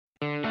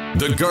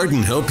The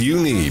garden help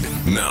you need.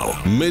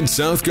 Now,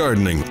 Mid-South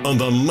Gardening on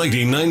the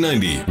Mighty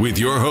 990 with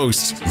your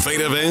hosts,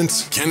 Veda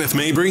Vance, Kenneth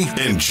Mabry,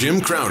 and Jim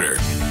Crowder.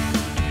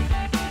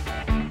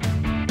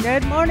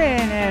 Good morning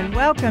and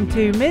welcome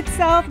to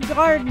Mid-South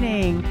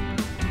Gardening.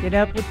 Get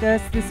up with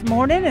us this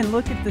morning and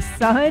look at the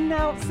sun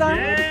outside.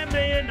 Yeah,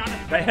 man, not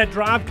a bad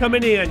drive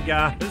coming in,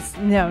 guys.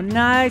 No,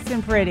 nice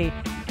and pretty.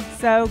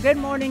 So, good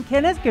morning,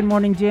 Kenneth. Good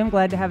morning, Jim.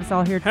 Glad to have us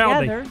all here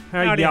together.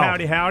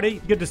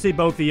 Howdy. Good to see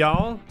both of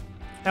y'all.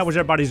 How was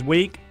everybody's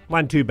week?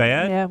 Wasn't too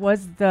bad. Yeah, it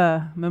was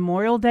the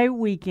Memorial Day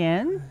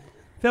weekend.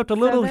 Felt a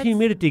little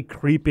humidity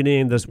creeping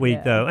in this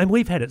week, though. And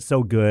we've had it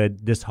so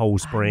good this whole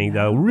spring,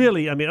 though.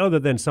 Really, I mean, other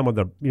than some of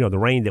the, the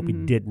rain that we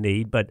did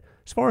need. But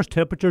as far as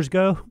temperatures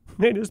go,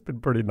 man, it's been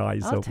pretty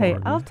nice so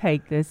far. I'll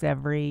take this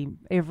every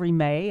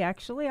May,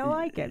 actually. I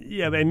like it.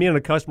 Yeah, and me and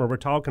a customer were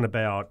talking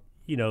about,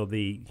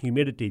 the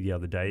humidity the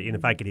other day. And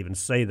if I could even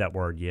say that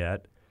word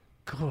yet,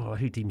 God, I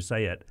hate to even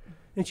say it.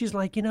 And she's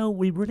like,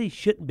 we really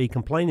shouldn't be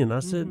complaining. I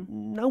said,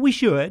 no, we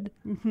should,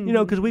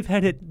 because we've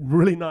had it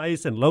really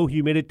nice and low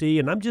humidity.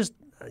 And I'm just,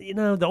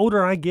 the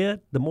older I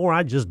get, the more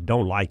I just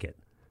don't like it,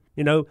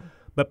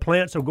 But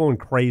plants are going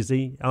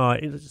crazy.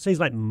 It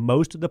seems like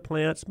most of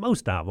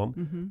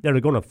them, that are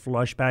going to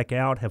flush back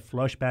out, have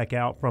flushed back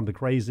out from the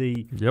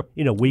crazy,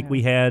 week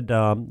we had,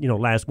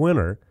 last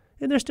winter.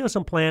 And there's still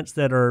some plants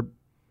that are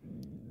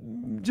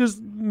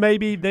just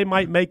maybe they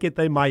might make it,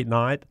 they might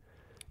not.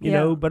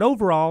 But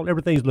overall,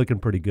 everything's looking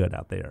pretty good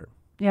out there.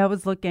 Yeah, I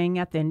was looking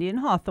at the Indian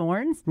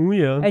hawthorns. Oh,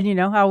 yeah. And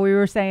how we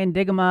were saying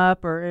dig them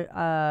up or,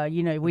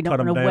 we don't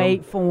want to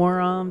wait for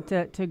them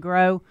to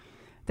grow.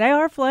 They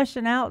are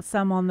fleshing out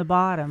some on the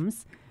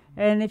bottoms.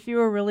 And if you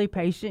were really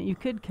patient, you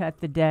could cut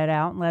the dead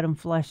out and let them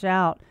flesh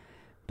out.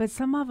 But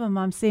some of them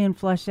I'm seeing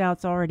flesh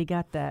out's already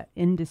got that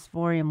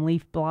Endosphorium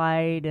leaf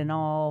blight and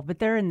all. But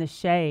they're in the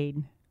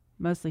shade.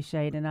 Mostly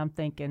shade, and I'm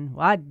thinking,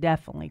 well, I'd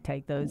definitely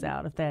take those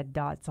out if they had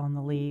dots on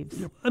the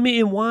leaves. I mean,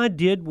 and why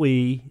did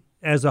we,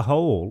 as a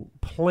whole,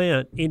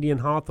 plant Indian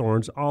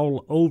hawthorns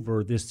all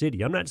over this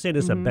city? I'm not saying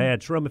it's a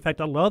bad shrub. In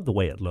fact, I love the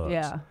way it looks.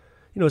 Yeah.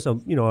 It's a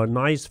a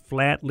nice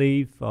flat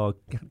leaf,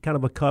 kind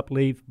of a cup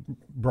leaf,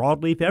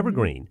 broadleaf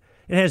evergreen.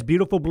 It has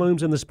beautiful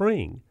blooms in the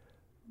spring,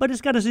 but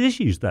it's got its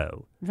issues,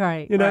 though.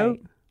 Right,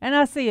 right. And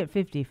I see it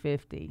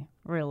 50-50,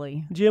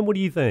 really. Jim, what do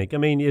you think? I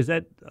mean, is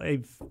that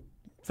a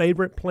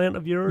favorite plant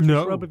of yours,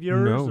 or shrub of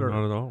yours? No, or?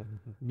 not at all.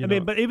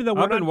 But even though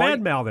we're not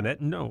bad-mouthing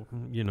it. No,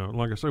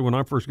 like I say, when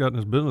I first got in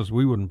this business,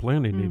 we wouldn't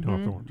plant Indian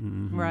hawthorns.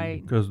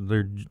 Right. Because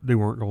they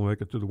weren't going to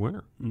make it through the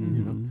winter.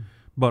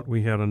 But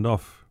we had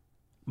enough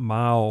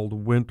mild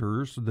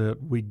winters that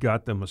we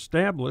got them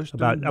established.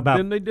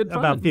 Then they did fine.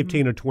 About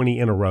 15 or 20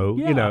 in a row,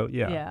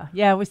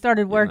 Yeah, we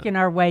started working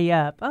our way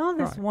up. Oh,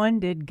 this one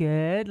did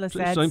good. Let's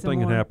add some more. Same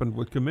thing had happened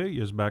with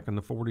camellias back in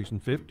the 40s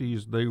and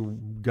 50s. They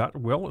got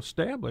well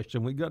established,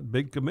 and we got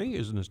big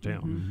camellias in this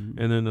town.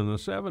 And then in the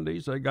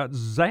 70s, they got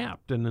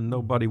zapped, and then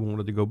nobody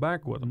wanted to go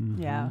back with them.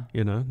 Yeah.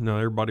 Now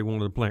everybody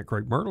wanted to plant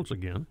crepe myrtles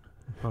again.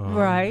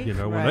 Right.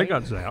 When they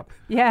got zapped.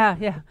 Yeah.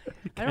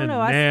 I don't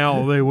know.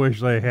 Now they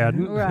wish they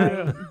hadn't.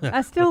 Right.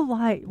 I still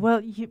like,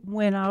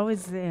 when I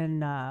was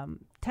in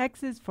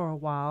Texas for a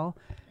while,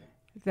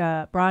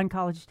 the Bryan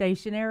College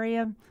Station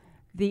area,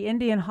 the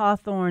Indian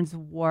hawthorns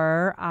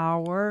were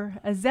our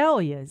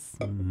azaleas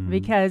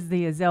because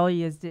the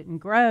azaleas didn't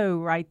grow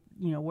right,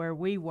 where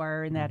we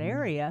were in that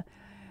area.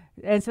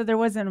 And so there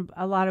wasn't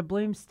a lot of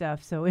bloom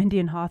stuff. So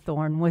Indian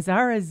hawthorn was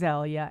our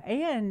azalea.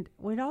 And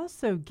we'd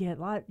also get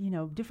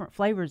different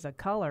flavors of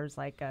colors,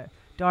 like a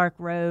dark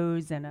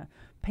rose and a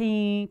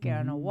pink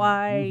and a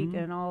white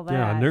and all that.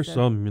 Yeah, and there's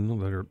some,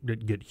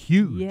 that get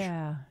huge.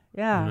 Yeah.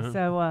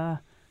 So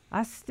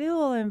I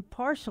still am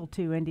partial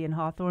to Indian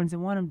hawthorns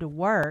and want them to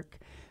work.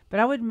 But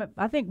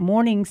I think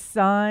morning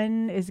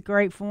sun is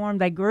great for them.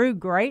 They grew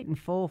great in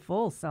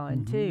full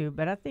sun, too.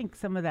 But I think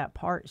some of that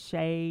part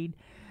shade,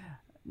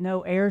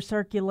 no air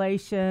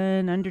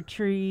circulation under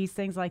trees,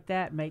 things like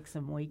that makes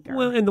them weaker.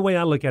 Well, and the way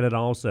I look at it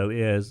also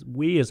is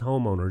we as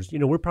homeowners,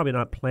 we're probably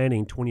not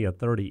planting 20 or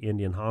 30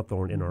 Indian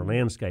hawthorn in our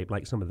landscape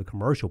like some of the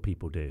commercial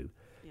people do.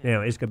 Yeah.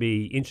 Now, it's going to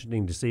be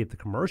interesting to see if the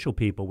commercial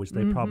people, which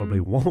they probably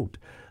won't,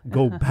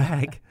 go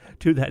back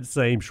to that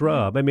same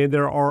shrub. I mean,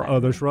 there are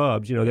other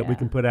shrubs, that we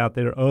can put out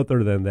there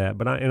other than that.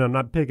 But I'm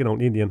not picking on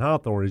Indian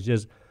hawthorn. It's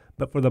just,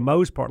 but for the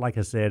most part, like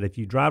I said, if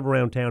you drive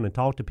around town and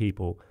talk to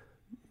people,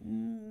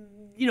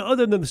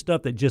 other than the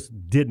stuff that just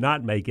did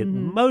not make it,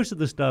 most of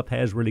the stuff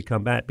has really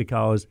come back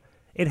because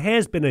it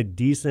has been a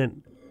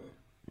decent,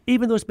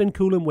 even though it's been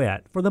cool and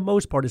wet, for the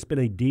most part, it's been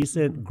a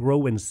decent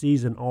growing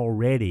season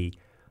already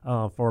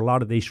for a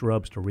lot of these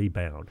shrubs to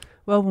rebound.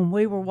 Well, when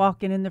we were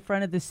walking in the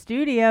front of the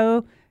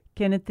studio,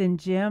 Kenneth and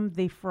Jim,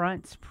 the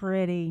front's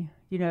pretty.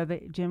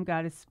 Jim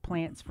got his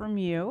plants from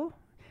you.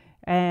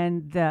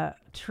 And the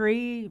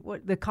tree,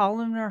 the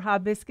columnar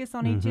hibiscus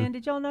on each end,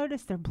 did y'all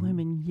notice? They're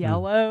blooming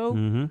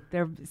yellow.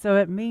 So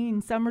it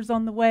means summer's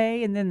on the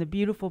way, and then the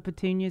beautiful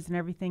petunias and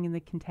everything in the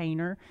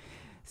container.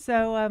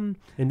 So, And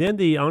then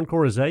the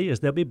Encore azaleas,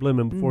 they'll be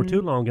blooming before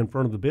too long in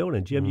front of the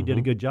building. Jim, you did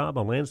a good job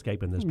on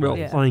landscaping this Well,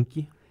 place. thank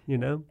you. You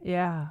know?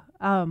 yeah.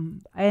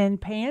 And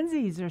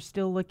pansies are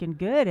still looking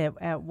good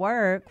at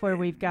work where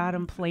we've got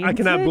them planted. I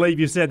cannot believe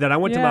you said that. I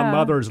went to my Yeah.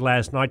 mother's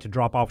last night to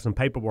drop off some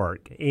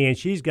paperwork, and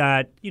she's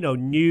got,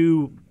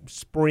 new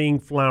spring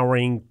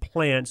flowering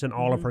plants in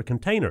all of her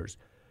containers,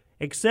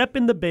 except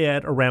in the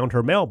bed around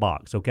her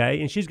mailbox, okay?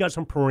 And she's got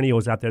some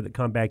perennials out there that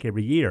come back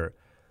every year.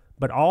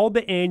 But all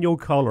the annual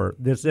color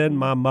that's in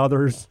my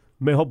mother's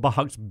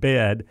mailbox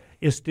bed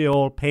is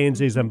still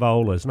pansies and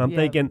violas. And I'm Yep.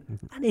 thinking,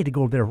 I need to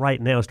go there right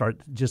now and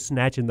start just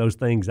snatching those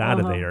things out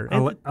of there.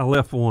 I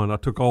left one. I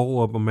took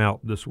all of them out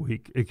this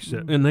week,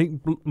 except,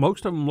 and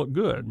most of them look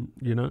good,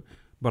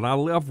 But I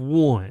left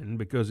one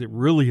because it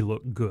really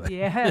looked good.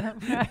 Yeah,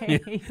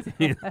 right.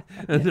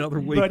 Another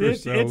week But or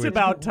so. it's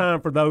about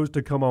time for those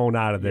to come on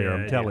out of there,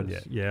 I'm telling you.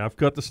 Yeah, I've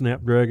cut the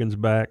snapdragons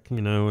back,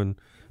 and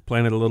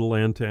planted a little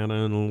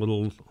antenna and a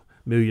little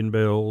million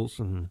bells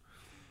and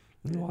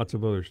lots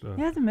of other stuff.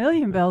 Yeah, the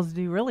million bells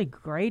do really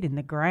great in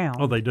the ground.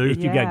 Oh, they do?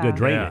 If you got good Yeah.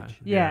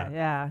 drainage.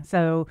 Yeah.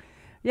 So,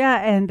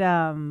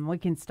 and we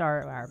can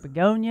start our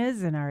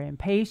begonias and our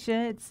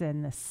impatiens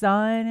and the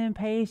sun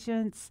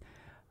impatiens,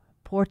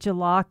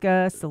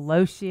 portulaca,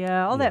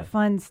 celosia, all that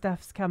fun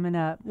stuff's coming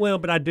up. Well,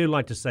 but I do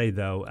like to say,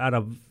 though, out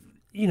of,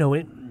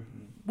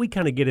 we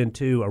kind of get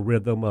into a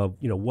rhythm of,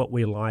 what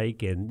we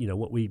like and,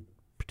 what we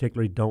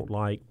particularly don't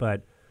like.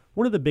 But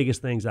one of the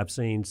biggest things I've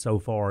seen so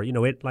far,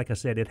 like I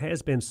said, it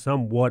has been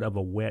somewhat of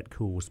a wet,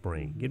 cool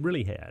spring. It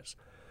really has.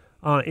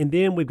 And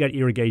then we've got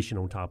irrigation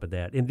on top of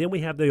that. And then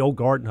we have the old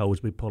garden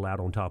hose we pull out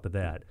on top of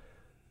that.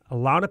 A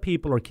lot of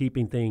people are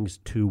keeping things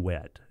too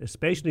wet,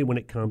 especially when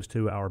it comes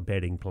to our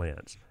bedding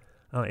plants.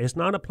 It's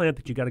not a plant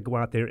that you got to go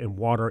out there and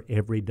water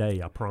every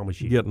day, I promise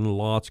you. Getting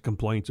lots of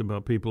complaints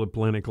about people that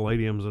planted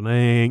caladiums and they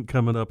ain't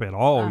coming up at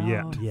all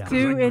yet. Yeah.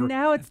 And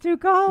now it's too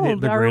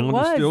cold. The or it ground is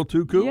was. still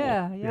too cool.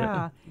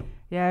 Yeah.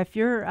 If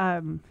you're,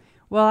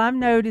 well, I'm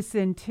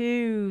noticing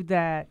too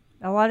that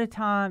a lot of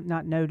time,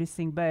 not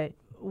noticing, but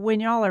when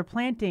y'all are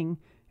planting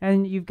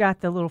and you've got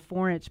the little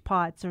 4-inch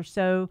pots or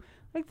so,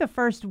 like the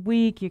first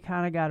week you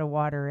kind of got to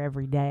water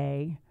every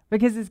day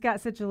because it's got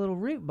such a little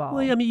root ball.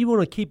 Well, I mean, you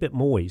want to keep it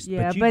moist,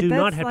 Yeah, but you but do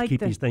not that's have like to keep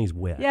the- these things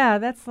wet. Yeah,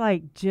 that's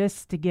like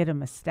just to get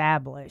them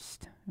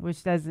established,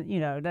 which doesn't,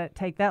 that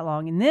take that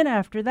long. And then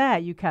after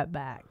that, you cut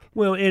back.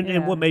 Well, and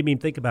Yeah. what made me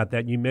think about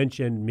that, you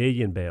mentioned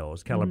million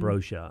bells,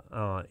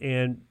 calabroscia,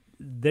 and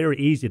they're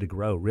easy to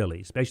grow,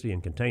 really, especially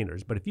in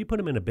containers. But if you put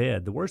them in a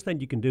bed, the worst thing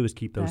you can do is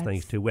keep those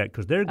things That's- too wet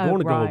because they're going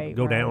to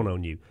go down right.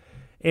 on you.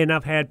 And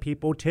I've had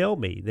people tell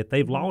me that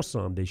they've lost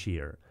some this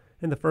year.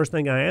 And the first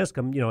thing I ask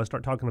them, I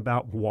start talking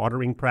about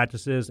watering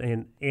practices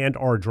and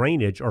our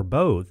drainage or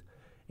both.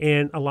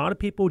 And a lot of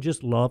people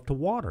just love to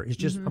water. It's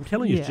just, I'm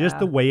telling you, it's just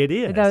the way it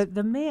is.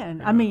 The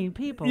men, I mean,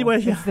 people. Yeah, well,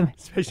 it's yeah, the-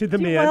 especially the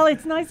men. Well,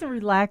 it's nice and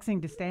relaxing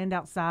to stand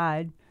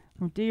outside,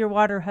 do your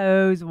water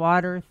hose,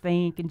 water,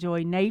 think,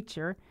 enjoy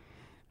nature.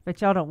 But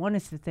y'all don't want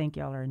us to think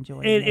y'all are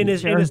enjoying And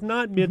nature. it's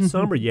not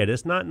midsummer yet.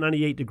 It's not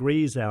 98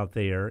 degrees out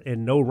there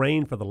and no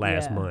rain for the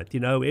last Yeah. month.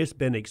 It's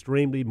been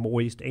extremely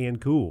moist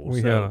and cool.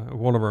 We had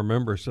one of our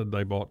members said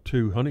they bought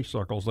 2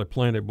 honeysuckles. They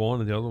planted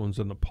one and the other one's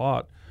in the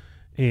pot.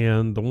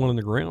 And the one in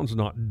the ground's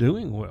not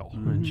doing well.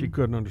 And she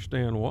couldn't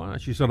understand why.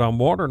 She said, I'm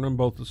watering them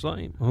both the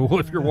same. Well,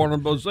 if you're watering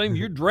them both the same,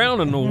 you're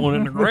drowning the one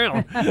in the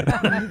ground.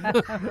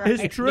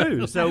 It's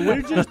true. So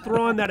we're just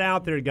throwing that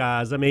out there,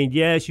 guys. I mean,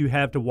 yes, you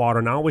have to water.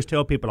 And I always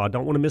tell people, I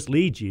don't want to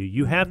mislead you.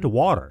 You have to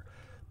water.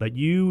 But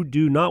you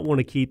do not want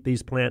to keep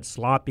these plants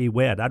sloppy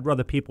wet. I'd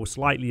rather people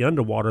slightly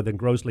underwater than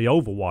grossly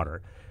overwater.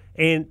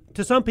 And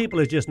to some people,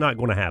 it's just not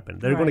going to happen.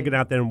 They're going to Right. get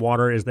out there and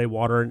water as they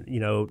water,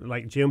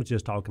 like Jim was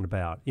just talking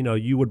about.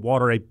 You would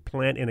water a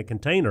plant in a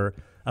container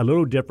a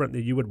little different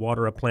than you would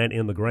water a plant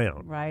in the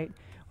ground. Right.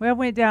 Well,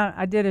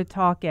 I did a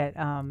talk at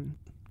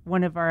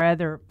one of our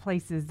other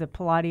places, the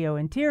Palladio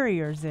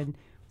Interiors, and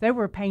they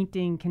were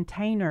painting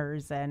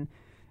containers. And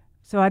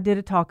so I did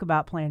a talk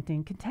about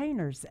planting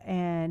containers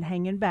and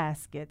hanging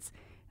baskets.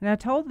 And I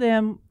told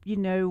them,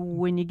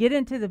 when you get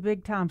into the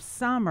big time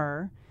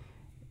summer,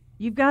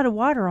 you've got to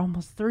water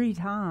almost 3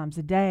 times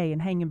a day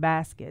and hanging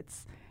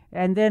baskets.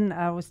 And then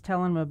I was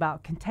telling them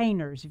about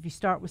containers. If you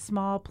start with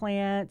small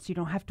plants, you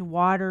don't have to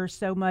water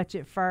so much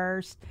at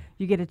first.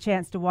 You get a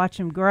chance to watch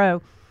them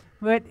grow.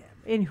 But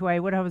anyway,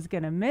 what I was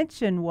going to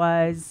mention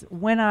was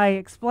when I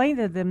explained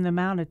to them the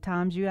amount of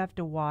times you have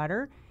to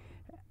water,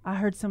 I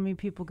heard so many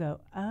people go,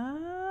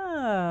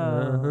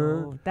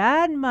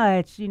 that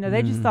much.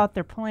 They just thought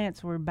their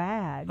plants were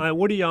bad. All right,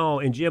 what do y'all,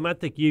 and Jim, I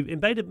think you,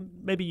 and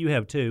maybe you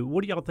have too,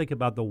 what do y'all think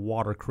about the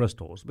water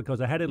crystals? Because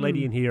I had a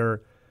lady in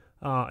here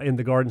in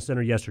the garden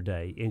center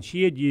yesterday, and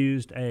she had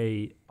used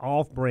a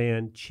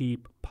off-brand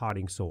cheap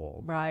potting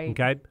soil. Right.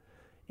 Okay?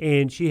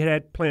 And she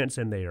had plants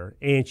in there,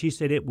 and she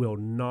said it will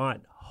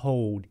not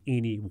hold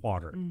any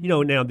water. You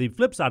know, now the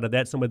flip side of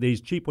that, some of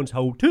these cheap ones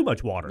hold too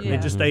much water. They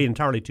just stay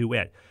entirely too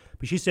wet.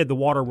 But she said the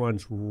water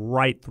runs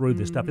right through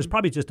this stuff. It's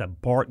probably just a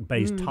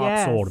bark-based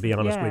topsoil, to be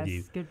honest with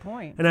you. Good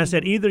point. And I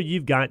said either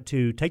you've got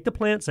to take the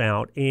plants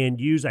out and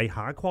use a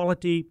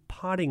high-quality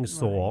potting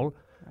soil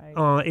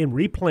and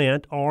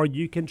replant, or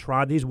you can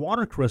try these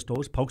water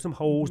crystals, poke some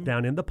holes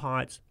down in the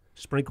pots,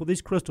 sprinkle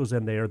these crystals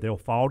in there. They'll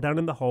fall down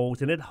in the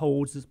holes, and it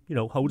holds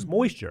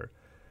moisture.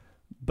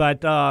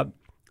 But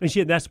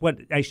and that's what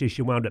actually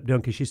she wound up doing,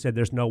 because she said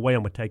there's no way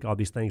I'm going to take all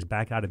these things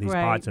back out of these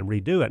pots and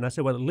redo it. And I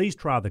said, well, at least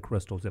try the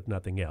crystals, if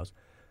nothing else.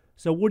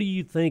 So what do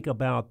you think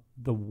about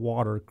the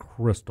water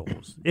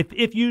crystals?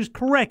 if used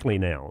correctly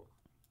now.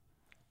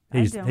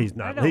 He's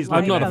not.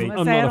 I'm not a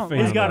fan.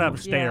 He's got to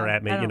stare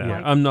at me, you know.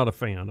 Yeah, I'm not a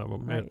fan of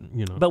them.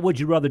 You know. But would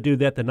you rather do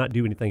that than not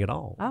do anything at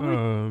all?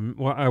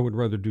 Well, I would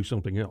rather do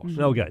something else.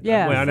 Okay.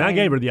 Yeah, well, and I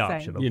gave her the same.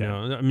 option. Okay. You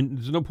know, I mean,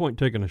 there's no point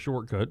taking a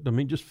shortcut. I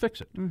mean, just fix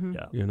it.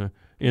 Yeah. You know,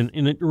 and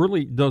it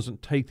really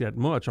doesn't take that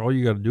much. All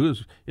you got to do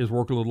is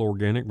work a little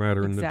organic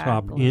matter in the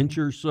top inch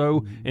or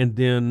so, and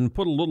then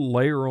put a little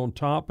layer on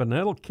top, and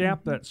that'll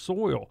cap that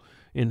soil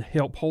and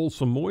help hold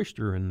some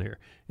moisture in there.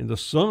 And the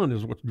sun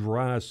is what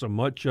dries so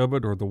much of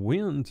it, or the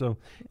wind. So,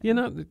 you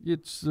know,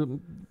 it's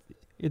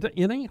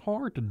it ain't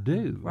hard to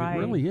do. Right. It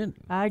really isn't.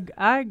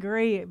 I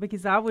agree,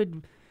 because I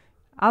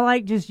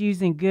like just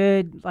using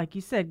good, like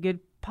you said, good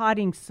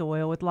potting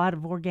soil with a lot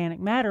of organic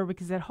matter,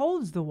 because it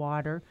holds the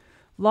water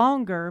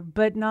longer,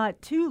 but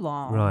not too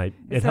long. Right.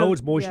 It So,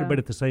 holds moisture, but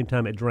at the same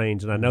time it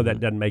drains. And I know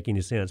that doesn't make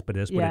any sense, but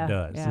that's what it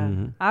does.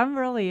 Yeah. I'm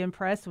really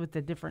impressed with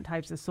the different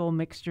types of soil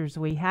mixtures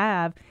we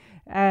have,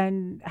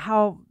 and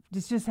how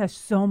this just has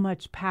so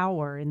much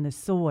power in the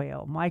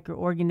soil.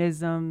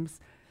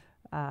 Microorganisms,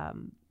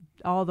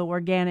 all the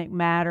organic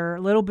matter,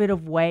 a little bit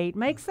of weight.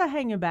 Makes the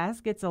hanging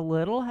baskets a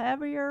little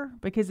heavier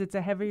because it's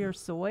a heavier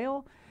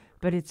soil,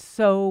 but it's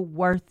so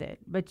worth it.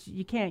 But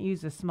you can't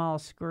use a small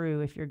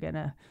screw if you're going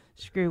to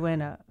screw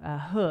in a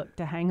hook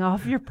to hang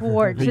off your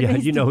porch. Yeah,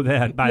 you know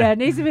that. Yeah, it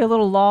needs to be a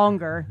little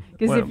longer,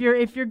 because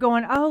if you're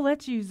going, oh,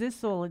 let's use this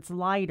soil, it's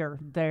lighter.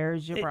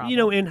 There's your problem. You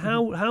know, and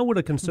how would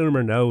a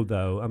consumer know,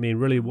 though? I mean,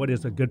 really, what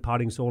is a good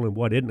potting soil and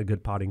what isn't a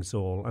good potting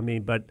soil? I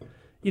mean, but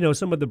you know,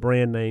 some of the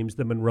brand names,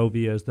 the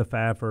Monrovias, the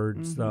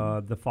Faffords,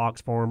 the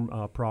Fox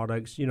Farm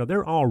products, you know,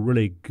 they're all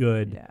really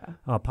good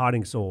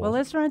potting soils. Well,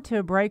 let's run to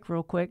a break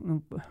real quick,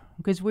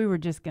 because we were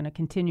just going to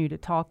continue to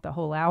talk the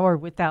whole hour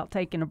without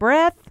taking a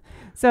breath.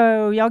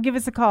 So y'all give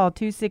us a call,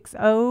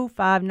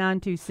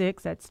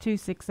 260-5926. That's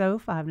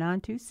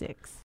 260-5926.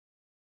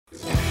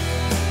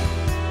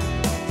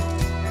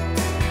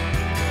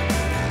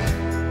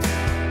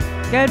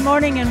 Good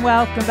morning and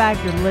welcome back.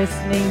 You're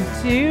listening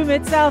to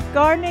Mid-South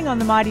Gardening on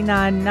the Mighty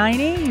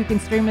 990. You can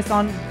stream us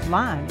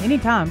online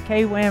anytime,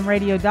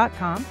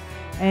 kwamradio.com.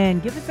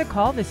 And give us a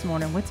call this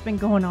morning. What's been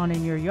going on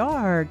in your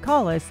yard?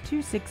 Call us,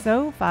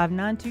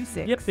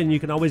 260-5926. Yep, and you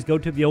can always go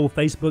to the old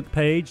Facebook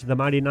page, the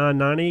Mighty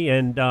 990,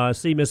 and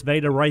see Miss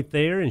Veda right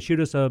there and shoot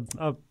us a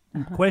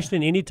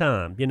question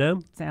anytime, you know?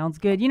 Sounds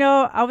good. You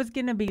know, I was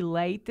going to be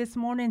late this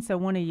morning, so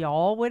one of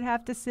y'all would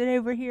have to sit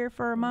over here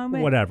for a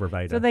moment. Whatever,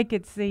 Veda. So they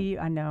could see.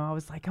 I know. I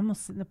was like, I'm going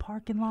to sit in the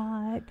parking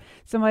lot.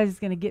 Somebody's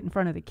going to get in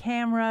front of the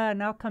camera,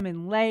 and I'll come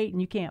in late, and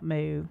you can't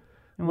move.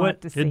 And we'll have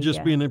to see It'd just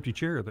ya. be an empty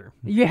chair there.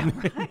 Yeah.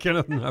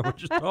 Kenneth and I would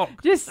just talk.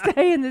 Just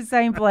stay in the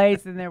same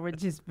place, and there would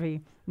just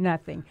be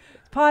nothing.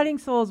 Potting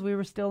soils, we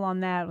were still on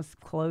that. Let's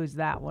close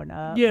that one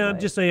up. Yeah, I'm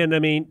just saying, I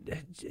mean,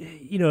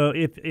 you know,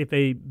 if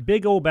a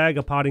big old bag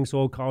of potting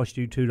soil costs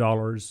you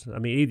 $2, I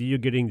mean, either you're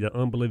getting the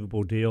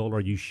unbelievable deal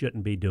or you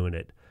shouldn't be doing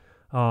it.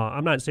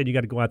 I'm not saying you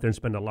got to go out there and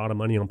spend a lot of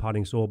money on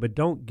potting soil, but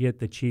don't get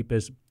the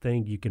cheapest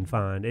thing you can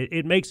find.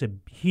 It makes a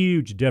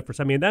huge difference.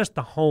 I mean, that's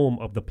the home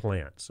of the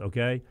plants,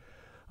 okay?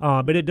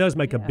 But it does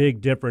make a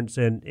big difference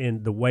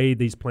in the way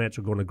these plants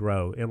are going to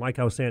grow. And like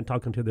I was saying,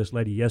 talking to this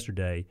lady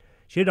yesterday,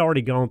 she had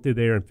already gone through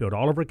there and filled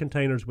all of her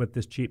containers with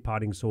this cheap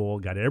potting soil,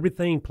 got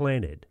everything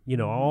planted, you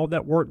know, all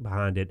that work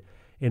behind it,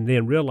 and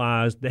then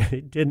realized that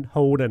it didn't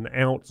hold an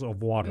ounce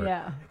of water.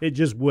 Yeah. It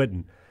just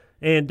wouldn't.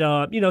 And,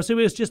 you know, so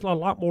it's just a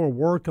lot more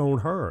work on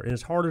her. And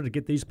it's harder to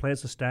get these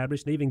plants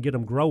established and even get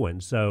them growing.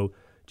 So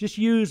just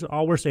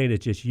all we're saying is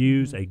just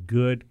use a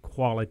good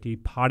quality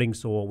potting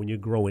soil when you're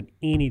growing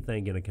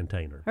anything in a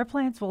container. Her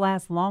plants will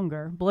last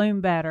longer,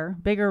 bloom better,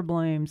 bigger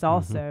blooms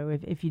also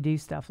if you do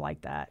stuff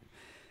like that.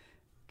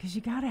 Because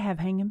you got to have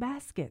hanging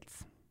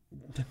baskets.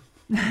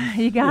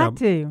 You got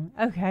to.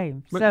 Okay.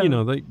 But, so, you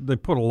know, they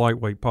put a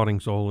lightweight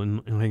potting soil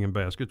in hanging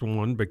baskets,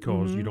 one,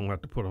 because you don't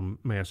have to put a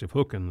massive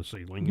hook in the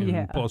ceiling,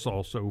 and plus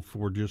also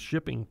for just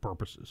shipping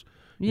purposes.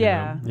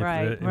 Yeah, you know,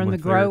 right. When the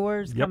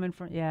growers coming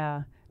from,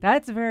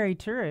 that's very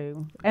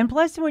true. And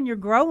plus, when you're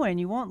growing,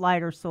 you want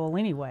lighter soil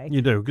anyway.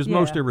 You do, because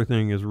most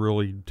everything is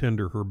really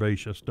tender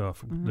herbaceous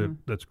stuff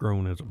that's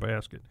grown as a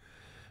basket.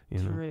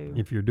 You know, True.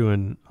 if you're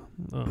doing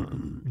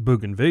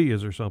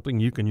bougainvilleas or something,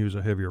 you can use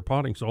a heavier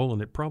potting soil,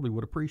 and it probably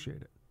would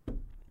appreciate it.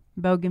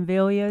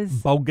 Bougainvilleas.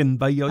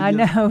 Bougainvilleas. I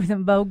know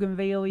some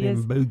bougainvilleas.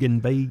 And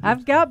bougainvilleas.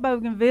 I've got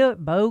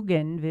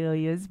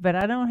bougainvilleas, but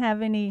I don't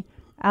have any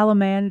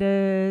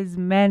alamandas,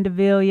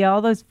 mandevilla,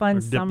 all those fun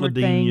Or summer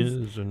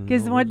things. dipladenias.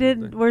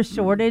 Because we're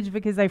shortage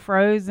because they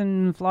froze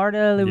in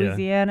Florida, Yeah.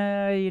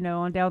 Louisiana,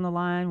 on down the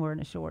line, we're in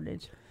a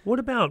shortage. What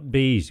about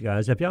bees,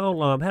 guys? Have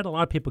y'all had a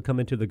lot of people come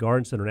into the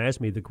garden center and ask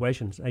me the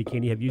questions, hey,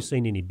 Kenny, have you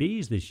seen any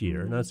bees this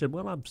year? And I said,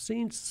 well, I've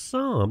seen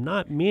some,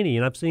 not many.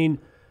 And I've seen,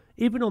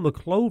 even on the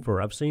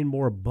clover, I've seen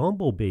more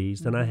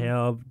bumblebees than I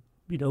have,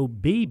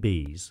 bee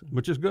bees.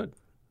 Which is good.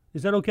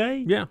 Is that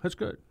okay? Yeah, that's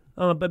good.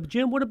 But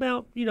Jim, what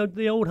about,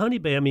 the old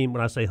honeybee? I mean,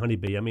 when I say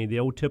honeybee, I mean the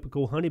old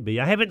typical honeybee.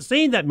 I haven't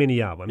seen that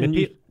many of them.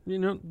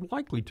 And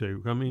likely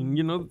to. I mean,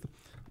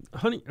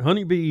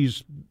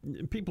 honeybees,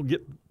 people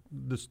get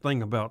this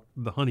thing about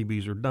the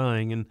honeybees are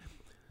dying, and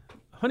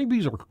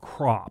honeybees are a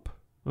crop,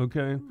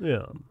 okay?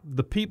 Yeah.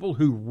 The people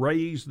who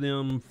raise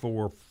them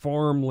for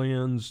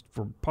farmlands,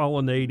 for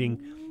pollinating,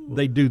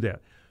 they do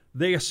that.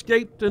 They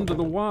escaped into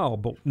the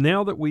wild, but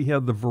now that we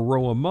have the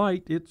varroa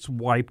mite, it's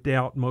wiped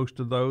out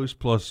most of those,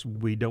 plus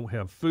we don't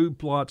have food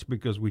plots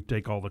because we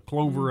take all the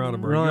clover out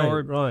of our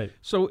yard. Right.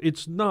 So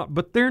it's not,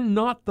 but they're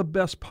not the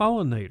best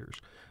pollinators.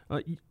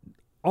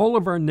 All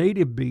of our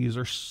native bees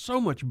are so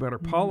much better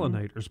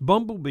pollinators.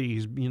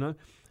 Bumblebees,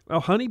 a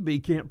honeybee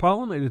can't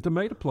pollinate a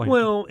tomato plant.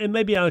 Well, and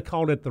maybe I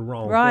called it the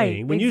wrong Right,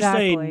 thing. When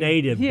exactly. you say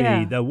native Yeah.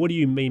 bee, though, what do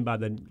you mean by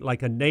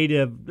like a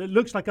native? It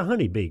looks like a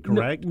honeybee,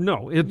 correct?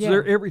 No, it's Yeah.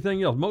 they're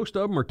everything else. Most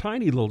of them are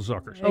tiny little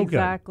suckers. Okay.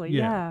 Exactly,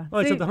 Yeah. yeah.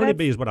 Oh, so See, the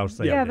honeybee is what I was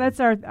saying. Yeah, then. that's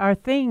our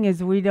thing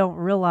is we don't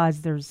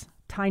realize there's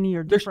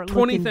tinier, There's different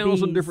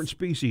 20,000 bees. different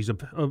species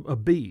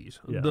of bees.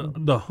 Yeah.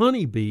 The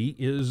honeybee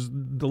is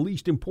the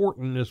least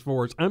important as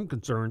far as I'm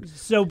concerned.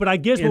 So, but I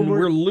guess And when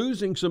we're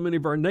losing so many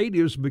of our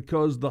natives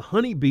because the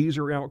honeybees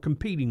are out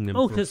competing them.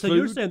 Okay, for so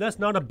you're food. saying that's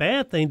not a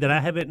bad thing that I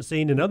haven't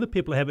seen, and other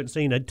people haven't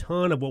seen a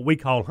ton of what we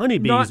call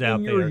honeybees not out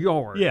in there. your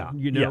yard. Yeah,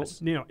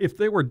 yes. Now, if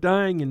they were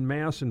dying in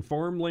mass in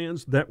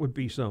farmlands, that would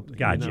be something.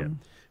 Gotcha.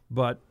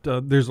 But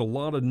there's a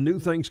lot of new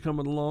things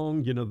coming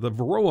along. The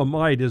varroa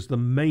mite is the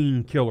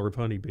main killer of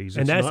honeybees.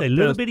 And It's that's not a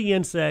little pest- bitty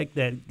insect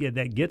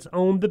that gets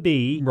on the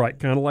bee. right,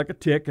 kind of like a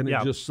tick, and Yeah.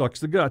 it just sucks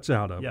the guts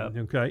out of Yeah. it.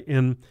 Okay,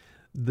 and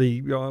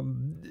the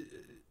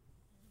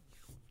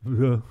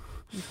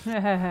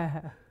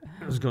I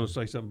was going to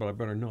say something, but I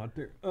better not.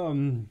 There.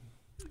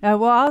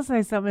 Well, I'll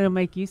say something that'll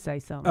make you say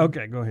something.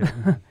 Okay, go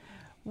ahead.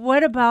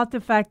 What about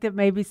the fact that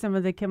maybe some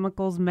of the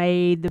chemicals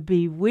made the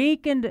bee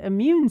weakened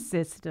immune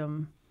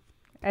system,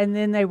 and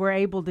then they were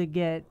able to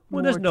get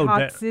Well, more there's no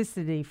doubt.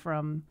 toxicity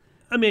from?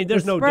 I mean,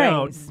 there's The no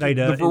doubt. sprays.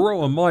 Data. The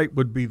varroa mite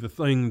would be the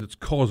thing that's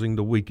causing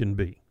the weakened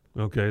bee.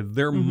 Okay,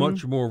 they're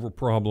much more of a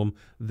problem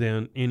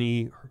than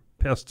any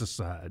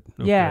pesticide.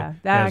 Okay, Yeah,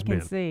 that I has can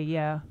been. see.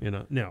 Yeah.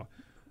 Now,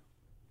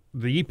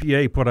 the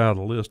EPA put out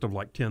a list of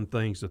like 10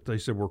 things that they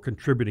said were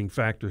contributing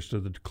factors to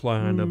the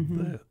decline of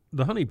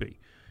the honeybee.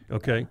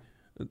 Okay,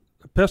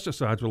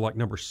 pesticides were like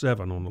number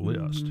 7 on the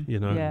list.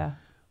 Yeah.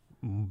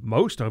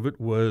 Most of it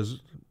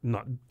was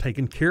not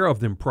taking care of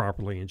them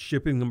properly and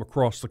shipping them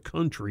across the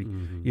country,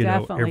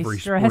 Definitely every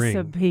stress spring.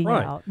 a bee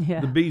right. out,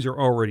 yeah. The bees are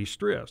already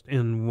stressed.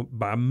 And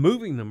by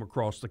moving them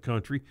across the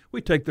country,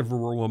 we take the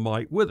varroa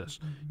mite with us,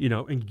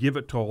 and give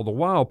it to all the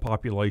wild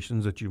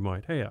populations that you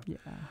might have. Yeah.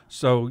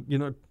 So,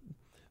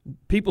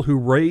 people who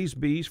raise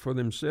bees for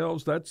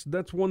themselves,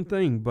 that's one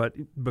thing. But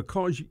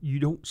because you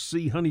don't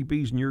see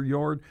honeybees in your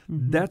yard,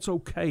 that's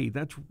okay.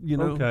 That's,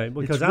 Okay,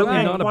 because it's I've really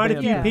had not a quite a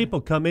bad few thing. people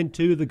come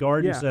into the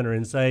garden Yeah. center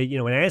and say,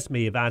 and ask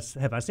me if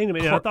have I seen them.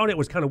 And I thought it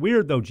was kind of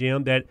weird, though,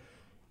 Jim, that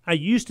I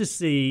used to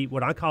see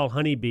what I call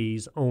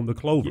honeybees on the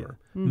clover.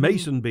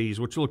 Mason bees,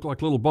 which look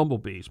like little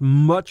bumblebees,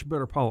 much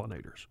better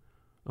pollinators.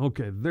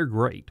 Okay, they're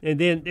great.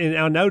 And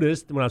I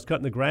noticed when I was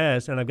cutting the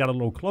grass and I've got a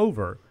little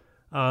clover,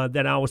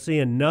 that I was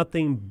seeing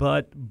nothing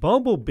but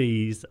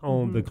bumblebees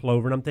on the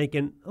clover. And I'm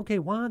thinking, okay,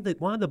 why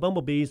the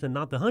bumblebees and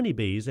not the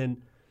honeybees? And,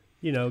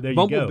 there you go.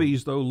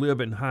 Bumblebees, though, live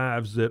in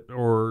hives that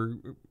are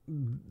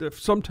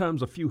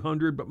sometimes a few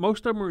hundred, but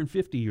most of them are in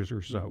 50s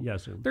or so.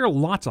 Yes, sir. There are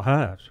lots of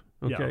hives,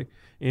 okay?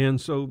 Yeah. And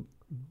so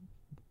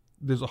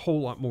there's a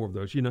whole lot more of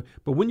those,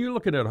 But when you're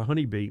looking at a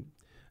honeybee,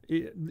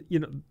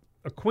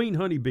 a queen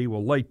honeybee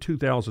will lay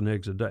 2,000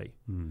 eggs a day.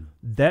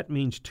 That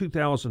means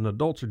 2,000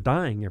 adults are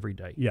dying every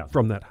day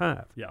from that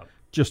hive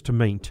just to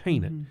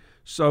maintain it.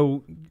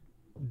 So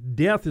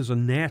death is a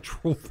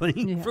natural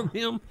thing for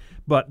them,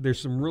 but there's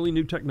some really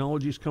new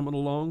technologies coming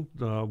along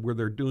where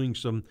they're doing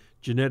some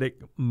genetic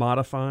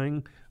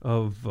modifying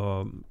of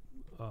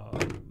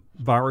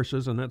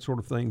viruses and that sort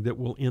of thing that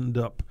will end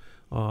up,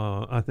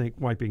 I think,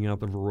 wiping out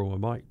the varroa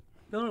mite.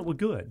 No, we're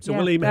good. So Yeah,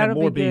 we'll even have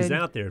that'll more be bees good.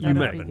 out there if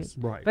That'll that be happens.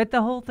 good. Right. But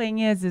the whole thing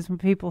is when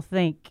people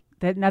think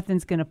that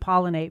nothing's going to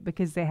pollinate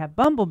because they have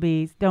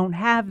bumblebees, don't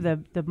have the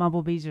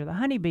bumblebees or the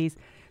honeybees.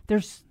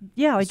 There's,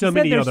 like So you said,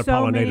 many there's other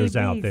so many pollinators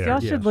out bees. there. Y'all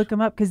should look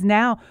them up because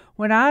now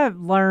when I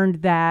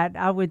learned that,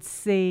 I would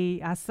see,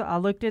 I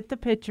looked at the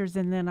pictures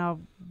and then I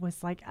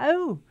was like,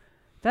 oh,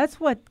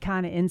 That's what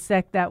kind of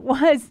insect that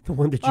was The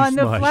one that you on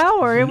the smushed.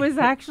 flower. It was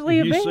actually a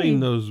Have you bee. seen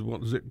those,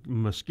 what is it,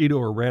 mosquito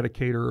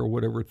eradicator or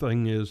whatever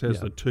thing is, has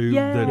Yeah. the tube?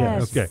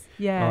 Yes. Okay.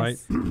 Yes.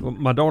 All right. Well,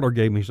 my daughter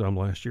gave me some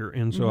last year,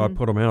 and so I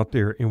put them out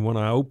there, and when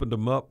I opened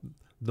them up,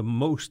 the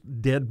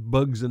most dead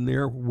bugs in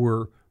there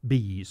were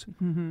bees.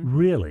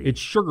 Really? It's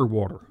sugar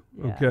water,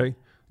 Yeah. okay?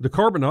 The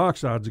carbon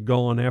dioxide's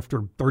gone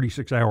after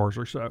 36 hours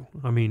or so.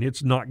 I mean,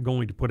 it's not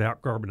going to put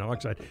out carbon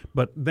dioxide,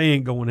 but they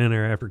ain't going in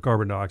there after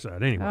carbon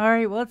dioxide anyway. All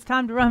right, well, it's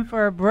time to run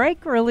for a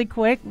break really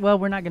quick. Well,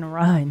 we're not going to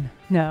run,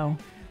 no.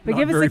 But Not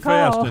give us very a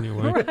call. fast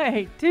anyway.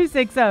 Right,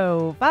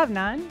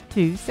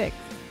 260-5926.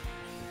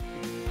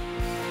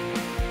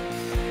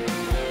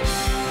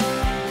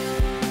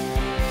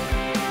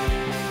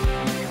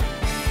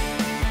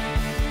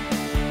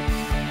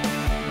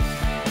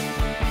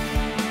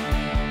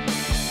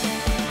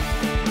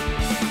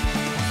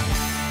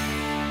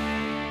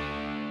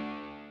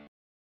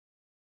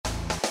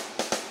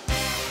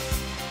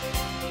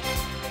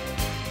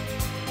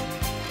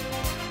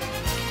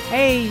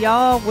 Hey,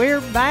 y'all,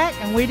 we're back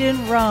and we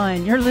didn't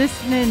run. You're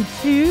listening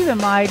to the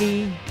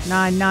Mighty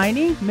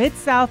 990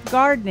 Mid-South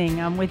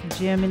Gardening. I'm with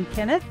Jim and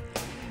Kenneth.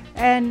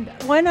 And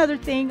one other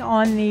thing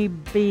on the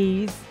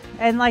bees,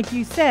 and like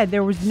you said,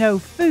 there was no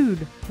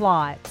food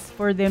plots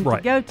for them to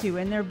Right. go to.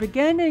 And they're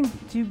beginning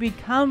to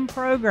become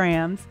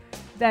programs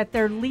that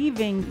they're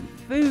leaving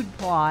food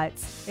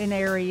plots in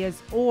areas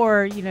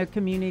or,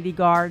 community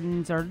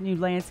gardens or new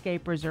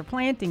landscapers are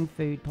planting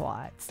food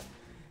plots.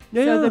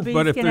 So the bees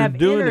But if can they're have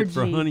doing energy. it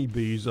for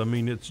honeybees, I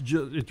mean, it's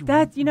just it's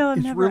That, I've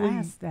it's never really,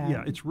 asked that.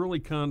 Yeah, it's really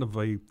kind of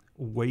a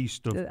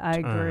waste of I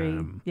agree.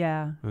 time.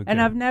 Yeah, Okay.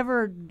 and I've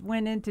never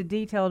went into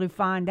detail to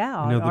find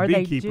out. You know, Are the they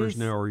beekeepers just,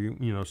 now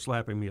are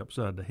slapping me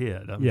upside the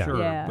head. I'm Yeah. sure,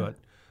 Yeah. but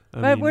I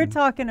But mean, we're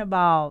talking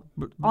about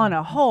but- on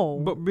a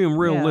whole. But being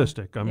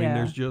realistic, I mean, Yeah.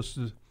 there's just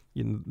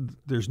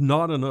there's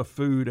not enough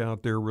food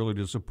out there really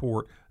to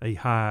support a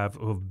hive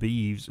of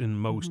bees in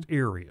most Mm-hmm.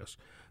 areas.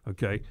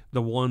 Okay,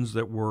 the ones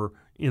that were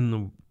in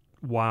the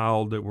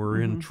wild, that were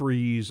Mm-hmm. in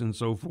trees and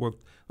so forth,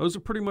 those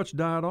have pretty much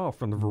died off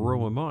from the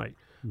varroa mite.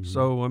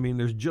 So I mean,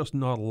 there's just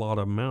not a lot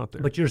of them out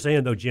there. But you're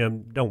saying, though,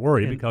 Jim, don't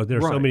worry, And- because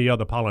there's so right. many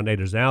other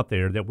pollinators out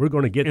there that we're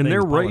going to get and things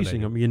they're pollinated.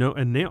 raising them,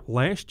 And now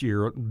last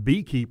year,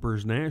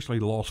 beekeepers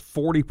nationally lost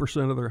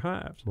 40% of their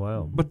hives.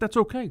 Wow. But that's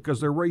okay because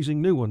they're raising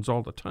new ones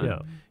all the time. Yeah.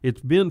 It's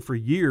been for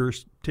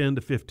years 10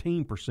 to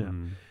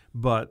 15%.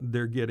 But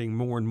they're getting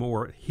more and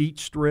more heat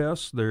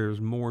stress. There's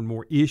more and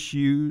more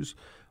issues,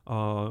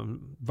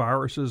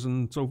 viruses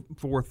and so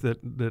forth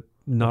that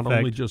not Affect.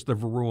 only just the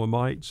varroa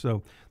mite.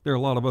 So there are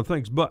a lot of other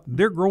things. But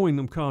they're growing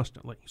them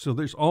constantly. So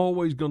there's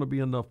always going to be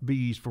enough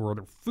bees for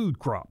other food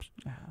crops.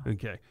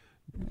 Okay.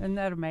 Isn't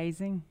that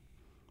amazing?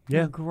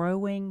 Yeah. They're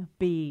growing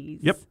bees.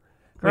 Yep.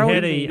 Growing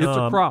had a, bees. It's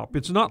a Um, crop.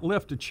 It's not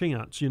left to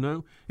chance,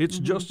 It's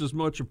just as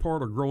much a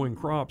part of growing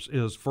crops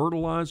as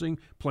fertilizing,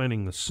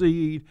 planting the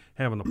seed,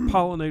 having the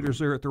pollinators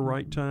there at the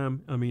right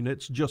time. I mean,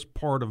 it's just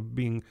part of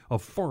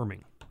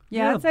farming.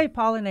 Yeah, I'd say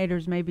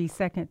pollinators may be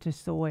second to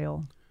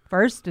soil,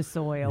 first to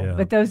soil, Yeah.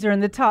 but those are in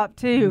the top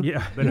two.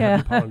 Yeah. Better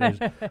have the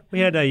pollinators.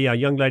 We had a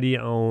young lady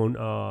on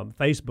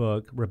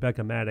Facebook,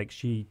 Rebecca Maddox.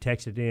 She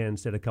texted in and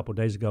said a couple of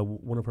days ago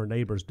one of her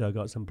neighbors dug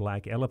up some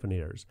black elephant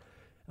ears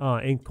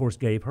and, of course,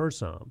 gave her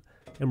some.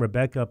 And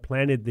Rebecca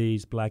planted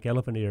these black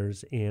elephant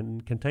ears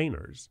in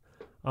containers.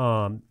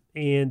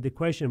 And the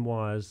question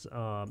was,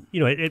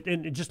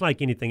 it just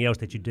like anything else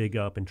that you dig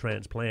up and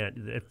transplant,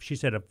 she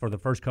said for the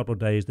first couple of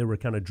days they were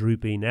kind of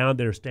droopy. Now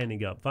they're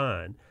standing up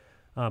fine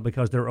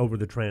because they're over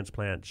the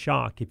transplant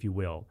shock, if you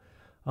will.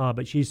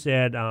 But she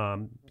said,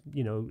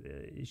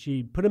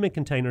 she put them in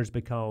containers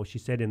because she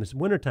said in the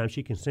wintertime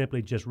she can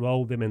simply just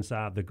roll them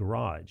inside the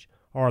garage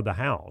or the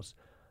house.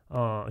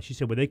 She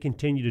said, will they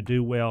continue to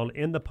do well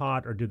in the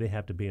pot or do they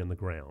have to be in the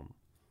ground?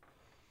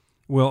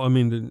 Well, I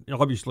mean,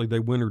 obviously they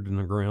wintered in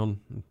the ground,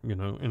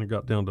 and it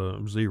got down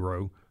to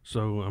 0.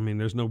 So, I mean,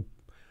 there's no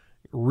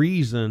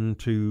reason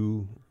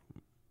to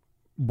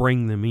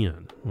bring them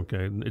in,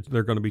 okay?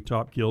 They're going to be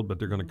top killed, but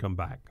they're going to come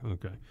back,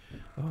 okay?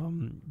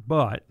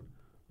 But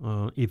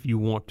if you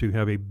want to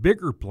have a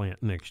bigger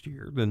plant next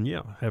year, then,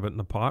 have it in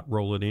the pot,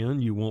 roll it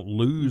in. You won't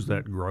lose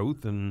that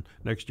growth, and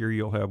next year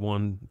you'll have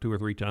one 2 or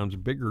 3 times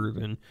bigger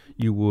than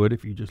you would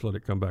if you just let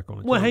it come back on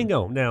its Well, own. hang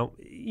on. Now,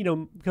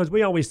 because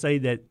we always say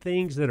that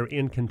things that are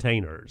in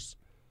containers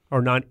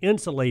are not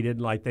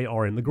insulated like they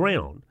are in the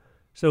ground.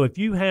 So if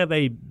you have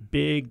a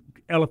big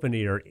elephant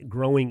ear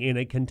growing in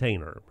a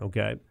container,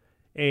 okay,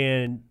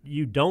 and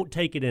you don't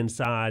take it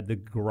inside the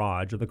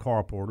garage or the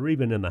carport or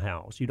even in the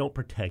house, you don't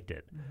protect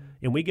it,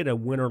 and we get a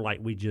winter like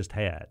we just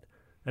had,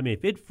 I mean,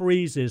 if it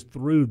freezes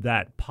through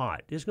that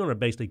pot, it's going to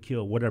basically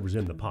kill whatever's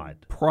in the pot.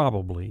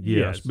 Probably,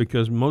 yes,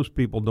 because most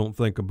people don't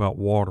think about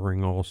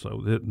watering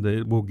also.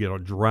 They will get a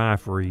dry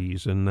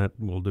freeze, and that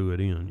will do it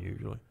in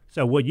usually.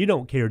 So, well, you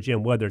don't care,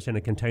 Jim, whether it's in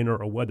a container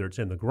or whether it's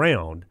in the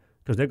ground,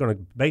 because they're going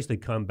to basically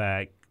come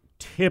back.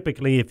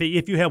 Typically,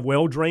 if you have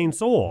well-drained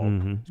soil,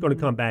 it's going to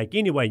come back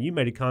anyway. You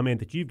made a comment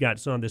that you've got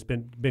some that's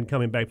been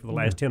coming back for the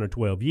last 10 or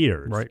 12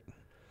 years. Right.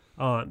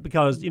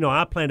 because,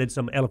 I planted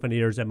some elephant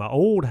ears at my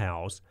old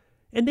house,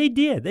 and they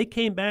did. They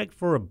came back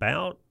for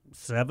about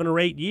 7 or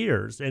 8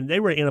 years, and they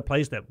were in a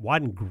place that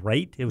wasn't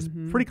great. It was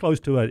pretty close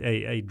to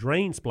a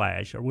drain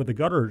splash or where the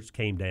gutters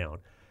came down.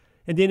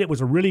 And then it was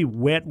a really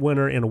wet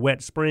winter and a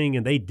wet spring,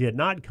 and they did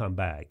not come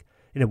back.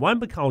 And it wasn't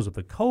because of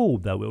the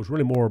cold, though. It was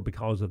really more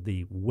because of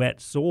the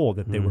wet soil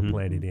that they were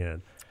planted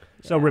in.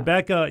 So,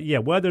 Rebecca,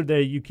 whether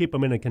you keep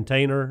them in a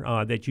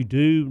container that you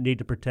do need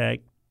to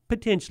protect,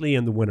 potentially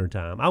in the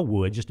wintertime, I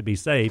would, just to be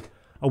safe,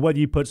 or whether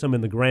you put some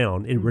in the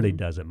ground, it really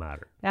doesn't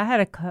matter. I had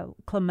a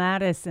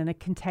clematis in a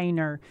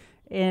container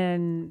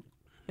in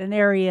an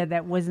area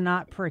that was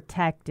not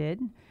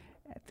protected.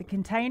 The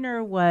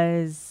container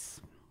was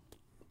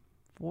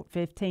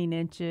 15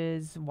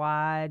 inches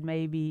wide,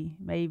 maybe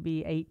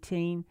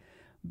 18,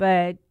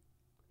 but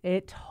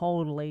it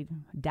totally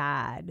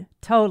died.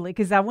 Totally,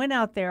 because I went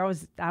out there.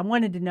 I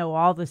wanted to know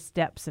all the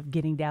steps of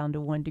getting down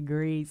to 1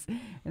 degree,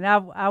 and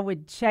I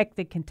would check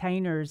the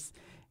containers.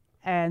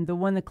 And the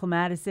one the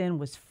clematis in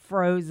was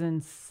frozen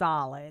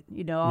solid.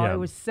 It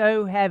was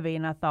so heavy.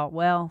 And I thought,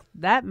 well,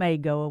 that may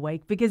go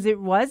away because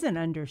it wasn't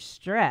under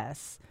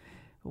stress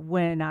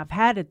when I've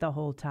had it the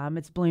whole time.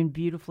 It's bloomed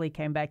beautifully,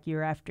 came back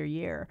year after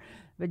year.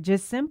 But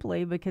just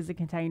simply because the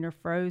container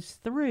froze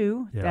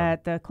through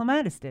that the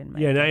clematis didn't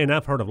make it. And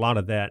I've heard a lot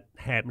of that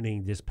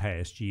happening this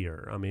past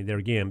year. I mean,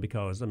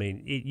 because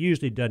it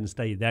usually doesn't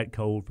stay that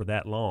cold for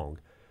that long.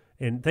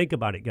 And think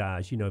about it,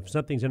 guys. If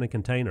something's in a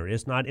container,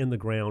 it's not in the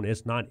ground,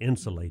 it's not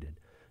insulated,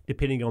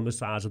 depending on the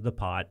size of the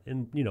pot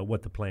and,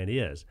 what the plant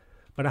is.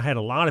 But I had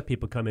a lot of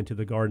people come into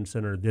the garden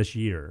center this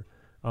year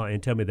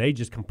and tell me they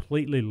just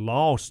completely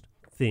lost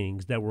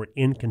things that were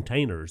in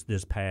containers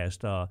this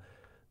past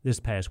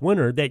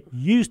winter that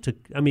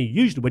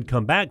usually would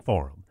come back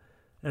for them.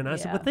 And I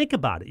said, well, think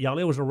about it, y'all.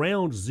 It was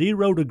around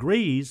 0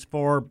 degrees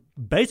for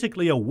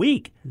basically a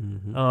week.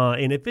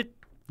 And if it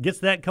gets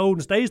that cold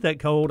and stays that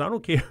cold, I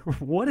don't care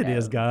what it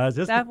is, guys.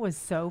 That was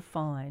so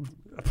fun.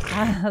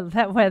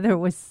 That weather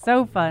was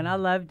so fun. I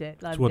loved it.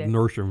 That's what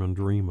nurserymen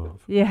dream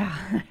of. Yeah.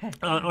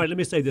 All right, let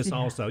me say this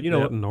also.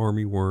 That and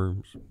army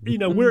worms.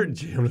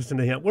 Listen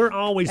to him. We're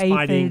always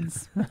fighting.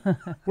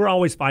 We're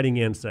always fighting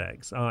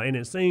insects, and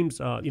it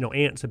seems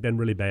ants have been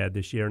really bad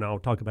this year, and I'll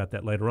talk about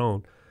that later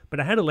on. But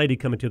I had a lady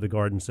come into the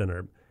garden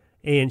center,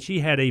 and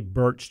she had a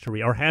birch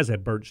tree, or has a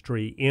birch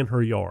tree in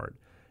her yard.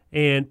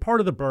 And part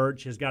of the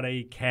birch has got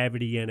a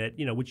cavity in it,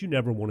 which you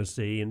never want to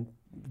see. And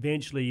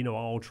eventually,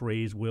 all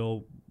trees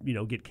will,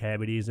 get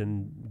cavities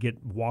and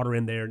get water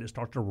in there and it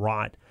starts to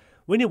rot.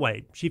 Well,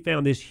 anyway, she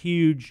found these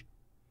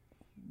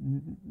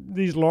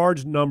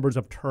large numbers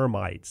of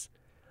termites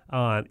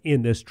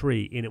in this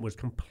tree, and it was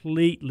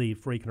completely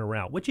freaking her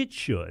out, which it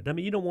should. I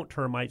mean, you don't want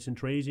termites in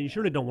trees, and you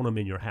surely don't want them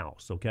in your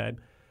house, okay?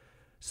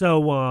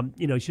 So,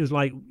 she was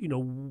like,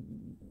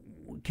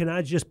 can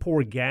I just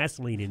pour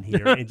gasoline in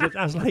here? And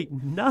I was like,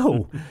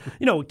 no.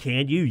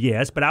 Can you?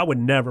 Yes, but I would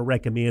never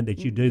recommend that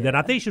you do that.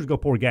 I think she should go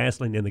pour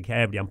gasoline in the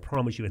cavity. I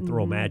promise you, and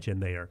throw a match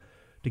in there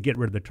to get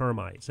rid of the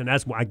termites. And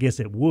that's why I guess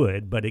it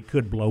would, but it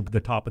could blow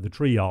the top of the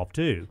tree off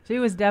too. She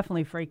was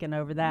definitely freaking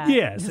over that.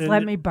 Yes. Just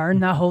let me burn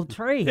the whole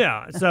tree.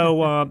 Yeah.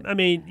 So,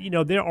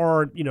 there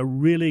are,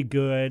 really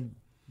good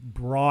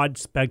broad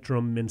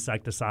spectrum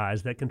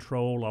insecticides that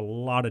control a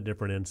lot of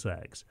different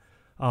insects.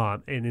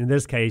 And in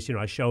this case,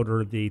 I showed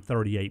her the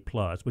 38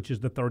 plus, which is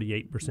the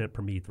 38%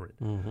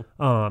 permethrin.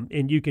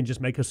 And you can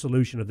just make a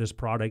solution of this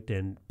product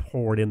and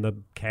pour it in the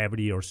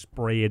cavity or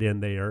spray it in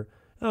there.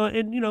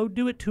 And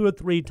do it 2 or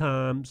 3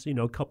 times,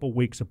 a couple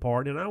weeks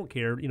apart. And I don't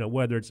care,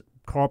 whether it's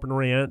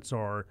carpenter ants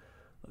or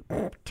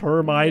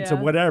termites or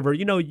whatever,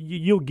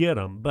 you'll get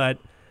them. But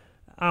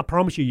I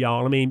promise you,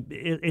 y'all,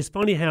 it's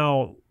funny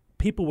how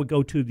people would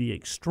go to the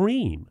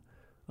extreme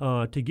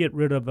to get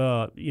rid of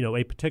a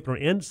particular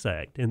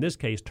insect, in this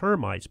case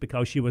termites,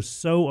 because she was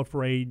so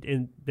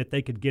afraid that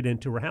they could get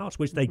into her house,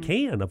 which they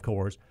can, of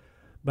course.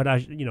 But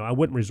I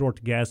wouldn't resort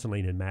to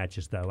gasoline and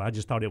matches, though. I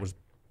just thought it was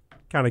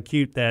kind of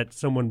cute that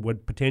someone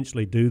would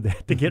potentially do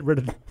that to get rid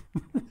of.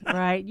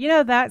 Right.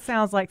 That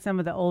sounds like some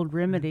of the old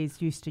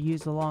remedies used to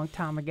use a long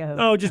time ago.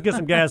 Oh, just get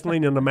some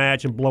gasoline in the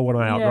match and blow it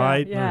out,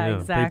 right? Yeah,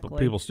 exactly.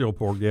 People still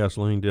pour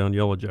gasoline down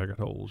Yellow Jacket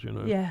holes,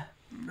 Yeah.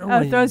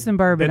 Oh, throw some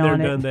bourbon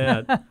on it. Been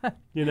there, done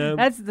that.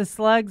 That's the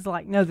slugs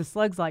the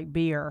slugs like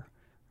beer,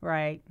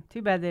 right?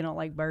 Too bad they don't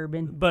like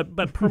bourbon. But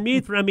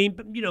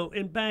permethrin,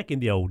 and back in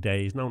the old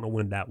days, I don't know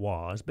when that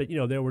was, but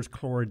there was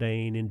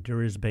chlordane and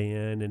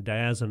Durisban and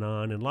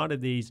diazinon and a lot of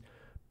these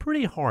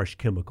pretty harsh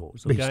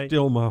chemicals. Okay? Be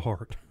still my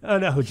heart. I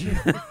know.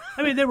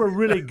 They were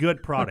really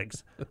good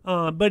products.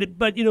 But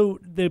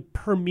the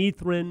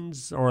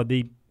permethrins or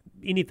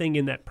anything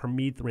in that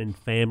permethrin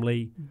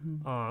family.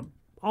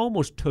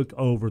 Almost took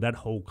over that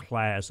whole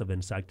class of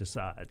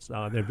insecticides.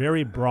 They're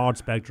very broad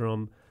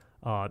spectrum.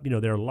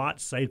 They're a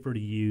lot safer to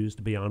use,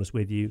 to be honest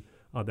with you.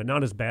 They're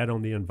not as bad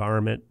on the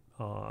environment,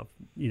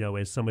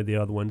 as some of the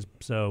other ones.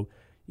 So,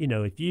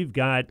 if you've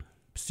got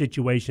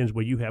situations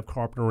where you have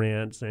carpenter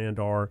ants and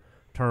or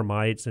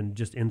termites and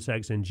just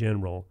insects in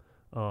general,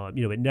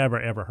 it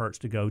never ever hurts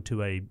to go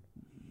to a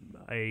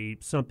a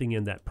something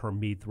in that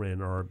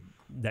permethrin or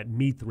that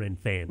methrin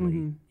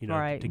family,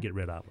 right. to get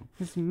rid of them.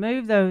 Just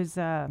move those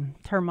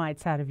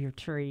termites out of your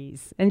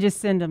trees and just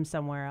send them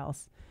somewhere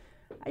else.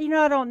 I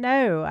don't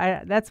know.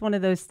 That's one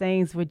of those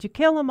things. Would you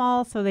kill them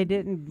all so they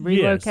didn't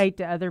relocate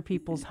to other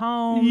people's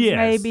homes,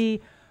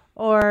 maybe?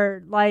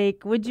 Or,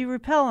 would you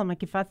repel them?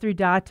 Like, if I threw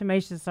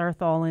diatomaceous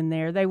earthol in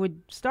there, they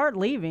would start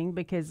leaving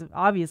because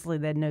obviously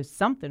they'd know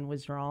something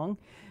was wrong.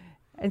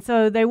 And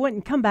so they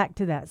wouldn't come back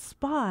to that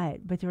spot,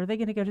 but are they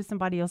going to go to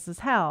somebody else's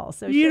house?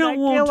 So you don't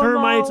want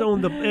termites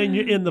on the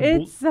in the.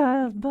 It's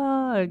a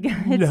bug.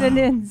 It's an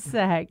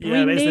insect.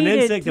 Yeah, we it's need an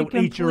insect it that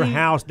will eat your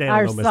house down.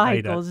 Our on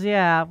mosquito. cycles,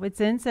 yeah, it's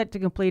an insect to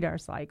complete our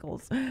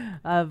cycles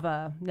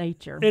of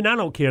nature. And I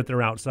don't care if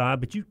they're outside,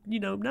 but you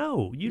don't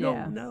know.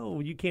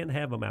 You can't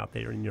have them out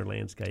there in your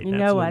landscape.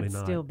 I'd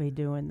still be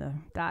doing the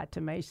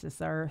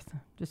diatomaceous earth,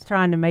 just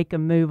trying to make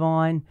them move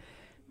on,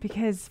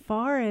 because as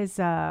far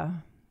as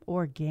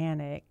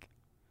organic,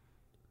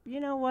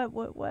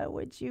 what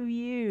would you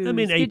use? I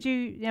mean, I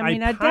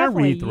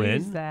definitely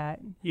use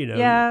that.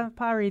 Yeah,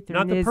 pyrethrin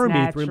not the is permethrin,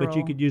 natural. but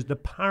you could use the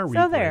pyrethrin.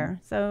 So there.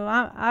 So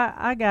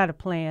I got a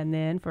plan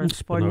then for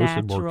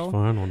natural. Works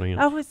fine on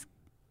ants. I was.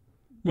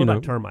 What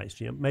about termites,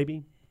 Jim?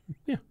 Maybe.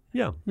 Yeah.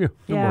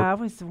 I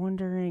was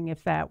wondering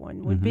if that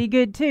one would be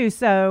good too.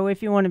 So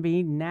if you want to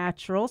be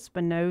natural,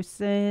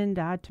 spinosyn,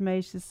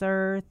 diatomaceous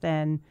earth,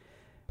 and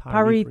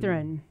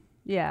pyrethrin.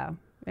 Yeah,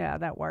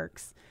 that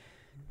works.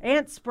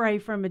 Ant spray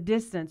from a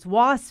distance,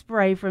 wasp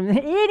spray from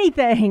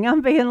anything. I'm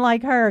being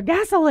like her.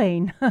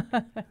 Gasoline.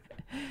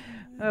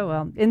 Oh,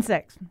 well,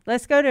 insects.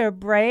 Let's go to a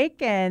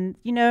break. And,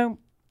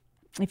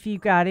 if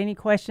you've got any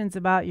questions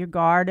about your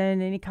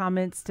garden, any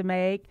comments to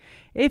make,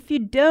 if you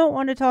don't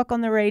want to talk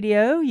on the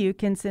radio, you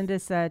can send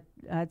us a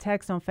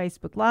text on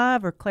Facebook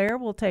Live, or Claire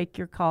will take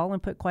your call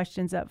and put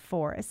questions up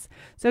for us.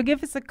 So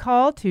give us a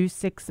call,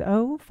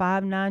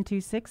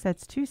 260-5926.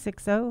 That's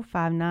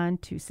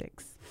 260-5926.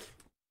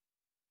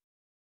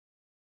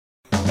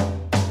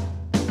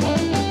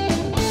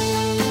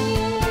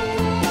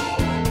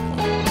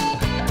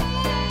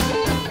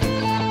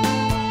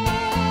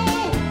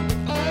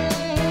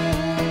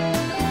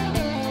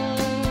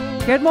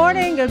 Good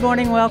morning.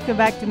 Welcome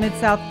back to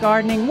Mid-South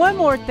Gardening. One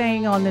more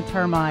thing on the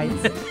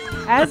termites.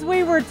 As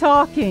we were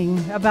talking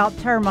about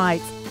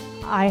termites,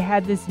 I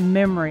had this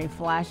memory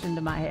flash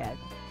into my head.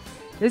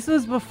 This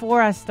was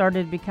before I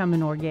started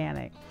becoming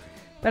organic.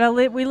 But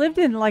we lived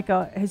in like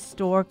a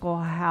historical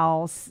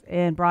house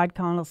in Bryan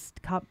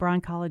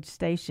College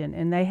Station,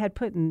 and they had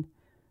put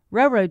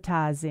railroad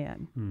ties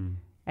in.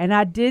 And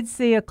I did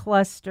see a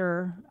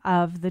cluster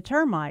of the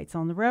termites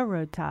on the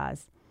railroad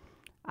ties.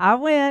 I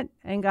went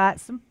and got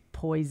some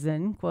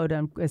poison, quote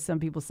unquote, as some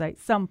people say,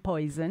 some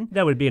poison.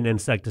 That would be an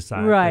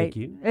insecticide. Right. Thank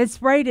you. It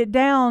sprayed it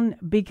down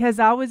because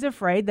I was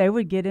afraid they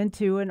would get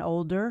into an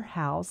older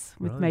house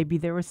with maybe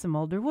there was some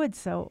older wood.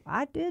 So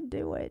I did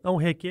do it. Oh,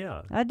 heck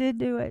yeah. I did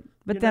do it.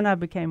 But then I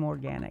became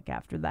organic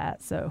after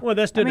that. So well,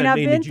 that still I've mean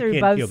been that you through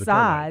can't both kill the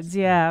sides. termites.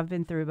 Yeah, I've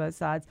been through both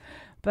sides.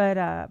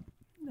 But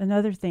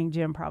another thing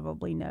Jim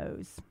probably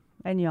knows,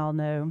 and y'all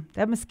know,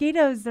 that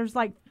mosquitoes, there's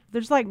like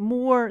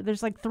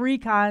 3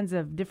 kinds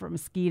of different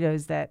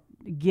mosquitoes that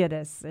get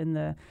us in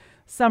the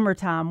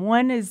summertime.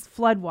 One is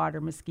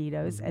floodwater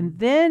mosquitoes, and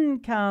then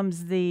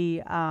comes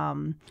the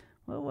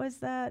what was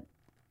that?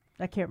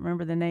 I can't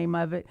remember the name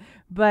of it,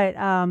 but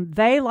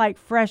they like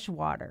fresh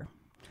water.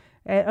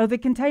 The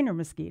container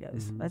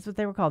mosquitoes. That's what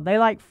they were called. They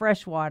like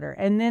fresh water.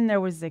 And then there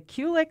was the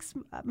Culex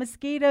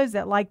mosquitoes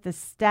that like the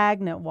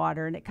stagnant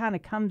water, and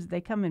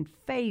they come in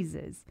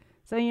phases.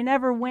 So you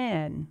never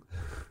win.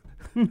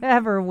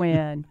 Never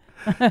win.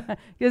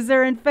 Because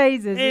they're in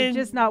phases. It's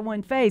just not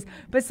one phase.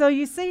 But so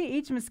you see,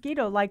 each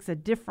mosquito likes a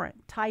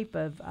different type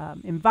of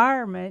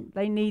environment.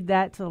 They need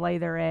that to lay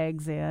their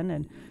eggs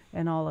in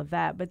and all of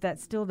that. But that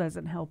still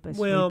doesn't help us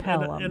repel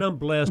them. And I'm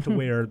blessed to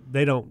where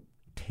they don't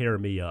tear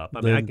me up.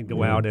 I mean, I can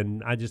go out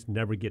and I just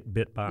never get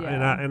bit by.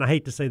 Yeah. And I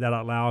hate to say that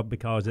out loud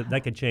because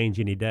that could change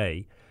any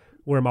day.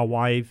 Where my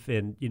wife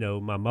and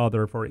my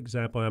mother, for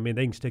example, I mean,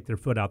 they can stick their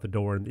foot out the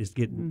door and it's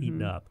getting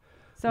eaten up.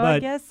 So I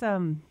guess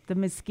the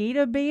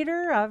mosquito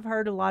beater, I've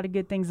heard a lot of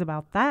good things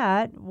about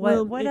that.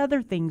 What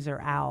other things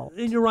are out?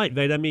 And you're right,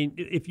 Veda. I mean,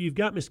 if you've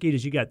got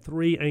mosquitoes, you got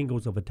 3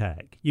 angles of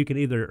attack. You can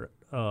either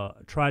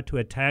try to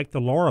attack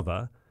the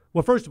larva.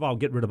 Well, first of all,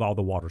 get rid of all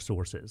the water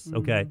sources,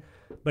 okay?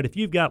 But if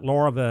you've got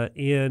larvae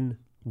in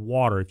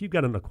water, if you've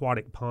got an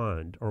aquatic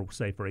pond, or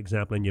say, for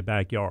example, in your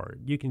backyard,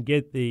 you can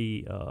get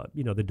the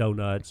the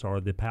donuts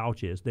or the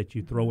pouches that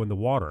you throw in the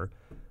water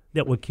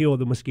that would kill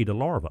the mosquito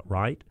larva,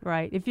 right?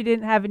 Right. If you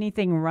didn't have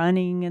anything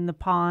running in the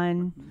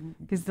pond,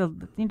 because the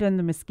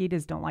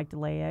mosquitoes don't like to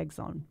lay eggs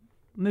on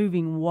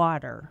moving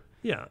water.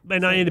 Yeah,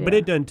 but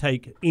it doesn't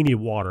take any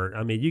water.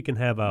 I mean, you can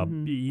have a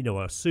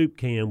a soup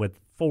can with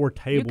 4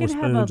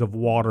 tablespoons of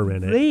water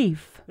in it.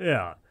 Leaf.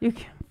 Yeah. You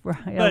can,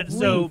 right,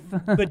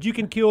 but you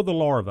can kill the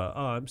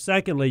larva.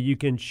 Secondly, you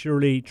can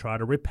surely try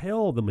to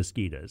repel the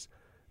mosquitoes.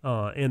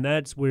 And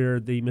that's where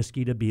the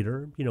mosquito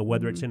beater,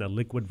 whether it's in a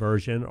liquid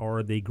version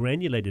or the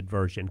granulated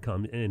version,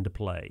 come into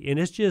play. And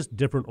it's just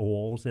different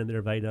oils in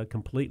there, Veda,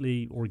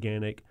 completely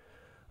organic.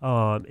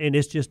 And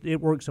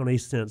it works on a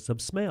sense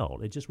of smell.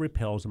 It just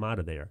repels them out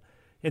of there.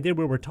 And then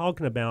we were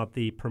talking about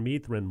the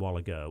permethrin a while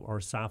ago, or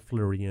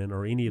cyflurien,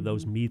 or any of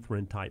those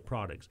methrin type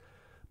products.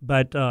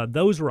 But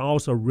those are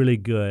also really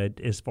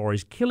good as far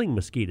as killing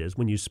mosquitoes.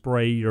 When you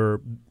spray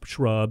your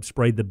shrubs,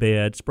 spray the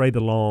bed, spray the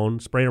lawn,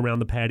 spray around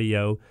the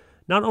patio,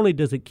 not only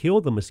does it kill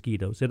the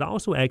mosquitoes, it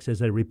also acts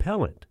as a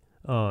repellent,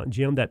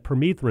 Jim, that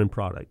permethrin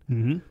product.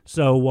 Mm-hmm.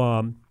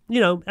 So,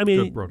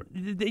 Good product.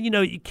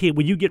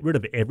 Will you get rid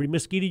of every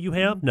mosquito you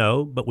have?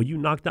 No. But will you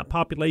knock that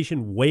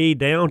population way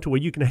down to where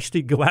you can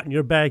actually go out in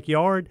your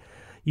backyard?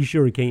 You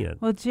sure can.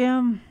 Well,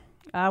 Jim,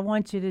 I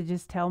want you to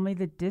just tell me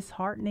the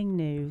disheartening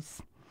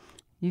news.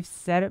 You've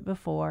said it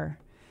before.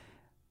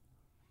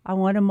 I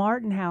want a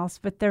Martin house,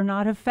 but they're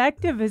not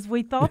effective as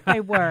we thought they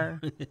were.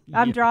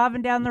 I'm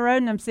driving down the road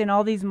and I'm seeing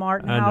all these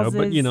Martin houses.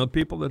 I know, but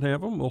people that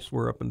have them will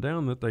swear up and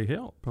down that they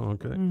help.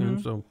 Okay,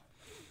 and so,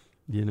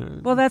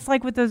 Well, that's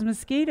like with those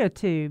mosquito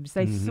tubes.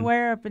 They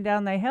swear up and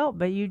down they help,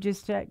 but you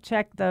just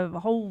check the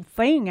whole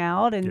thing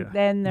out, and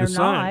then they're the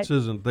not. science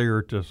isn't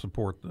there to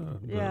support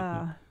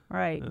the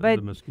right. But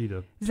But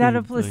mosquito is that a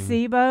tube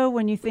placebo?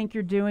 When you think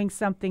you're doing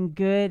something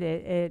good,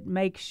 it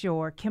makes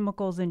sure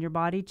chemicals in your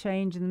body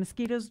change, and the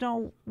mosquitoes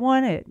don't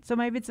want it. So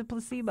maybe it's a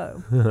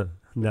placebo.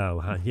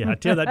 No. I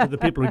tell that to the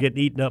people who get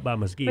eaten up by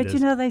mosquitoes.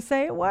 But they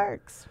say it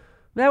works.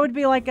 That would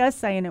be like us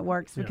saying it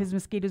works because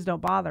mosquitoes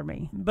don't bother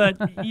me. But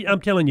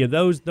I'm telling you,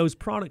 those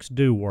products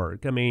do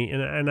work. I mean,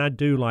 and I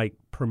do like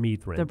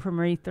permethrin. The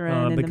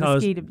permethrin and the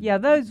mosquito. Yeah,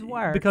 those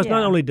work. Because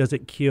not only does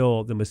it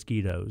kill the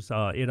mosquitoes,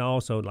 it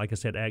also, like I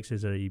said, acts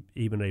as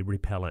even a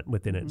repellent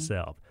within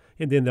itself.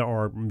 And then there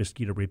are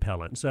mosquito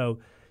repellents. So,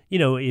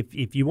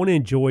 if you want to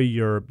enjoy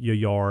your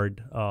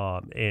yard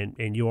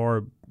and you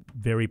are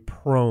very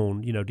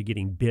prone, to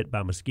getting bit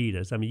by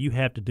mosquitoes, I mean, you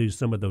have to do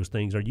some of those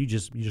things, or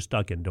you're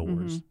stuck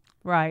indoors.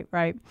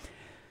 Right.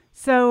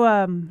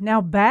 So now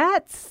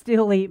bats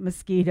still eat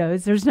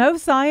mosquitoes. There's no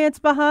science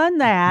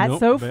behind that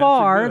so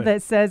far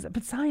that says,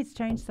 but science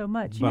changed so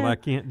much. But I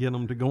can't get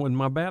them to go in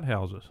my bat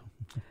houses.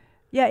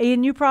 Yeah,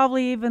 and you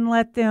probably even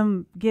let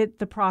them get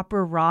the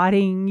proper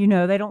rotting.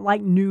 They don't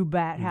like new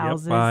bat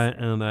houses. Yep,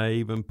 and I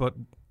even put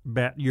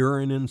bat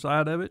urine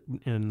inside of it,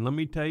 and let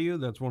me tell you,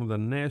 that's one of the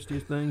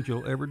nastiest things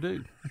you'll ever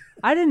do.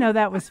 I didn't know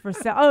that was for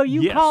sale. Oh,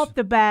 you Yes. caught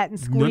the bat and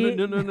squeezed.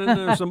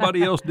 No.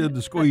 Somebody else did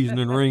the squeezing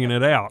and wringing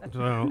it out.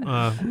 So,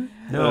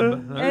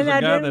 but there's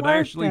a guy that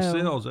actually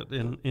sells it,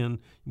 and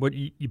what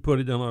you put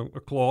it on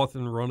a cloth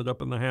and run it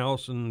up in the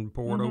house and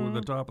pour it over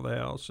the top of the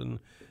house, and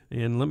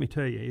let me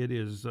tell you, it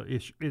is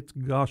it's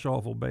gosh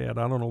awful bad.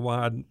 I don't know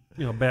why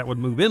a bat would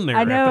move in there.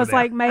 I know after it's that.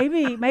 like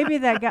maybe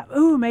that guy.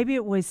 Ooh, maybe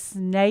it was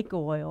snake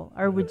oil,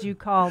 or would you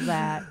call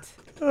that?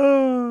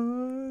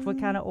 What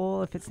kind of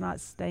oil if it's not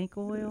snake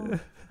oil?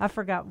 I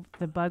forgot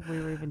the bug we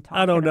were even talking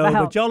about. I don't know,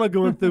 but y'all are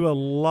going through a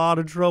lot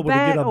of trouble to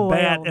get a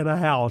bat oil. in a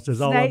house, is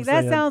all Snake, I'm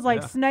saying. that sounds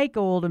like snake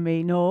oil to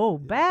me. No,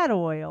 bat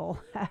oil.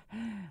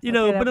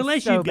 But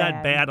unless you've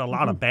got a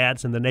lot of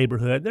bats in the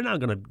neighborhood, they're not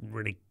going to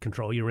really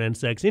control your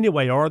insects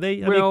anyway, are they?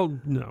 No.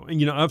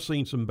 And, I've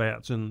seen some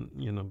bats,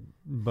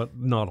 but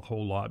not a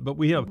whole lot. But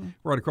we have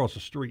right across the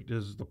street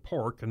is the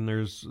park, and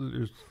there's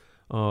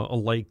a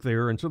lake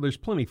there, and so there's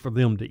plenty for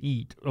them to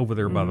eat over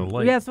there by the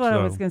lake. That's what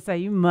I was going to say.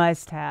 You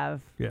must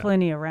have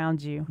plenty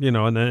around you.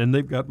 And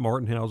they've got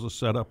Martin houses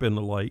set up in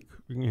the lake,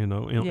 in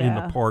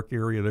the park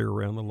area there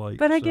around the lake.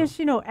 But I guess,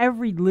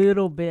 every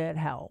little bit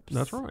helps.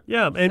 That's right.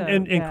 Yeah,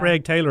 and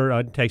Craig Taylor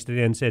texted in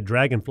and said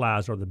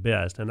dragonflies are the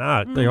best, and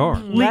I They are.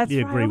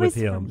 completely agree with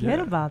him. Forget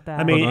about that.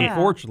 I mean, But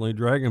unfortunately,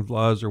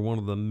 dragonflies are one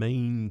of the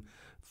main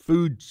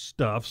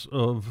foodstuffs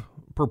of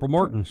purple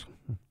martins.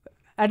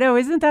 I know,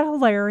 isn't that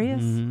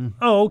hilarious?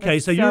 Oh, okay.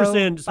 It's So you're so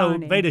saying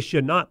funny. Veda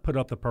should not put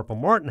up the purple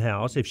martin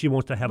house if she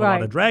wants to have a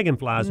lot of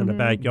dragonflies in the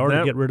backyard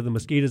to get rid of the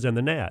mosquitoes and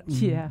the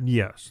gnats. Yeah.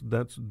 Yes,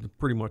 that's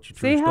pretty much a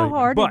true See statement. how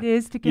hard But, it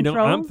is to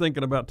control? I'm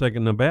thinking about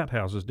taking the bat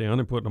houses down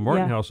and putting a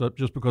martin house up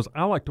just because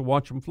I like to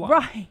watch them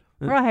fly.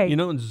 Right.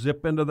 And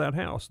zip into that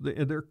house.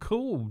 They're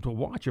cool to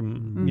watch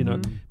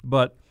them,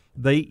 but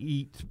they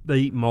eat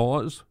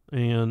moths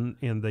and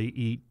they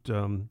eat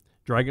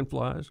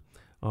dragonflies.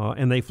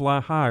 And they fly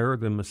higher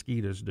than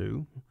mosquitoes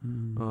do.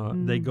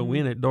 They go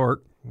in at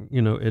dark,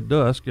 at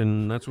dusk,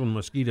 and that's when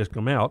mosquitoes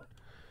come out.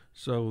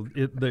 So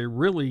they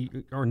really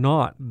are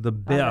not the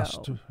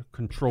best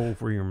control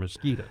for your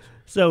mosquitoes.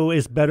 So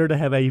it's better to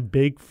have a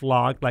big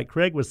flock, like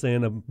Craig was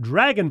saying, of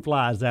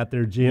dragonflies out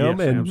there, Jim.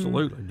 Yes,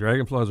 absolutely.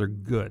 Dragonflies are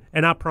good.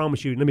 And I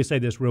promise you, let me say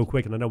this real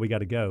quick, and I know we got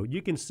to go.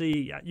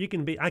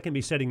 I can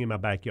be sitting in my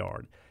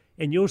backyard,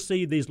 and you'll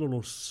see these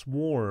little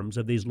swarms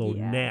of these little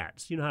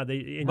gnats. You know how they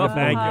in your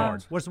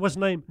backyard. What's the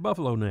name?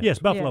 Buffalo gnats. Yes,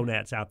 buffalo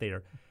gnats out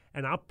there.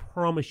 And I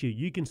promise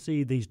you can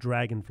see these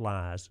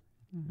dragonflies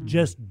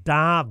just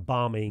dive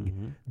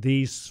bombing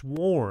these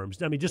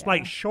swarms. I mean, just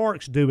like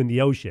sharks do in the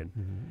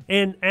ocean.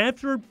 And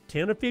after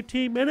 10 or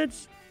 15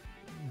 minutes,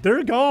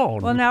 they're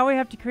gone. Well, now we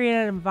have to create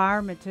an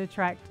environment to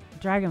attract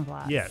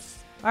dragonflies. Yes.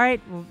 All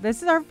right, well,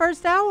 this is our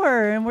first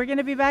hour, and we're going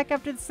to be back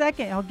after the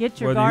second. I'll get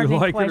your Whether gardening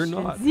you like questions. it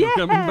or not, yeah,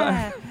 we're coming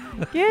back.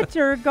 Get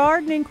your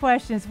gardening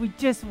questions. We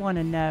just want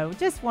to know.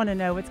 Just want to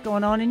know what's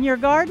going on in your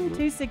garden.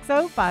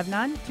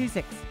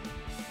 260-5926.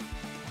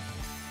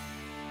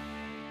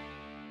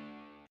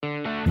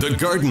 The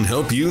garden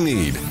help you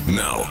need.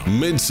 Now,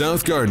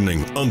 Mid-South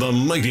Gardening on the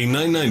Mighty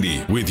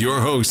 990 with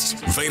your hosts,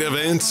 Veda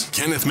Vance,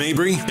 Kenneth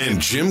Mabry, and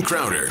Jim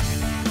Crowder.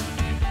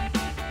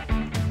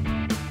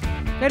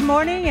 Good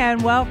morning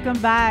and welcome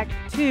back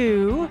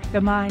to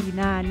the Mighty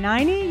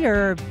 990,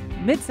 your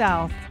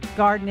Mid-South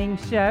gardening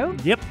show.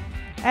 Yep.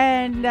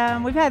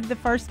 And we've had the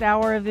first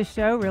hour of the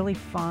show really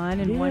fun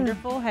and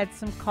wonderful. Had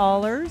some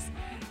callers.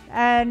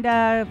 And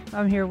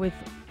I'm here with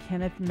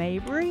Kenneth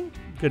Mabry.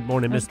 Good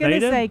morning, Miss I was going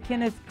Theta. to say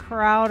Kenneth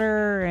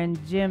Crowder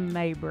and Jim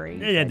Mabry.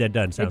 Yeah, that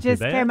doesn't sound It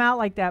just too bad. came out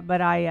like that, but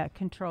I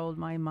controlled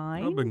my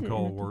mind. I've been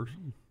called worse.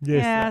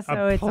 Yes, Yeah,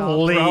 so it's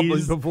all Probably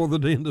please. before the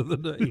end of the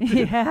day.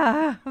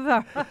 Yeah.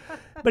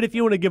 But if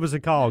you want to give us a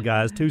call,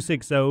 guys,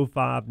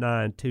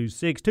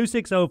 260-5926,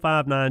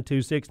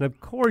 260-5926. And, of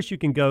course, you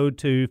can go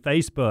to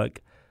Facebook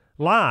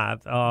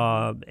Live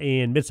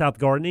in Mid-South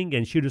Gardening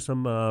and shoot us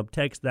some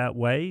text that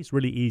way. It's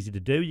really easy to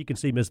do. You can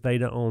see Miss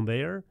Veda on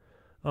there.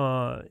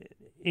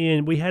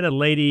 And we had a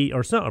lady,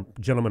 or some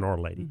gentleman or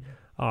a lady,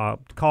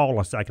 call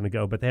a second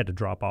ago, but they had to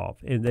drop off.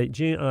 And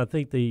I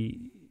think the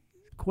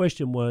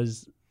question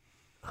was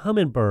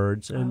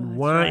hummingbirds and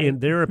why, right. in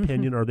their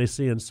opinion, are they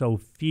seeing so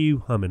few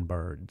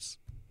hummingbirds?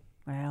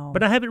 Well,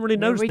 But I haven't really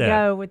here noticed we that.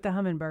 go with the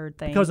hummingbird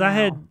thing. Because I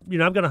had,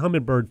 now. I've got a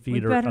hummingbird We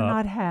feeder better up.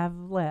 not have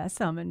less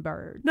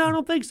hummingbirds. No, I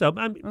don't think so.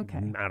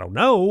 Okay. I don't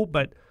know,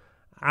 but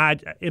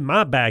in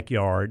my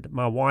backyard,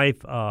 my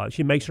wife,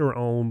 she makes her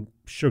own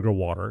sugar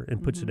water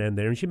and puts it in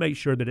there, and she makes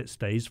sure that it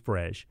stays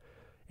fresh.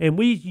 And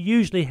we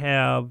usually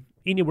have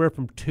anywhere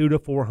from 2 to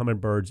 4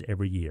 hummingbirds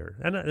every year.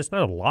 And it's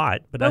not a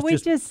lot, but that's we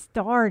just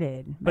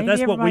started. But Maybe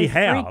that's what we everybody's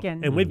have,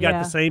 freaking. and we've got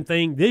Yeah. the same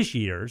thing this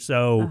year.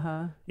 So,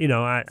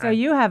 So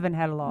you haven't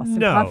had a loss in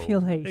No,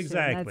 population.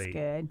 exactly. That's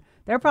good.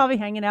 They're probably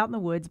hanging out in the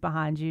woods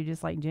behind you,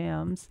 just like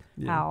Jim's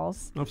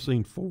house. I've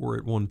seen 4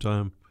 at one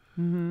time.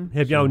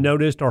 have y'all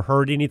noticed or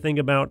heard anything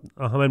about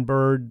a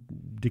hummingbird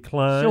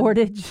decline?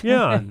 Shortage.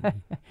 Yeah.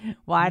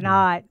 Why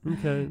not?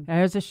 Okay.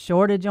 There's a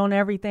shortage on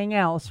everything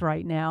else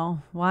right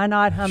now. Why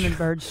not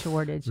hummingbird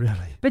shortage? Really?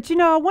 But,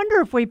 I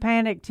wonder if we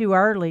panic too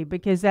early,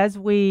 because as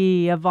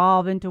we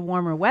evolve into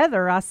warmer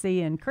weather, I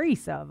see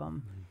increase of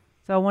them.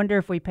 So I wonder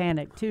if we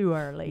panic too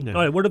early. No.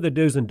 All right, what are the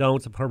do's and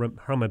don'ts of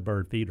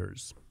hummingbird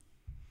feeders?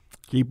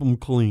 Keep them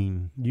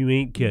clean. You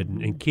ain't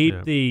kidding. And keep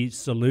Yeah. the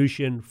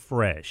solution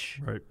fresh.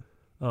 Right.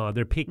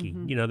 They're picky.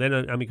 They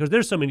don't, because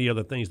there's so many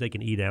other things they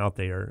can eat out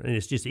there, and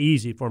it's just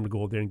easy for them to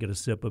go out there and get a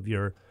sip of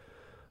your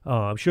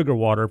sugar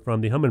water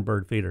from the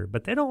hummingbird feeder.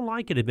 But they don't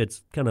like it if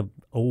it's kind of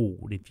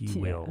old, if you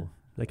will.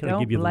 They kind of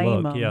Don't give you the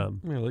blame look. 'em. Yeah.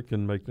 Yeah, they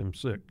can make them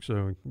sick.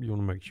 So you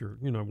want to make sure,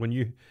 when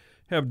you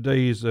have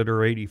days that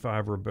are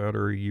 85 or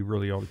better, you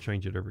really ought to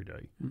change it every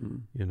day.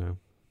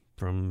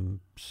 From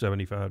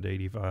 75 to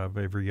 85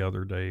 every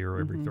other day or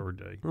every third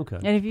day. Okay.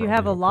 And if you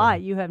have a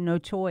lot, you have no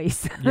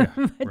choice Yeah,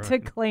 but to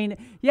right. clean it.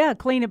 Yeah,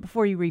 clean it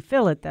before you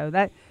refill it, though.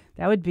 That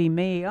would be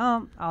me.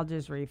 I'll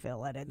just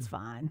refill it. It's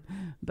fine.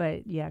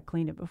 But, yeah,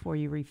 clean it before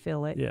you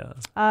refill it. Yeah.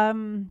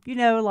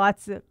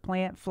 Lots of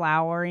plant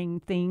flowering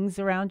things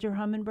around your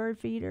hummingbird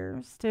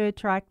feeders to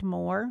attract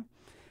more.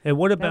 And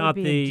what would about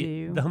be a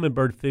do. the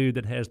hummingbird food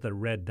that has the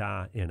red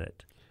dye in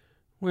it?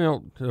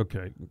 Well,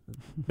 okay,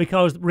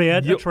 Because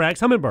red You- attracts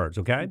hummingbirds,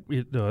 okay?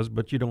 it does,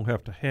 but you don't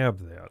have to have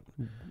that.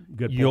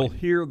 Good You'll point.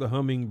 hear the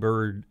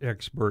hummingbird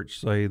experts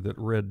say that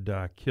red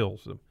dye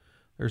kills them.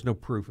 There's no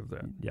proof of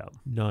that. Yeah.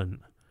 None.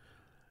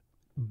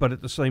 But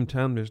at the same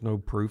time, there's no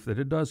proof that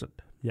it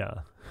doesn't. Yeah.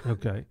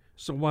 Okay,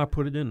 so why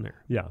put it in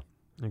there? Yeah.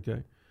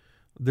 Okay,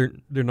 they're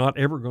not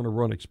ever going to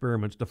run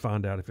experiments to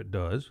find out if it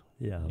does.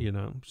 Yeah.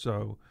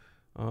 So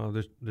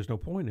there's no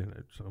point in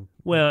it. So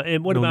Well,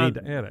 and what no about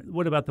need to add it.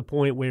 what about the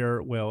point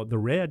where the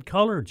red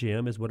color,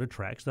 Jim, is what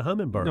attracts the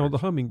hummingbird? No, the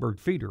hummingbird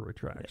feeder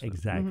attracts them.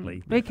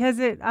 Exactly. Because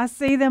I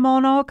see them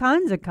on all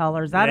kinds of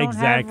colors. I don't have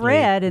Exactly.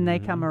 red, and they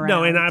come around.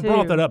 No, and I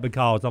brought too. that up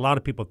because a lot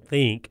of people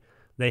think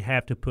they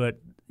have to put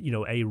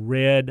a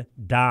red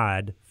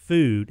dyed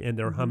food in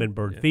their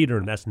hummingbird feeder,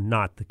 and that's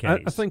not the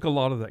case. I think a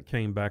lot of that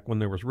came back when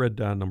there was red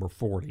dye number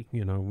 40.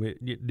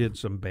 It did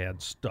some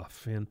bad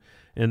stuff,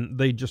 and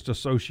they just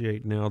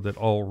associate now that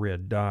all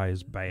red dye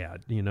is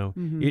bad.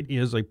 It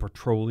is a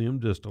petroleum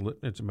distillate.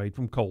 It's made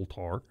from coal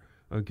tar.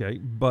 Okay,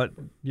 but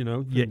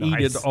you eat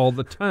Nice. it all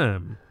the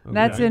time. Okay?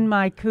 That's in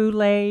my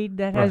Kool-Aid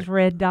that has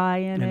Right. red dye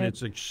in and it.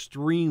 it's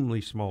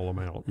extremely small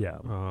amount. Yeah.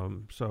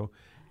 So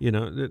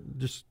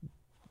just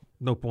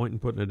no point in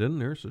putting it in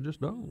there. So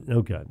just don't.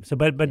 Okay. So,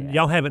 but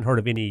y'all haven't heard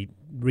of any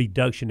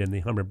reduction in the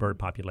hummingbird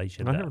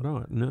population? I though? have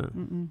not.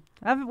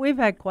 No. We've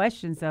had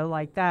questions, though,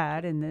 like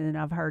that, and then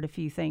I've heard a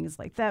few things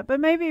like that.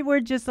 But maybe we're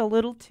just a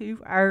little too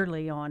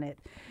early on it.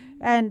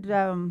 And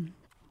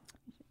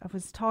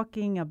was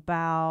talking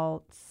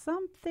about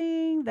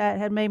something that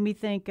had made me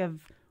think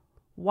of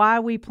why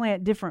we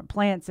plant different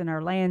plants in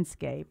our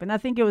landscape. And I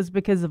think it was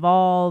because of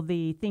all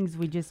the things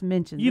we just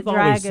mentioned. You've the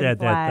always dragon said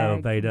that,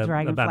 though, flag, Veda,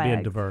 dragon about being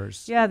flag.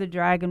 diverse. Yeah, the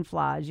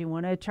dragonflies. You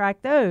want to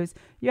attract those.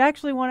 You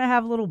actually want to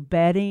have little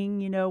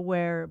bedding,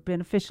 where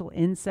beneficial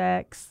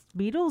insects,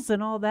 beetles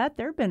and all that,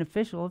 they're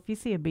beneficial. If you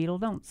see a beetle,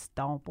 don't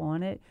stomp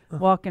on it,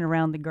 walking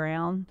around the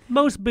ground.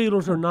 Most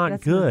beetles are not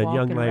That's them good, walking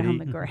young lady. around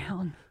the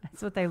ground.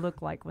 That's what they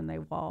look like when they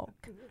walk.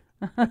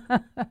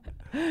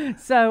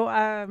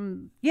 So,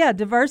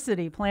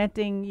 diversity,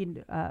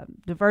 planting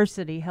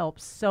diversity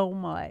helps so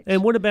much.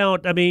 And what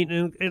about,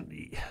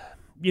 you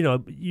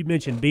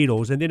mentioned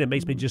beetles, and then it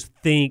makes me just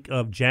think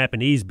of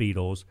Japanese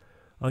beetles.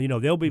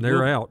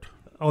 They're out.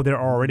 Oh,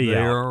 they're already out.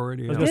 They're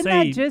already out. Didn't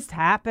that just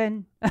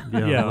happen?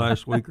 Yeah,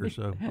 last week or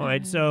so. All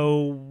right,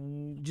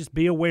 so just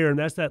be aware, and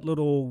that's that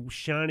little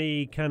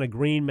shiny, kind of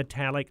green,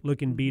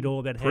 metallic-looking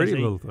beetle that Pretty has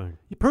little thing.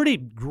 pretty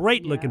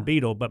great-looking Yeah.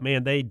 beetle. But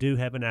man, they do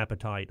have an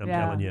appetite. I'm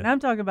telling you. And I'm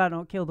talking about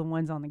don't kill the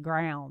ones on the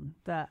ground.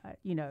 The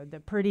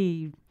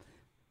pretty.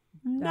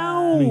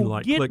 No, You mean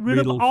like get click rid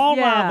beetles? of all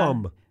Yeah.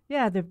 of them.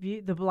 Yeah,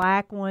 the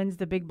black ones,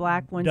 the big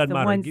black ones, Doesn't the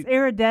matter. ones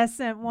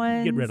iridescent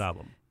ones. Get rid of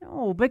them.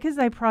 No, because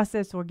they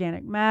process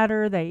organic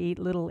matter. They eat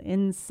little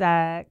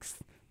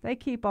insects. They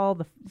keep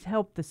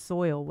help the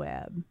soil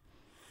web.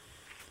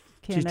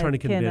 She's trying to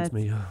convince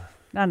me.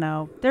 I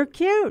know. They're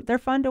cute. They're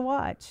fun to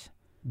watch.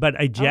 But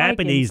a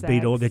Japanese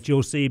beetle insects. that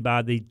you'll see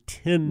by the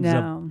tens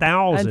No, of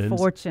thousands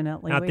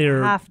unfortunately, out we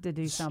there have to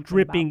do something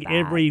stripping about that.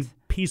 every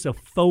piece of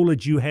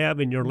foliage you have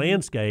in your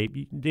landscape,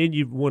 then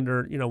you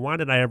wonder, why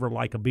did I ever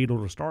like a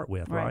beetle to start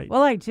with, right?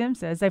 Well, like Jim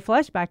says, they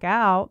flush back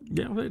out.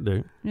 Yeah, they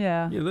do.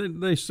 Yeah. Yeah,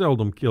 they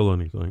seldom kill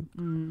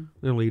anything.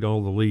 They'll eat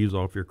all the leaves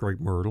off your crepe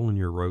myrtle and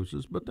your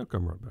roses, but they'll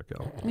come right back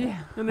out.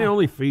 Yeah. And they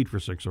only feed for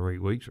 6 or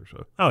 8 weeks or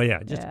so. Oh,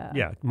 yeah, just,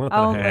 month and a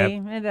Only. half.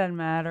 It doesn't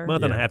matter.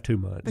 Month and a Yeah. half, 2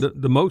 months.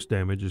 The most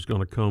damage is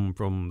going to come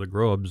from the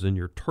grubs in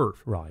your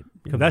turf. Right.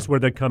 Because that's where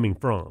they're coming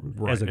from,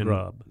 Right, as a and,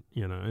 grub.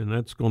 And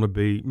that's going to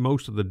be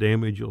most of the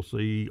damage you'll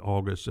see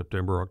August,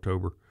 September,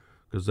 October,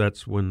 because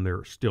that's when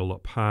they're still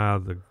up high.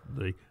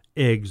 The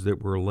eggs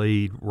that were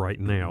laid right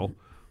now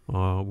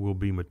will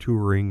be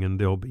maturing, and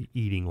they'll be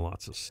eating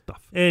lots of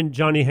stuff. And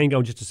Johnny, hang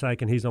on just a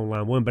second. He's on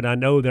line 1, but I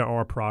know there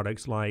are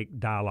products like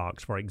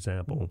Dialox, for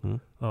example,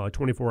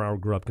 24-hour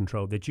grub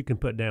control that you can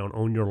put down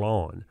on your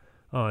lawn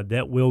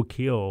that will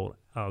kill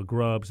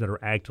grubs that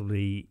are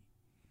actively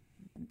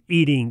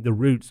eating the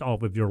roots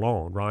off of your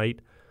lawn, right?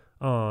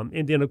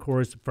 And then, of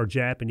course, for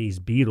Japanese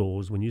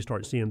beetles, when you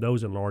start seeing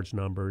those in large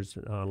numbers,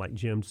 like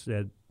Jim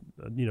said,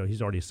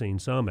 he's already seen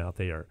some out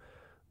there.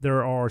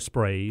 There are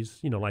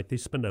sprays, like the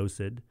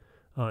spinosad,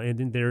 and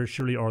then there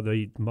surely are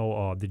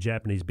the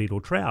Japanese beetle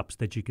traps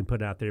that you can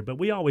put out there. But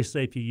we always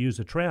say if you use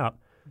a trap,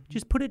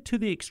 just put it to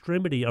the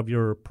extremity of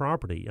your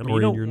property. I mean,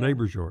 Or in your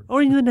neighbor's yard.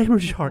 Or in the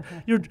neighbor's yard.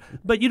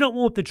 But you don't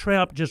want the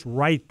trap just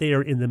right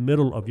there in the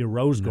middle of your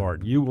rose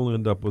garden. You will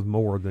end up with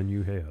more than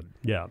you had.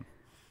 Yeah.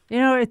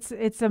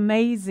 It's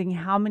amazing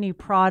how many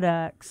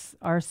products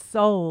are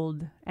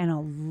sold, and a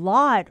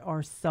lot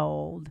are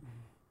sold,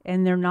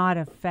 and they're not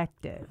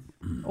effective,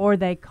 or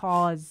they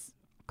cause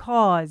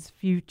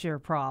future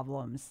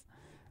problems.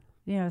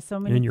 So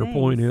many. And your things.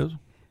 point is?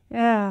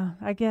 Yeah,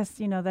 I guess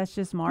that's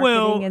just marketing,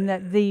 Well, and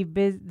that the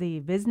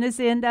business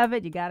end of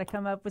it, you got to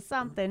come up with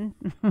something.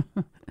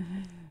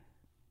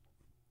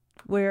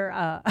 Where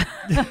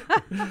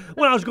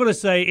Well, I was going to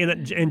say,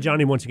 and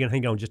Johnny, once again,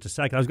 hang on just a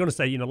second. I was going to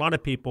say, a lot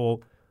of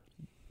people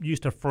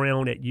used to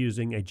frown at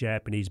using a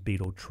Japanese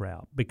beetle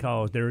trap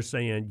because they're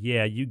saying,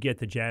 yeah, you get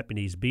the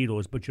Japanese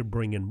beetles, but you're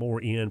bringing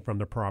more in from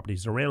the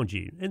properties around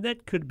you. And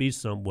that could be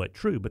somewhat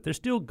true, but they're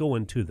still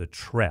going to the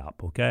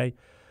trap, okay?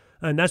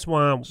 And that's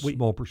why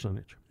Small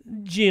percentage.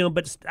 Jim,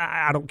 but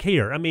I don't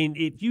care. I mean,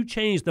 if you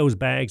change those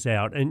bags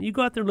out and you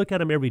go out there and look at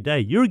them every day,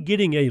 you're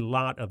getting a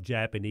lot of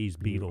Japanese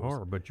beetles. You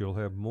are, but you'll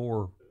have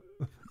more.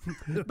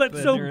 But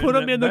so they're put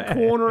in them in the that bag.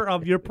 corner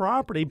of your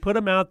property. Put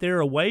them out there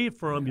away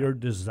from your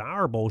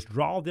desirables.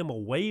 Draw them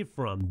away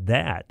from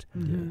that.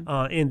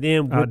 And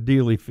then,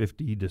 Ideally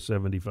 50 to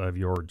 75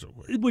 yards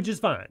away. which is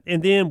fine.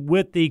 And then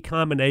with the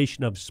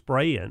combination of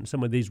spraying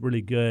some of these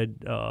really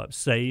good,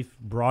 safe,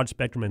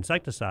 broad-spectrum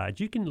insecticides,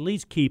 you can at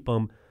least keep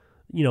them,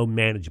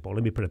 manageable.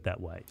 Let me put it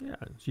that way. Yeah,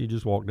 so you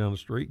just walk down the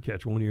street,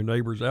 catch one of your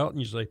neighbors out, and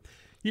you say,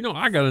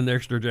 I got an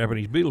extra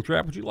Japanese beetle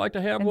trap. Would you like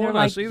to have And one? they're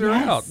I like, see they're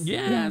yes, out.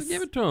 Yeah, yes.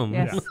 give it to them.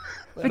 Yes. Let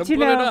But them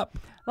put it up.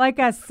 like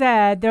I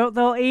said,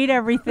 they'll eat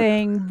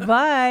everything,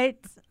 but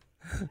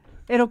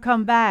it'll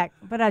come back.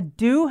 But I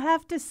do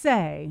have to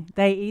say,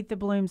 they eat the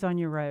blooms on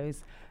your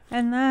rose,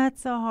 and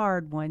that's a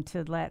hard one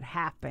to let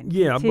happen.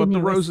 Yeah, but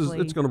the roses, continuously.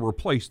 it's going to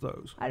replace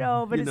those. I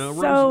know, but You it's know,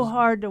 so roses-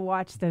 hard to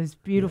watch those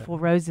beautiful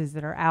roses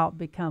that are out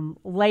become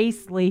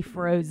lace leaf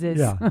roses.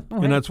 Yeah.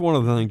 And that's one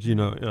of the things,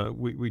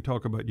 we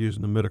talk about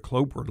using the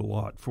imidacloprid a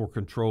lot for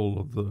control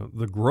of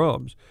the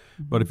grubs.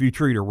 But if you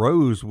treat a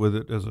rose with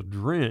it as a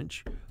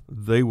drench,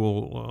 they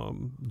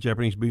will,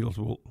 Japanese beetles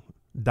will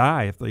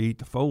die if they eat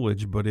the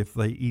foliage, but if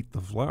they eat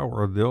the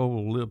flower,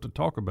 they'll live to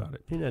talk about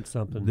it. Isn't that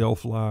something? They'll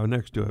fly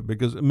next to it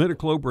because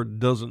imidacloprid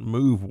doesn't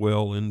move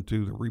well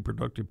into the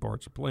reproductive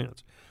parts of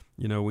plants.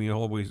 You know, we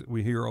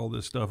hear all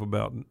this stuff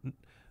about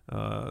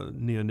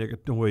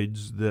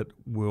neonicotinoids that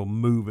will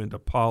move into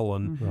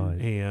pollen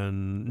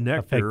and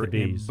nectar, Affect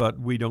the bees. but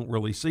we don't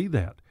really see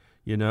that.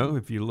 You know,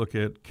 if you look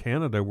at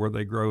Canada, where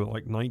they grow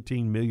like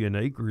 19 million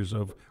acres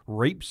of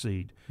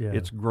rapeseed,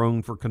 it's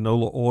grown for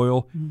canola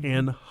oil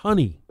and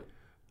honey.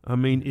 I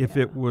mean, if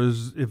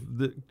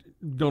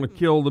going to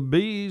kill the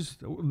bees,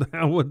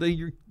 how would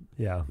they?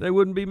 They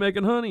wouldn't be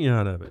making honey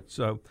out of it.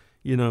 So,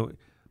 you know,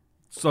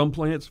 some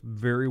plants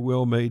very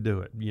well may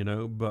do it. You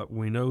know, but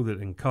we know that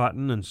in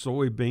cotton and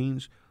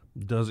soybeans,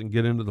 doesn't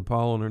get into the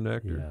pollen or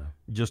nectar.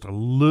 Yeah. Just a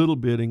little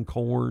bit in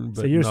corn.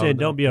 But so you're saying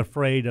don't be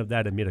afraid of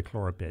that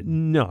imidacloprid?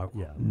 No,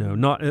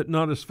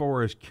 not as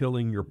far as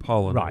killing your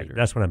pollinator. Right,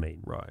 that's what I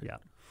mean. Right. Yeah.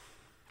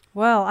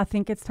 Well, I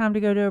think it's time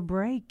to go to a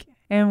break.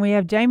 And we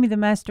have Jamie the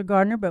Master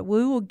Gardener, but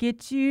we will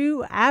get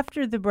you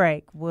after the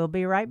break. We'll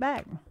be right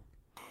back.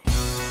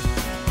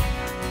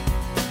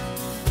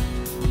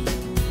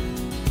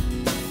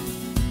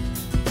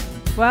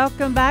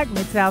 Welcome back,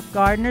 Mid-South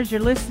Gardeners.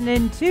 You're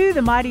listening to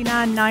the Mighty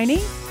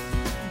 990.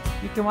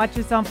 You can watch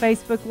us on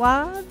Facebook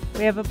Live.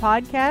 We have a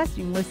podcast.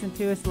 You can listen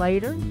to us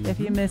later if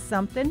you missed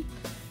something.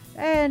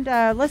 And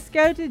let's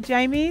go to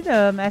Jamie,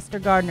 the Master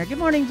Gardener. Good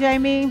morning,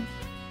 Jamie.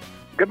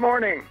 Good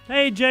morning.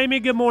 Hey, Jamie.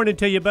 Good morning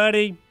to you,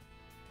 buddy.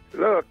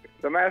 Look,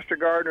 the Master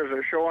Gardeners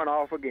are showing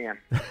off again.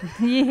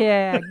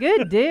 Yeah,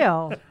 good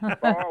deal.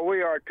 Oh,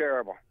 we are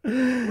terrible.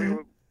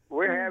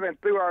 We're having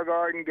through our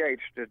garden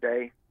gates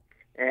today.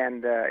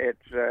 And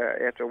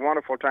it's a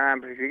wonderful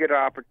time. If you get an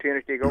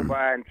opportunity, go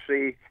by and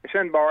see. It's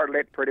in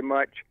Bartlett, pretty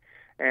much.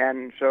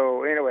 And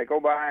so, anyway, go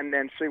by and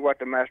then see what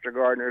the Master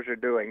Gardeners are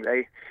doing.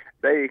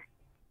 They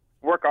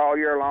work all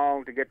year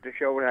long to get to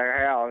show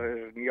their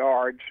houses and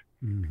yards.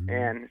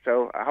 And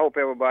so I hope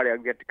everybody will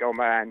get to come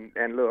by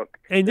and look.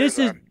 And this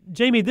is,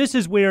 Jamie, this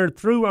is where,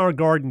 through our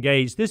garden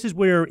gates, this is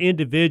where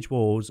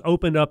individuals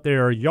open up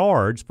their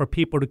yards for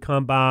people to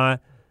come by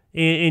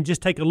and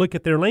just take a look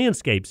at their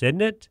landscapes,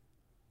 isn't it?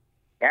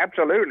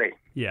 Absolutely.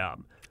 Yeah.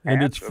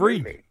 And it's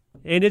free.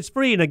 And it's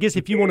free. And I guess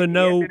if you want to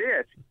know,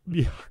 yes,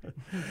 it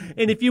is.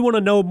 And if you want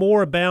to know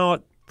more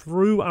about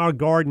Through Our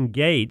Garden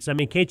Gates, I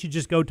mean, can't you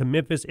just go to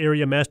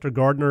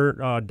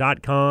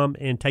MemphisAreaMasterGardener.com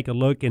and take a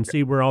look and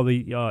see where all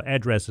the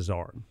addresses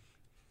are?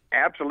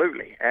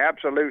 Absolutely.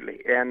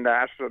 And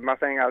that's my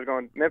thing. I was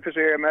going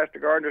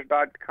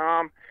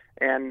MemphisAreaMasterGardeners.com,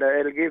 and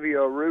it'll give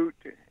you a route.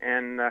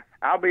 And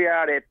I'll be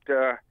out at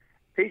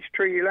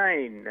Peachtree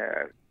Lane,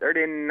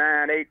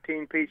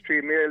 3918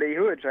 Peachtree, Mary Lee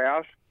Hood's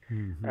house,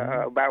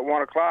 about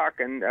 1 o'clock,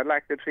 and I'd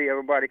like to see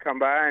everybody come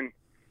by and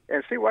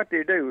see what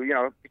they do. You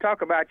know, you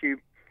talk about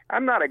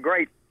I'm not a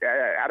great,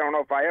 I don't know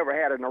if I ever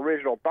had an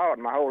original thought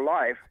in my whole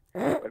life,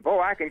 but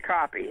boy, I can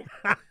copy.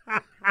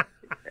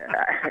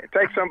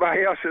 Take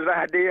somebody else's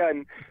idea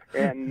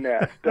and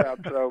stuff.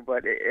 So,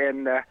 but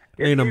ain't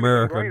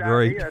America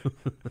great?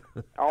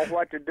 On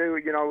what to do,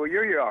 you know, with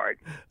your yard.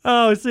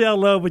 Oh, see, I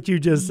love what you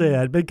just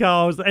said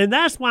and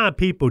that's why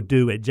people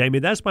do it, Jamie.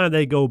 That's why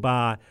they go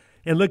by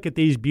and look at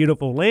these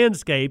beautiful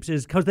landscapes,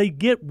 is because they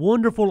get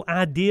wonderful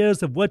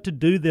ideas of what to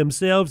do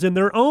themselves in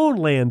their own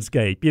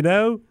landscape. You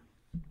know.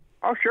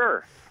 Oh,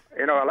 sure.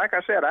 You know, like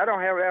I said, I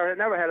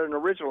never had an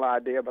original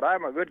idea, but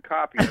I'm a good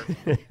copier.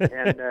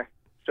 And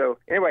so,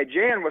 anyway,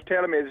 Jan was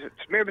telling me it's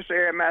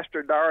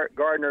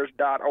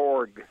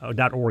MemphisAreaMasterGardeners.org. Oh,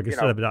 .org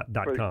instead of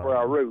 .com. For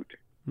our route.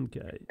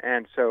 Okay.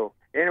 And so,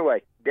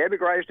 anyway, Debbie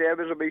Grace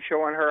Evans will be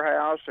showing her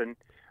house, and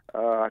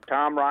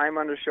Tom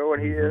Ryman is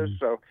showing his.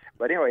 So,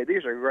 but anyway,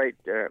 these are great.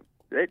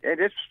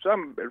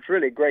 It's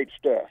really great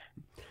stuff.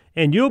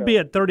 And you'll be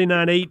at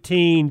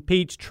 3918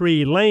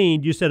 Peachtree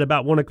Lane, you said,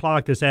 about 1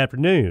 o'clock this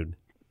afternoon.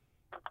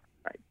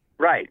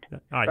 Right.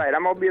 I'm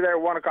going to be there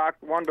 1 o'clock,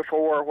 1 to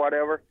 4 or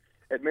whatever,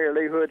 at Mary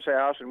Lee Hood's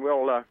house, and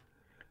we'll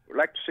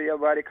like to see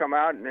everybody come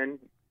out and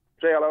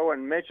say hello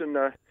and mention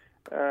the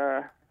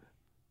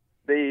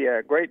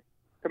great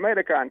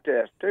tomato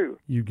contest, too.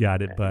 You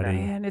got it, buddy.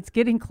 And it's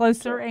getting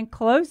closer and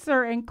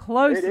closer and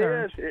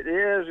closer. It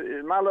is.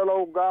 My little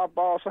old golf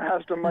ball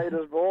size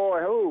tomatoes,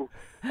 boy,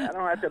 I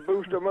don't have to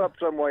boost them up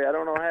some way. I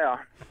don't know how.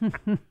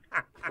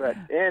 But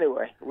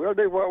anyway, we'll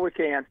do what we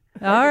can.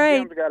 All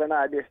right. Jim's got an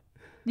idea.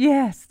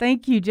 Yes,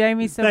 thank you,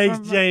 Jamie.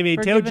 Thanks, Jamie.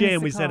 Tell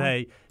Jan we said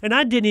hey. And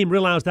I didn't even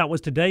realize that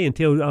was today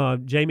until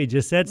Jamie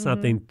just said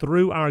something,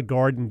 Through Our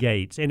Garden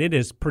Gates. And it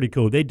is pretty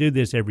cool. They do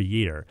this every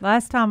year.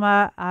 Last time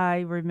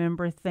I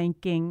remember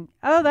thinking,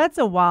 oh, that's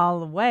a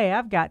while away.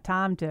 I've got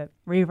time to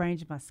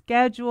rearrange my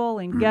schedule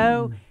and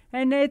go.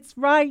 And it's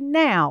right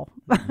now.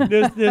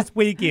 this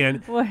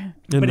weekend. And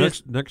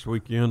next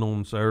weekend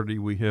on Saturday,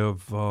 we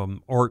have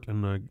art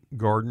in the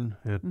garden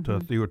at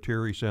Theo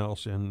Terry's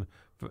house in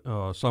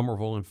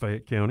Somerville in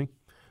Fayette County.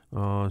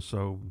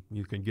 So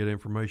you can get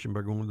information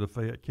by going to the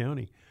Fayette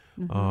County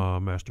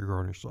Master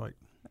Gardener site.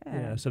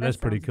 Yeah, so that that's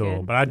pretty sounds cool.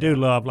 good. But I do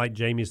love, like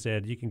Jamie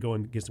said, you can go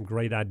and get some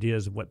great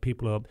ideas of what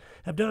people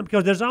have done,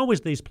 because there's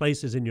always these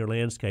places in your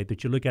landscape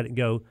that you look at it and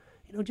go,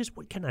 just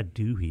what can I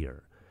do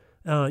here?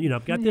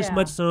 I've got this Yeah.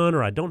 much sun,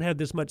 or I don't have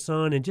this much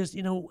sun, and just,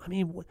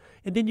 and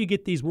then you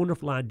get these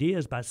wonderful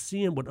ideas by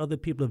seeing what other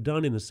people have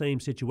done in the same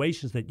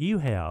situations that you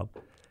have.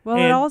 Well,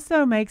 it And-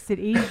 also makes it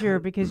easier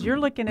because you're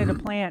looking at a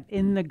plant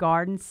in the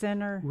garden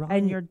center, Right.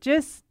 and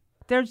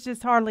there's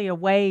just hardly a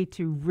way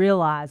to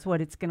realize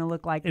what it's going to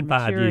look like in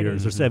maturity. 5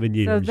 years or 7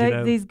 years.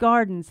 So these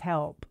gardens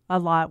help a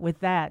lot with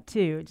that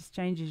too. It just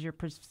changes your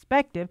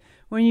perspective.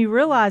 When you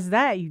realize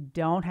that, you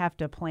don't have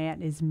to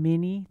plant as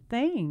many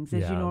things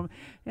as you Yeah. normally.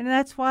 And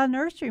that's why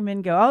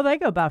nurserymen go, they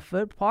go by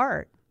foot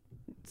apart.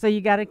 So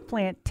you got to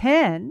plant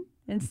 10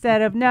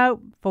 instead of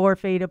 4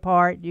 feet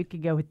apart. You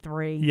could go with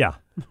 3. Yeah.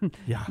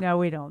 Yeah. No,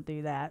 we don't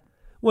do that.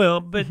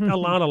 Well, but a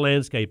lot of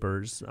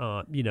landscapers,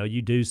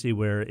 you do see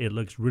where it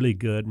looks really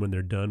good when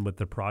they're done with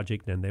the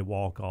project and they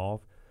walk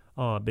off.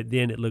 But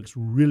then it looks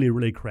really,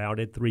 really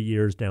crowded 3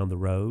 years down the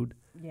road.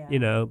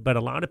 Yeah. But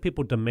a lot of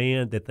people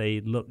demand that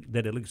it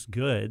looks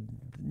good,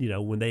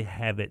 when they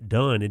have it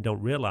done, and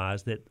don't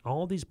realize that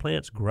all these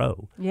plants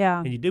grow. Yeah.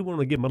 And you do want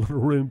to give them a little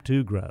room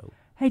to grow.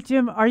 Hey,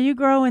 Jim, are you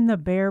growing the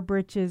bear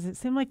britches? It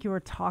seemed like you were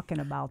talking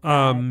about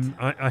that.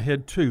 I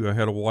had 2. I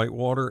had a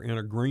whitewater and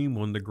a green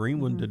one. The green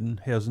one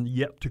hasn't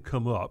yet to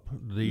come up.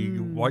 The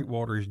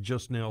whitewater is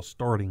just now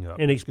starting up.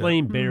 And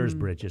explain bear's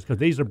britches, because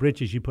these are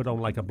britches you put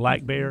on like a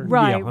black bear.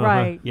 Right,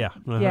 right. Yeah,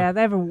 Yeah,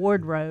 they have a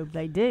wardrobe.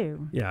 They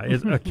do. Yeah,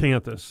 it's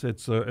acanthus.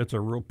 It's a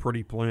real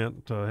pretty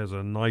plant. Has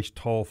a nice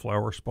tall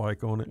flower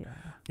spike on it. Yeah.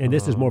 And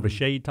this is more of a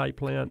shade type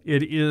plant.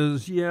 It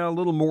is, a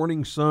little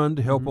morning sun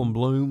to help them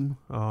bloom.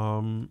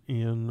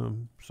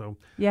 So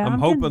Yeah, I'm I'm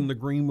hoping gonna- the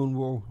green one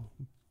will.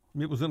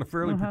 It was in a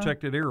fairly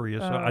protected area,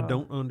 so I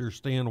don't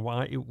understand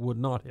why it would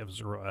not have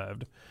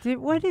survived.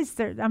 What is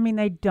there? I mean,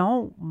 they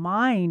don't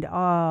mind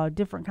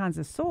different kinds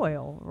of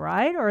soil,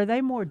 right? Or are they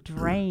more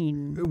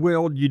drained?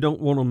 Well, you don't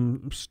want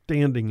them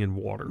standing in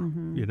water.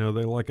 They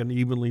like an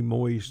evenly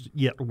moist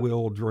yet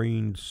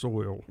well-drained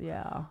soil.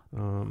 Yeah.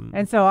 Um,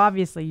 And so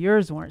obviously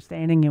yours weren't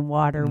standing in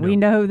water. We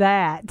know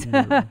that.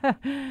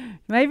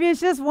 Maybe it's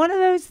just one of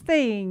those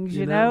things,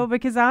 you know,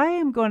 because I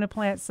am going to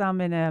plant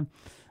some in a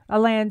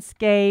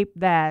landscape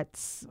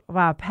that's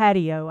a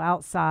patio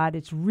outside.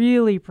 It's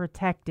really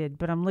protected,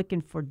 but I'm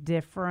looking for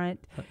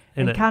different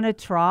and kind of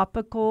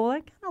tropical.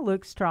 It kind of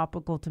looks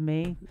tropical to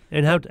me.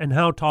 And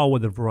how tall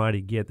would the variety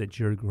get that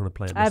you're going to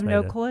plant? I have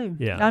no Veda? clue.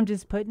 Yeah. I'm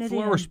just putting it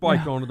flower in.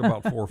 spike on it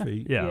about 4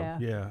 feet. Yeah.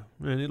 Yeah.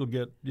 And it'll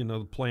get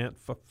the plant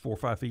 4 or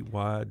 5 feet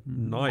wide.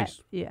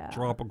 Nice, Yeah.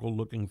 tropical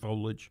looking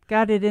foliage.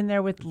 Got it in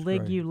there with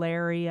great.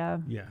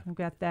 ligularia. Yeah. I've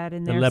got that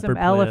in The there. leopard Some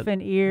plant.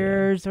 elephant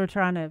ears. We're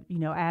trying to,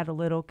 add a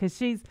little because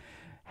she's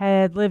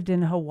had lived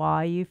in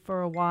Hawaii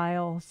for a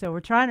while. So we're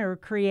trying to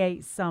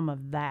recreate some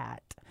of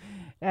that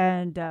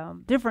and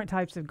different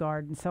types of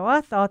gardens. So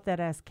I thought that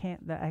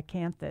the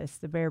acanthus,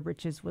 the bear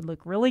britches, would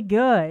look really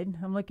good.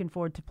 I'm looking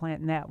forward to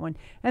planting that one.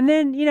 And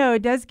then,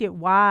 it does get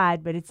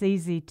wide, but it's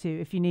easy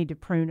to, if you need to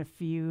prune a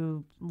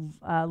few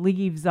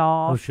leaves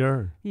off. Oh,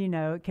 sure.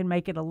 It can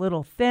make it a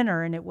little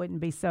thinner and it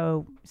wouldn't be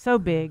so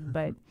big,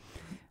 but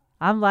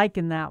I'm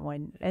liking that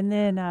one. And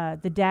then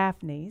the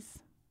Daphnes,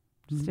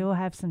 still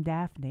have some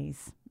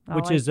Daphnes. I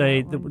Which like is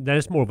that one.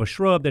 that's more of a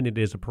shrub than it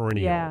is a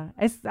perennial. Yeah,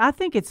 I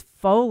think its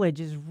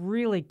foliage is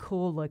really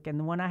cool looking.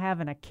 The one I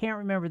have, and I can't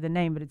remember the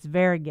name, but it's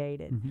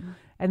variegated.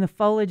 And the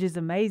foliage is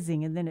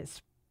amazing, and then it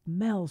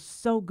smells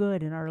so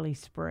good in early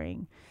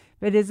spring.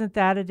 But isn't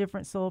that a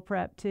different soil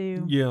prep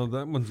too? Yeah,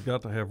 that one's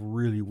got to have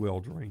really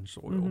well-drained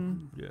soil.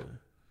 Yeah.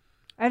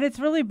 And it's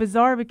really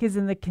bizarre because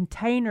in the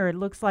container, it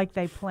looks like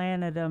they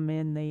planted them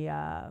in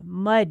the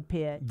mud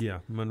pit. Yeah,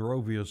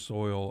 Monrovia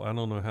soil, I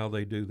don't know how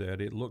they do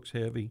that. It looks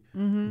heavy,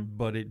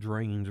 but it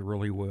drains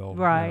really well.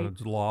 Right.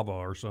 It's lava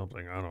or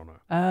something. I don't know.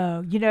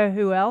 Oh, you know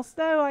who else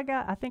though?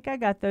 I think I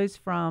got those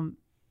from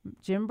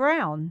Jim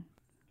Brown,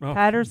 Oh,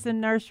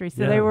 Patterson Nursery.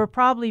 So Yeah. they were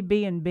probably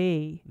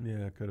B&B.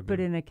 Yeah, it could have Put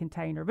been. in a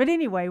container. But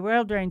anyway,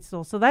 well-drained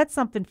soil. So that's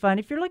something fun.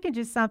 If you're looking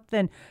just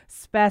something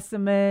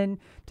specimen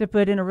to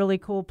put in a really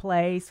cool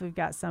place, we've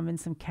got some in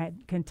some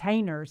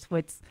containers,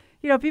 which,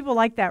 people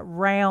like that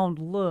round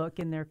look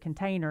in their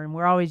container, and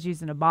we're always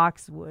using a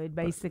boxwood,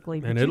 basically.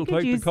 But And you it'll could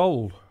take use, the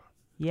cold.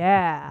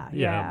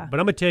 Yeah. But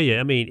I'm gonna tell you,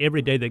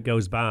 every day that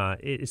goes by,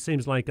 it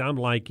seems like I'm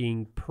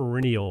liking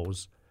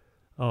perennials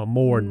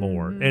more and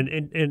more.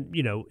 And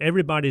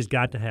everybody's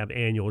got to have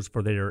annuals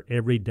for their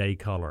everyday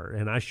color,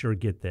 and I sure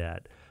get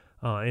that.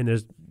 And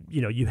there's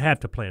you have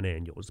to plant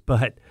annuals,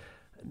 but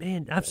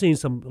man, I've seen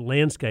some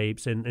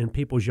landscapes in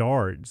people's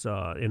yards,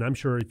 and I'm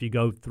sure if you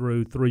go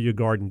through your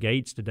garden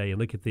gates today and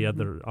look at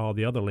all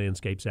the other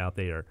landscapes out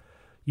there,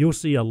 you'll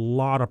see a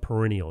lot of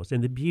perennials.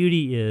 And the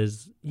beauty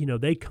is,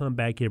 they come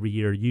back every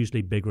year,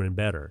 usually bigger and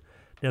better.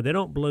 Now, they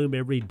don't bloom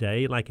every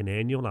day like an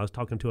annual. I was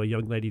talking to a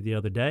young lady the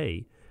other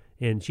day,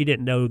 and she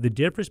didn't know the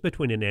difference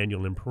between an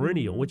annual and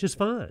perennial, which is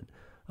fine.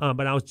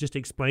 But I was just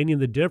explaining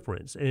the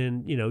difference.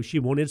 And, she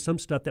wanted some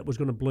stuff that was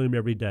going to bloom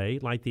every day,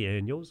 like the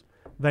annuals.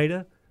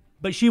 Veda,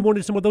 But she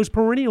wanted some of those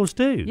perennials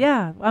too.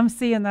 Yeah, I'm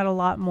seeing that a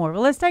lot more.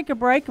 Well, let's take a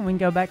break and we can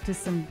go back to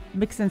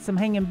mixing some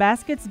hanging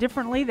baskets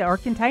differently or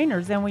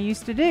containers than we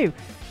used to do.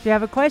 If you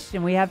have a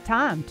question, we have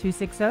time.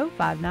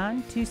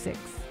 260-5926.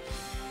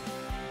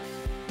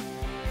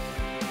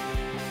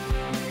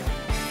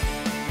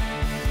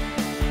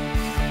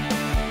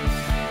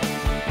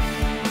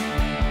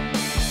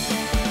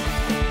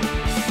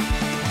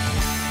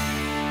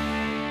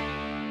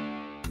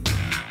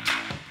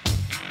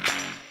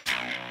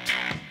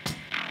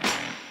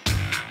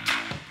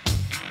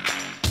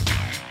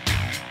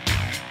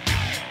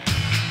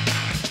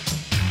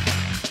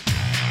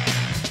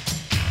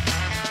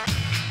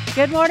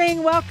 Good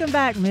morning. Welcome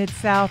back,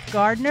 Mid-South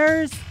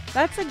Gardeners.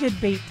 That's a good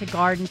beat to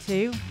garden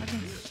to. I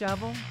can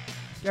shovel,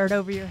 dirt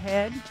over your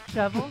head,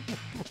 shovel,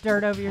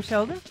 dirt over your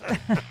shoulder.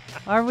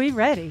 Are we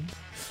ready?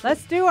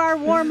 Let's do our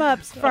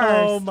warm-ups first.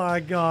 Oh, my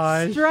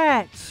gosh.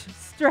 Stretch.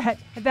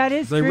 That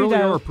is They true, really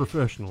though. are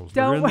professionals.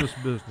 Don't They're in this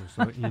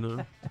business, you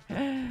know.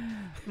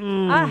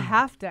 I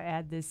have to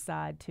add this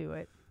side to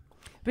it.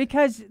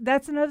 Because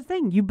that's another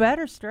thing. You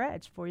better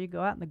stretch before you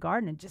go out in the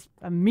garden and just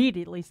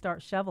immediately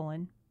start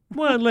shoveling.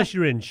 Well, unless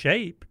you're in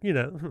shape, you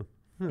know.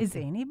 Is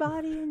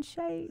anybody in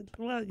shape?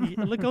 Well,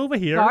 look over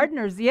here.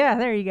 Gardeners, yeah,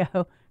 there you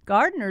go.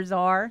 Gardeners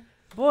are.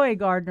 Boy,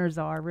 gardeners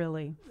are,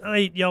 really.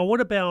 Hey, y'all, what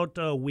about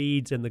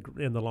weeds in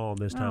the lawn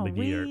this time of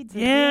year? Weeds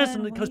Yes,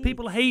 again, because weeds.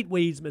 people hate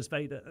weeds, Miss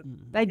Veda.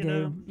 They You do.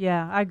 know?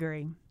 Yeah, I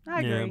agree. I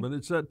agree. Yeah, but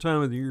it's that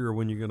time of the year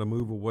when you're going to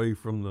move away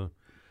from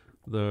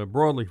the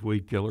broadleaf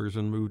weed killers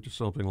and move to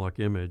something like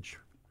Image.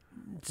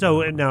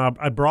 So now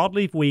a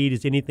broadleaf weed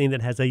is anything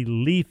that has a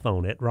leaf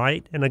on it,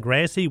 right? And a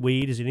grassy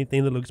weed is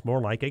anything that looks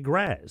more like a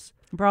grass.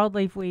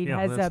 Broadleaf weed Yeah,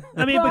 has a. that's-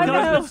 I mean, I know.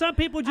 because some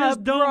people just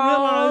A don't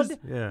broad realize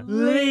Yeah.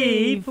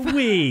 leaf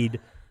weed.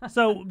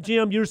 So,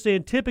 Jim, you're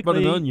saying But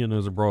typically. an onion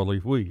is a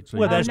broadleaf weed. So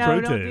Well, you- that's oh, no,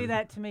 true, don't too. do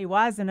that to me.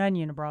 Why is an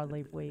onion a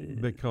broadleaf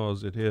weed?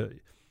 because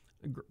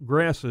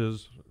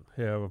grasses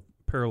have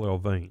parallel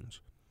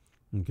veins,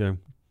 okay,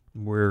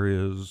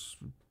 whereas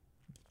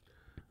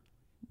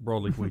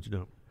broadleaf weeds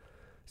don't.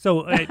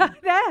 So,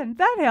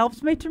 That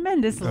helps me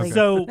tremendously.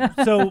 so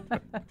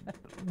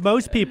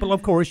most people,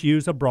 of course,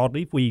 use a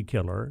broadleaf weed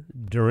killer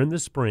during the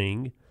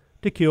spring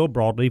to kill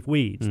broadleaf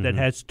weeds that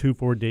has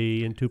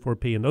 2,4-D and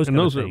 2,4-P and those And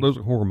kind those of are things. those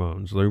are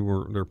hormones.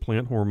 They're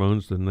plant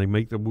hormones, and they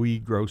make the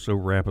weed grow so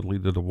rapidly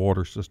that the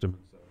water system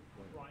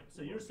Right.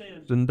 So you're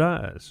saying, then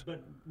dies.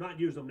 but not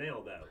use them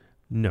now, though.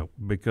 No,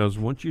 because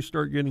once you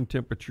start getting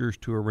temperatures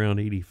to around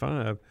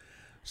 85,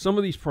 some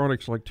of these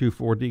products like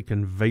 2,4-D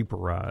can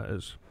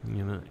vaporize,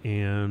 you know,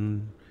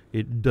 and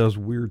it does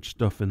weird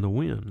stuff in the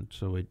wind.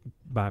 So it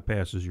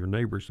bypasses your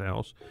neighbor's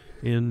house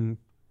and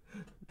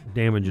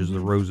damages the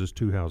roses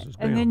 2 houses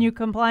down. and then you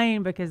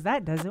complain because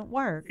that doesn't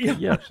work.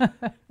 Yes. All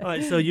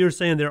right, so you're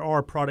saying there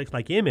are products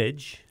like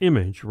Image.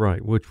 Image,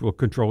 right, which will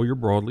control your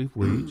broadleaf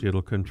weeds.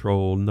 It'll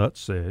control nut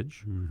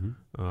sedge,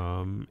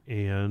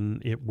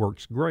 and it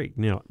works great.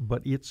 Now,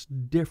 but it's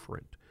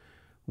different.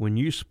 When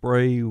you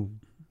spray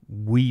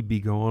Weed Be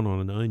Gone on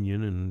an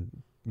onion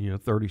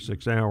and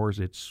 36 hours,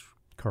 it's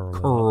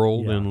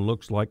curled yeah. and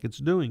looks like it's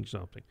doing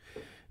something.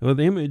 With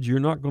Image,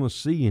 you're not going to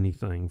see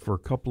anything for a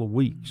couple of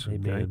weeks. Okay,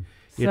 Amen.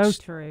 So it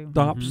true.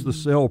 stops the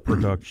cell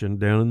production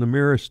down in the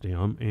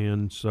meristem,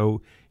 and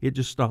so it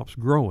just stops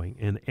growing.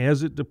 And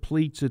as it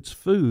depletes its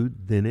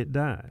food, then it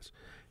dies.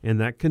 And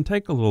that can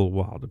take a little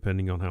while,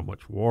 depending on how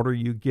much water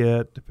you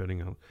get,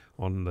 depending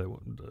on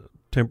the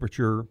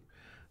temperature.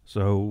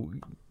 So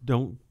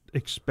don't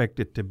expect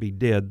it to be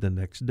dead the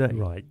next day.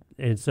 Right.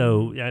 And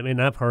so, I mean,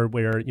 I've heard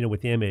where,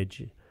 with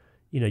Image,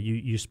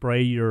 you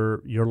spray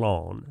your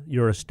lawn,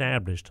 your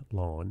established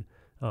lawn,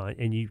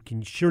 and you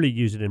can surely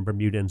use it in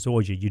Bermuda and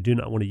zoysia. You do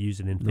not want to use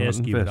it in Not in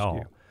fescue at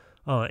fescue.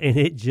 all. And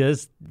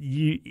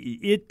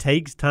it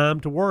takes time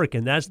to work,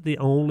 and that's the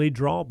only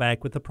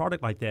drawback with a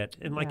product like that.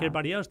 And like Yeah.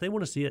 everybody else, they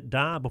want to see it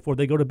die before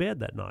they go to bed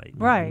that night.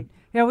 Right.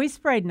 Yeah, we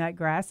sprayed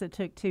nutgrass. It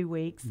took 2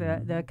 weeks.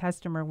 The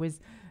customer was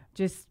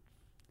just,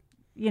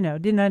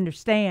 didn't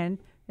understand.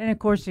 And, of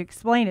course, you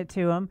explain it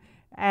to them.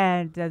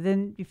 And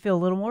then you feel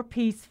a little more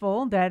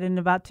peaceful that in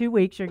about 2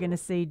 weeks you're going to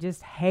see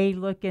just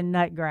hay-looking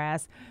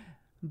nutgrass.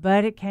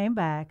 But it came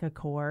back, of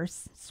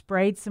course,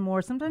 sprayed some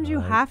more. Sometimes you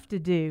have to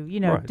do,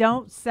 Right.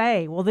 don't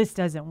say, well, this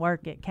doesn't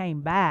work. It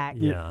came back.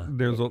 Yeah.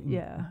 There's a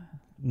Yeah.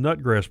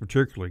 nutgrass,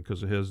 particularly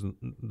because it has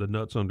the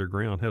nuts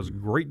underground, has a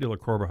great deal of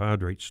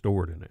carbohydrate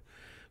stored in it.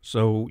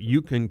 So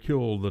you can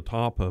kill the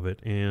top of it,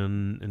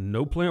 and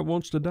no plant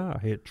wants to die.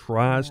 It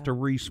tries to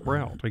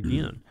re-sprout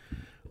again.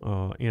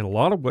 And a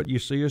lot of what you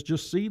see is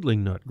just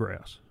seedling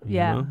nutgrass. you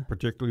Yeah. know,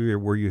 particularly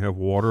where you have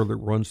water that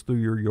runs through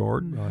your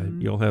yard.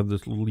 You'll have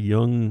this little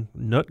young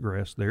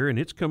nutgrass there, and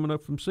it's coming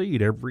up from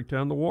seed every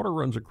time the water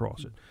runs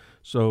across it.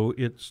 So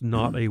it's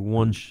not a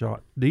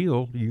one-shot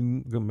deal.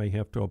 You may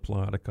have to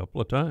apply it a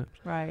couple of times.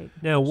 Right.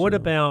 Now, what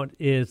about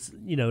is,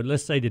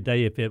 let's say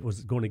today if it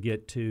was going to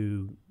get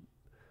to,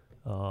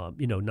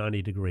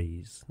 90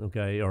 degrees,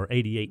 okay, or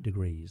 88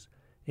 degrees,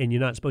 and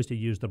you're not supposed to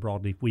use the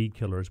broadleaf weed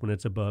killers when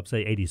it's above,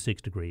 say,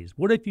 86 degrees.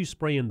 What if you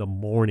spray in the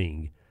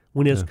morning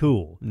when it's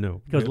cool.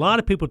 No. Because a lot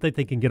of people think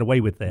they can get away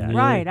with that.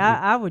 Right.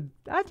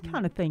 I'd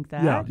kind of think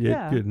that.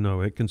 Yeah.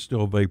 It can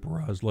still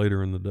vaporize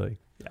later in the day.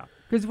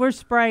 Because we're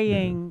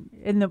spraying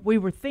we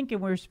were thinking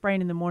we were spraying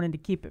in the morning to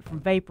keep it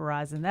from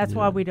vaporizing. That's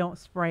why we don't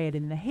spray it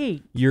in the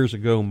heat. Years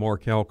ago,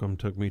 Mark Halcomb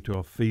took me to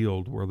a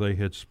field where they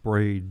had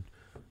sprayed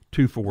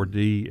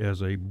 2,4-D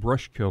as a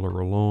brush killer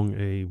along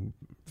a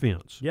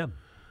fence. Yeah.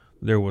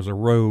 There was a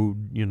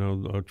road,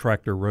 a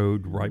tractor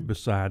road right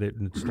beside it,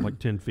 and it's like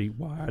 10 feet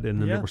wide,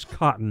 and then there was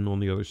cotton on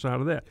the other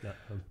side of that.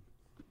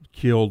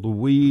 Killed the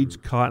weeds.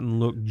 Cotton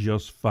looked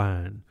just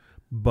fine.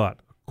 But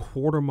a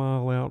quarter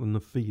mile out in the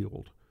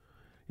field,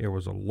 there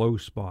was a low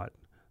spot.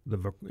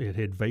 It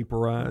had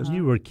vaporized.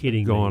 You were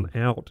kidding gone me.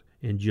 out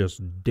and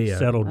just dead.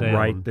 Settled down.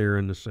 Right there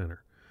in the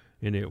center.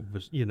 And it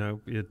was,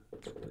 it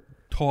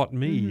taught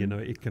me,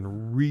 it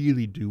can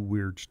really do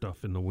weird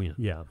stuff in the wind.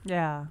 Yeah.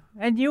 Yeah.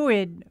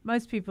 And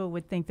most people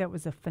would think that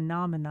was a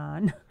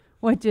phenomenon.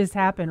 What just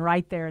happened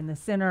right there in the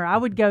center. I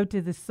would go to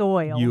the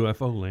soil.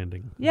 UFO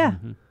landing. Yeah.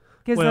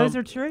 Because Well, those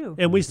are true.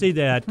 And we see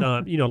that,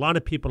 a lot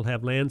of people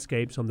have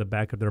landscapes on the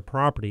back of their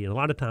property, and a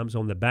lot of times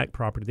on the back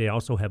property, they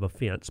also have a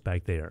fence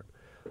back there.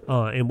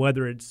 And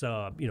whether it's,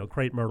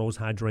 crepe myrtles,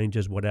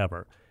 hydrangeas,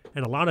 whatever.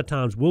 And a lot of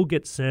times we'll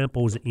get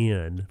samples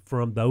in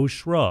from those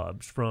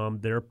shrubs, from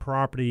their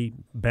property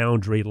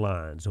boundary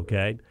lines,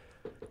 okay?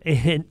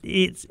 And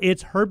it's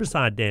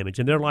herbicide damage.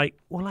 And they're like,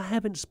 well, I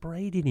haven't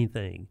sprayed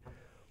anything.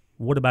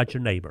 What about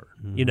your neighbor,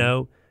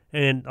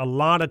 And a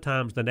lot of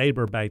times the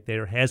neighbor back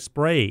there has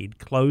sprayed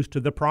close to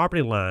the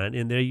property line,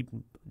 and they,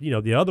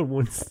 the other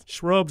one's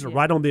shrubs are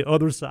right on the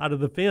other side of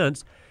the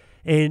fence,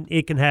 and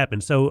it can happen.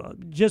 So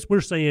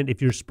we're saying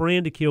if you're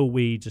spraying to kill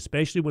weeds,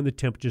 especially when the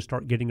temperatures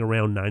start getting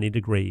around 90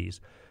 degrees,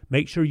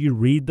 make sure you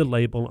read the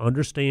label,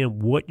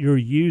 understand what you're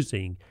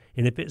using,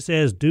 and if it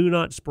says do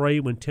not spray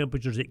when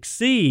temperatures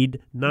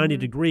exceed 90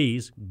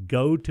 degrees,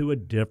 go to a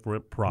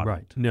different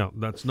product. Right. Now,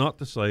 that's not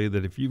to say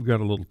that if you've got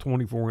a little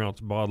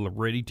 24-ounce bottle of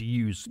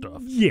ready-to-use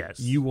stuff,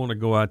 yes, you want to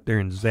go out there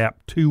and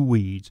zap 2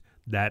 weeds,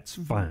 that's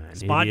fine.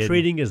 Spot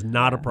treating is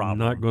not a problem.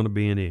 Not going to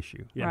be an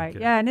issue. Right.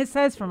 Yeah, and it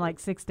says from like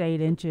 6 to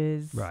 8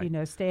 inches,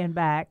 stand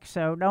back.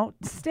 So don't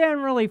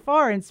stand really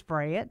far and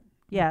spray it.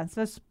 Yeah,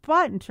 so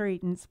spot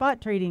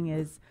treating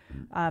is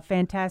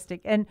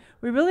fantastic. And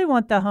we really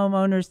want the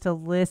homeowners to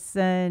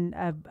listen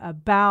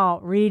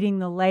about reading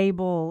the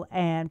label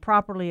and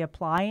properly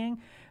applying,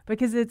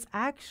 because it's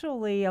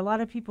actually, a lot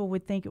of people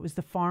would think it was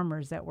the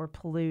farmers that were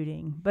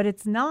polluting, but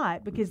it's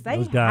not, because they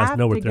Those guys have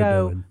know what to they're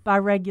go doing. by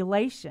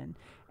regulation.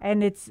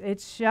 And it's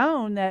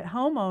shown that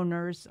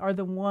homeowners are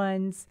the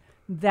ones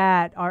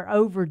that are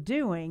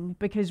overdoing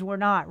because we're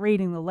not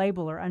reading the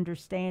label or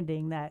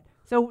understanding that.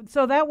 So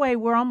that way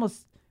we're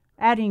almost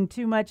adding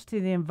too much to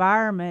the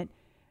environment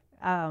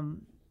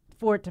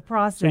for it to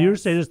process. So you're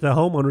saying it's the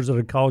homeowners that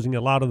are causing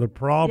a lot of the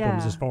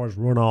problems as far as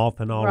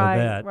runoff and all of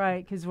that.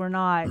 Right, because we're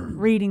not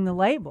reading the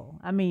label.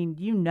 I mean,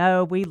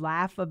 we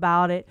laugh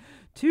about it.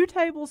 2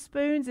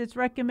 tablespoons, it's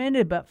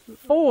recommended, but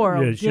 4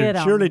 will get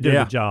them. Surely do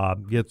the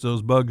job. Gets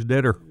those bugs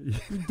deader.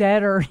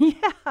 Deader,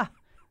 yeah.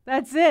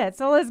 That's it.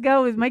 So let's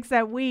go. It makes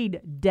that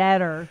weed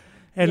deader.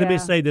 And let me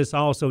say this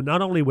also,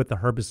 not only with the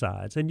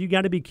herbicides, and you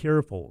got to be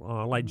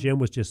careful, like Jim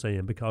was just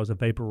saying, because of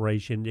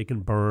vaporation, it can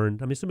burn.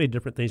 I mean, so many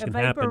different things can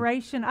happen.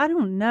 Vaporation? I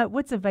don't know.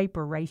 What's a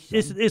vaporation?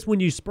 It's when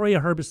you spray a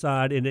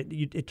herbicide and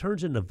it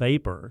turns into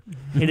vapor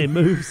and it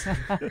moves.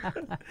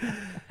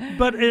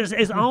 But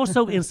it's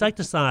also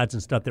insecticides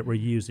and stuff that we're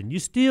using. You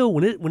still,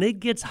 when it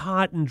gets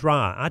hot and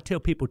dry, I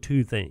tell people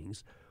 2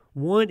 things.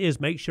 One is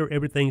make sure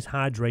everything's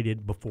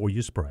hydrated before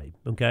you spray,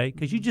 okay?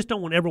 Because you just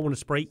don't ever want to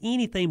spray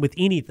anything with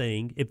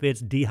anything if it's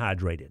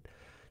dehydrated.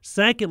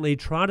 Secondly,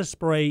 try to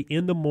spray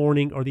in the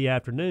morning or the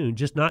afternoon,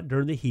 just not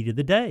during the heat of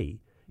the day.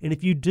 And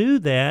if you do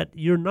that,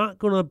 you're not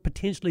going to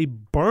potentially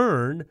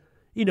burn,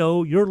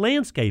 your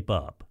landscape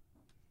up.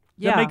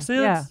 Does that make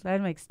sense? Yeah, that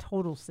makes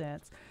total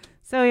sense.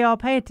 So y'all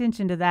pay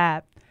attention to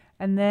that.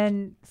 And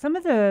then some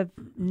of the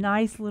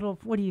nice little,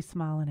 what are you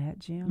smiling at,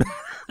 Jim?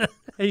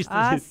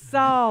 I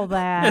saw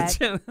that.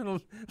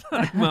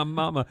 Like my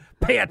mama,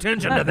 pay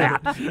attention to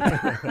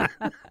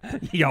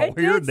that. Y'all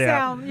heard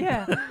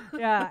that.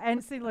 Yeah.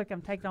 And see, look,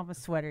 I'm taking off my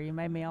sweater. You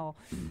made me all.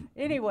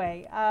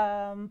 Anyway,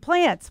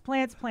 plants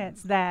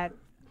that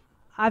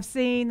I've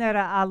seen that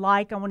I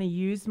like, I want to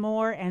use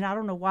more, and I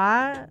don't know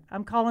why.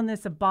 I'm calling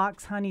this a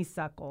box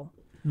honeysuckle.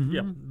 Mm-hmm.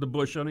 Yep, the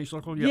bush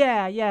honeysuckle.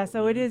 Yep. Yeah.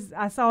 So it is.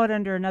 I saw it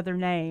under another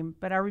name,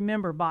 but I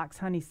remember box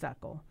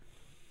honeysuckle.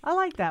 I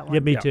like that one. Yeah,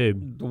 me too.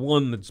 The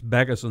one that's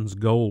Baggeson's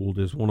Gold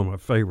is one of my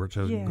favorites.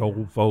 It has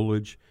gold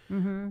foliage.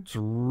 Mm-hmm. It's a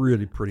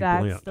really pretty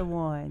plant. That's the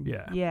one.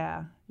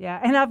 Yeah.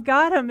 And I've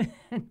got them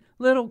in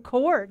little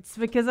quarts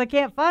because I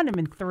can't find them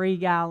in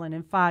 3-gallon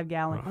and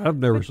 5-gallon. I've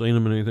never seen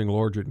them in anything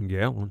larger than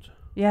gallons.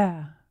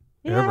 Yeah.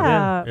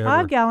 Ever.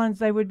 5 gallons,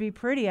 they would be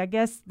pretty. I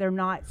guess they're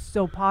not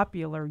so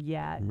popular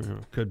yet. Yeah,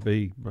 could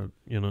be, but,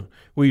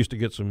 we used to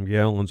get some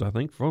gallons, I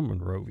think, from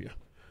Monrovia.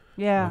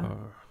 Yeah.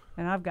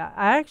 And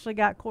I actually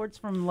got quarts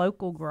from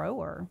local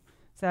grower.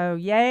 So,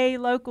 yay,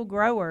 local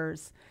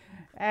growers.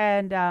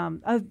 And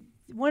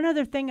one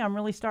other thing I'm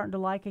really starting to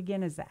like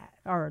again is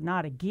or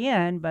not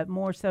again, but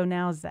more so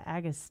now is the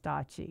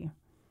agastache.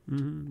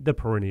 The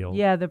perennial.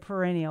 Yeah, the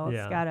perennial.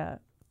 Yeah. It's got a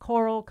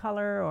coral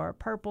color or a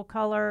purple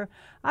color.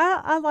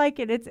 I like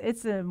it.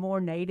 It's a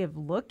more native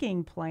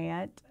looking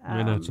plant.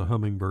 And that's a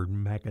hummingbird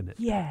magnet.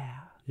 Yeah,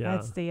 Yeah.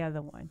 that's the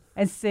other one.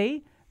 And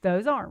see,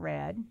 those aren't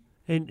red.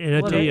 And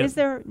I Well, tell you, is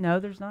there? No,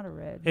 there's not a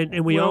red.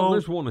 and we Well, all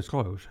there's one that's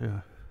close,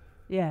 yeah.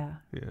 Yeah,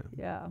 Yeah.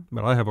 yeah.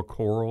 But I have a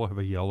coral, I have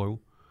a yellow.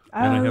 Oh,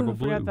 And I have a I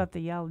blue. forgot about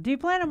the yellow. Do you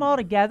plant them all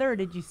together, or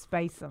did you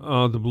space them?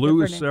 The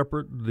blue is Different-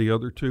 separate. The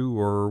other two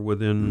are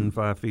within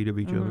 5 feet of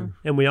each other.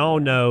 And we all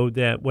know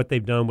that what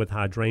they've done with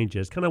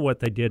hydrangeas, kind of what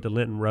they did to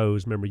Linton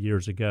Rose, remember,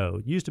 years ago.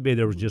 It used to be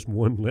there was just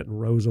one Linton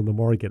Rose on the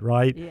market,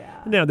 right?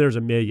 Yeah. Now there's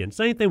a million.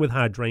 Same thing with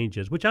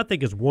hydrangeas, which I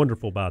think is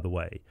wonderful, by the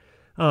way.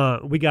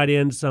 We got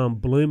in some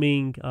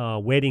blooming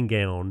wedding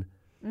gown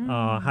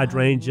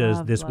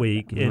hydrangeas this love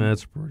week. that. And,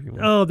 That's pretty one.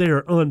 oh,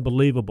 they're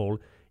unbelievable.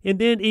 And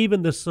then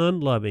even the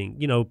sun-loving,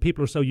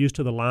 people are so used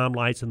to the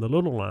limelights and the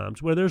little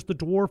limes, where there's the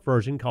dwarf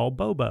version called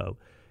Bobo.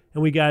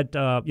 And we got,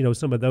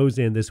 some of those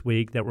in this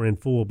week that were in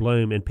full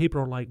bloom, and people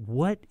are like,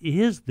 what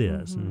is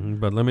this?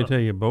 But let me tell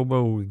you,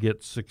 Bobo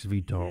gets 6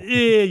 feet tall.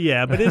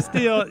 Yeah, but it's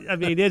still,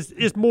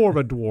 it's more of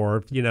a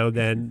dwarf,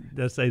 than,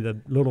 let's say,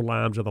 the little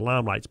limes or the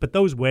limelights. But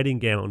those wedding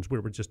gowns we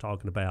were just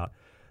talking about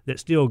that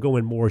still go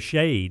in more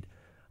shade,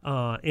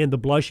 and the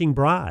blushing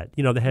bride,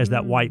 that has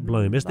that white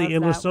bloom. It's Love the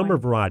endless that summer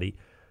one. variety.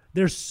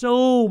 There's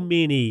so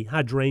many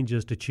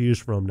hydrangeas to choose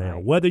from now.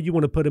 Right. Whether you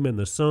want to put them in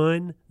the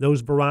sun,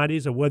 those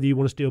varieties, or whether you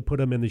want to still put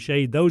them in the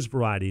shade, those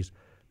varieties,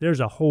 there's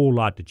a whole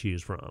lot to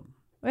choose from.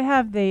 We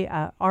have the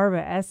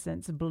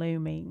arborescence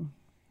blooming.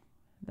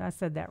 I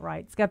said that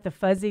right. It's got the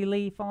fuzzy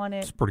leaf on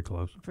It's it. pretty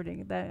close. I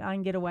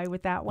can get away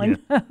with that one.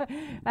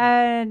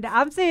 And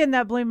I'm seeing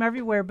that bloom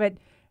everywhere, but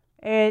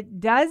it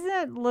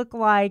doesn't look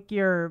like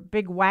your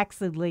big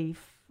waxy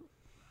leaf.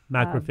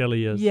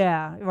 Macrophilias.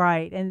 Yeah,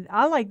 right. And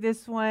I like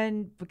this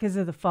one because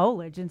of the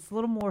foliage. And it's a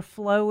little more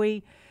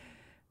flowy.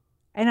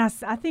 And I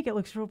think it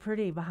looks real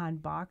pretty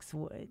behind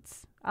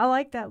boxwoods. I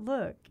like that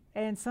look.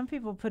 And some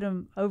people put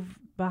them over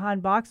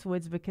behind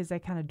boxwoods because they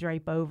kind of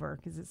drape over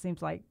because it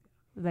seems like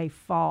they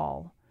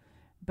fall.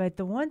 But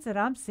the ones that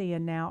I'm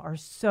seeing now are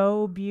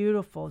so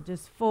beautiful,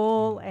 just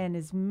full and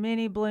as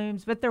many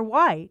blooms, but they're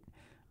white.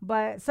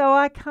 But so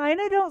I kind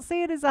of don't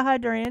see it as a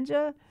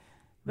hydrangea.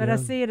 But I Yeah.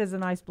 see it as a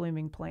nice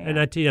blooming plant. And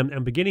I tell you,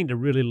 I'm beginning to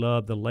really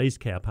love the lace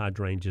cap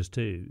hydrangeas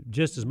too,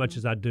 just as much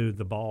as I do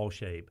the ball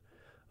shape.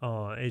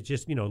 It's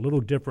just a little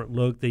different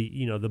look.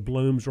 The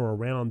blooms are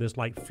around this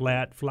like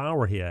flat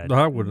flower head.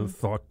 I would have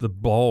thought the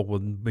ball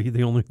would be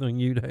the only thing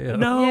you'd have.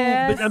 No,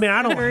 Yes, but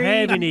I don't agreed.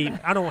 have any.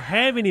 I don't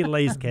have any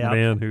lace cap.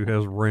 Man who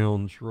has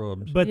round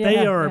shrubs. But they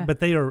Yeah, are. yeah. But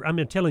they are.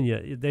 I'm telling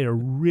you, they are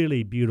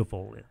really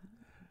beautiful.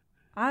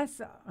 I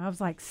was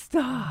like,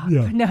 stop.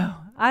 Yeah. No.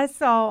 I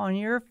saw on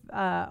your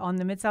on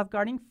the Mid-South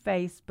Gardening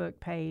Facebook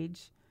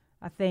page,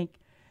 I think,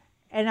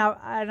 and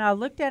I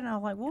looked at it and I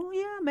was like, well,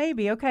 yeah,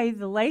 maybe. Okay,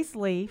 the lace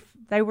leaf,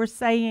 they were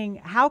saying,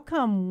 how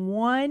come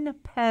one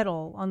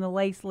petal on the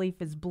lace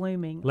leaf is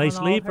blooming? Lace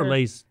on all leaf or her-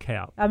 lace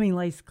cap? I mean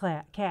lace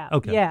cap.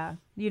 Okay. Yeah.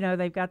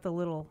 They've got the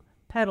little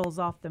petals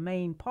off the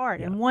main part,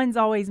 Yeah. and one's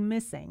always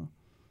missing.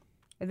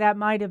 That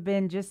might have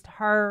been just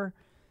her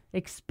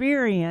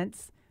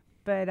experience,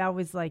 but I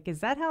was like,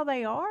 is that how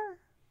they are?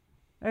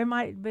 Or it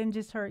might have been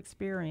just her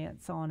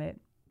experience on it.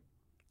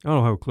 I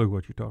don't have a clue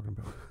what you're talking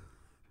about.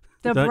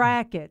 The That-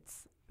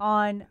 brackets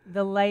on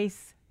the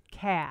lace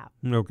cap.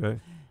 Okay.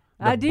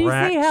 Do you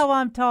see how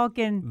I'm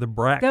talking? The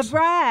bracts. The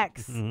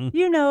bracts. Mhm.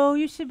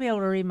 You should be able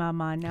to read my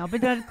mind now.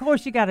 But of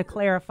course, you got to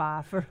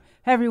clarify for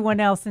everyone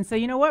else. And so,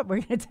 you know what?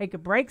 We're going to take a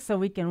break so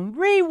we can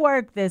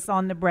rework this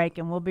on the break,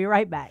 and we'll be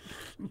right back.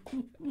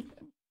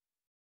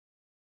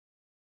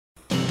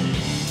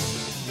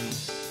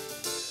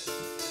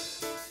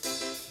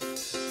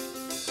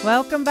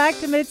 Welcome back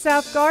to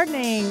Mid-South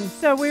Gardening.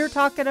 So we were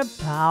talking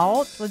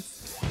about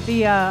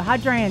the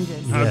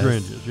hydrangeas.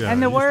 Hydrangeas, yeah.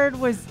 And the Just word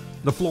was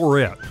the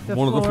floret. The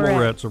One of the floret.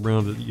 florets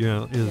around it, is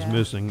Yeah.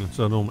 missing. It's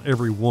on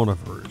every one of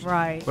hers.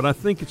 right. But I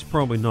think it's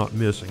probably not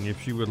missing.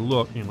 If she would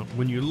look,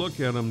 when you look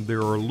at them,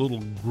 there are little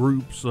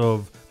groups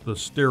of the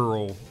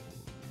sterile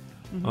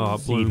Mm-hmm.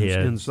 blooms Seed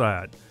heads.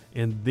 inside.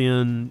 And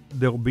then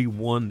there'll be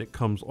one that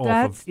comes off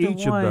That's of the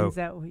each of ones those.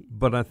 that we.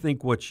 But I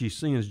think what she's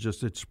seeing is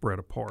just it's spread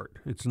apart.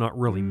 It's not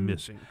really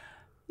missing.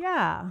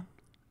 Yeah.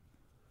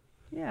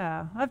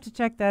 Yeah, I'll have to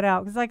check that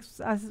out because, like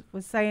I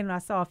was saying, I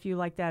saw a few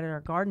like that at our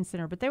garden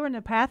center, but they were in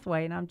the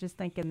pathway, and I'm just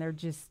thinking they're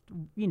just,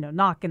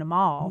 knocking them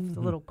off the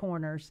little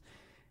corners.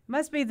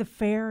 Must be the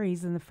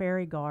fairies in the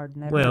fairy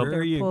garden. That Well, they're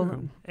there you go.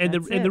 pulling. And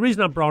That's the it.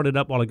 reason I brought it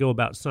up while ago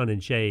about sun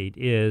and shade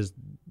is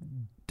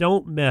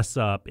don't mess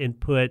up and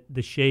put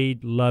the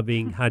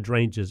shade-loving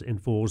hydrangeas in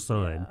full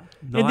sun.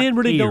 Not And then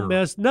really here. don't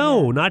mess.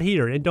 No, not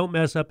here. And don't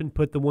mess up and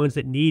put the ones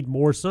that need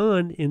more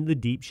sun in the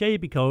deep shade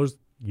because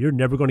you're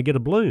never going to get a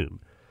bloom.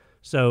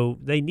 So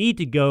they need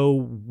to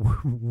go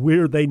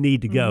where they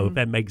need to go, if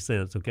that makes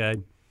sense, okay?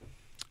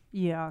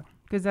 Yeah.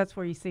 because that's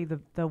where you see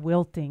the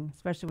wilting,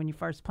 especially when you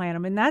first plant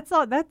them, and that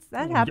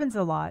happens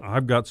a lot.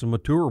 I've got some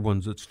mature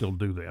ones that still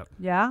do that.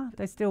 Yeah,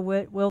 they still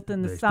wilt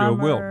in the They summer.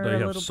 still wilt. They a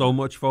have little so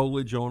much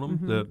foliage on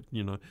them that,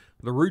 you know,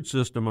 the root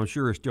system, I'm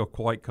sure, is still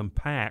quite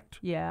compact.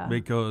 Yeah.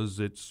 Because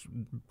it's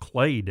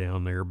clay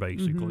down there,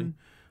 basically.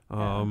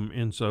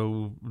 And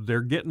so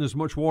they're getting as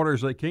much water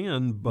as they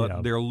can,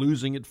 but they're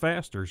losing it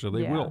faster, so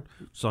they wilt.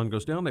 Sun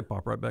goes down, they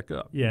pop right back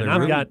up. Yeah, They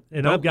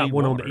and I've got need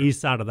one on water. the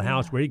east side of the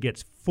house where it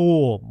gets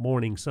full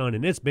morning sun,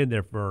 and it's been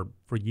there for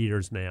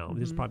years now.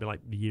 It's probably like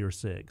year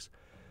 6.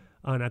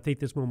 And I think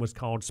this one was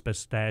called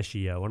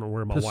Pistachio. I don't know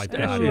where my wife got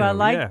Pistachio. it. Ooh, I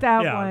like Yeah.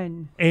 that Yeah.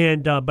 one.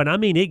 And but I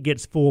mean, it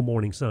gets full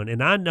morning sun,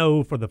 and I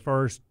know for the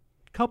first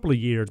couple of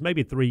years,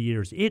 maybe 3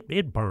 years,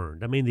 it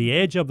burned. I mean, the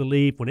edge of the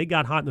leaf, when it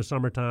got hot in the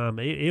summertime,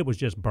 it was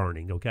just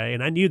burning, okay?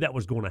 And I knew that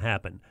was going to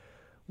happen.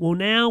 Well,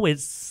 now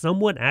it's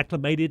somewhat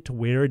acclimated to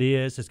where it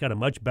is. It's got a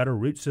much better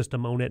root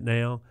system on it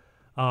now,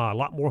 a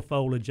lot more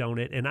foliage on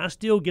it, and I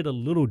still get a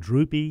little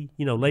droopy,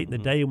 you know, late in the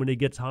day when it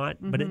gets hot,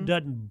 but it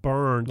doesn't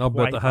burn. I'll bet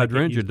quite the like it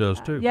hydrangea used to. does,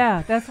 too.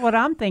 Yeah, that's what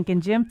I'm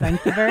thinking, Jim.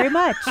 Thank you very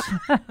much.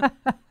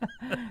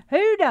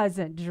 Who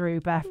doesn't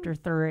droop after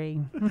 3?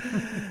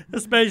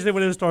 Especially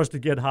when it starts to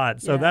get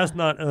hot. So that's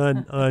not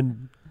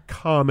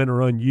uncommon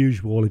or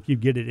unusual if you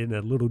get it in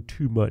a little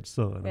too much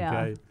sun,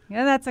 okay?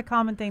 Yeah, that's a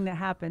common thing that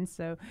happens.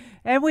 So,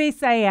 and we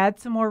say add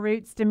some more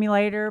root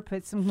stimulator,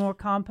 put some more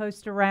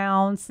compost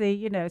around,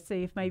 see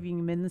if maybe you can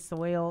amend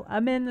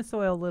the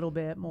soil a little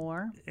bit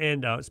more.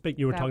 And speaking,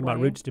 you were That talking about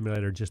way. root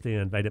stimulator just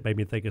then. It made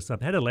me think of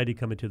something. I had a lady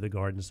come into the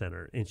garden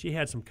center, and she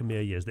had some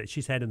camellias that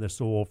she's had in the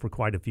soil for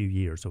quite a few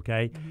years,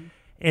 okay?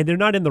 And they're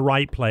not in the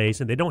right place,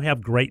 and they don't have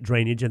great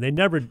drainage, and they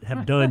never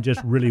have done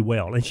just really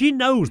well. And she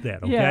knows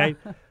that, okay?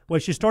 Yeah. Well,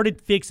 she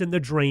started fixing the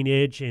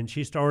drainage, and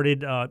she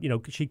started,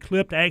 she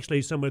clipped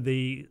actually some of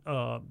the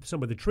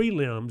tree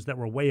limbs that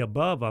were way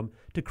above them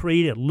to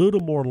create a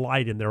little more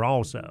light in there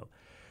also.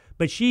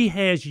 But she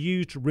has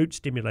used root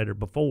stimulator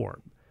before,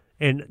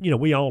 and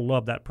we all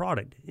love that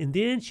product. And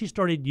then she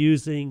started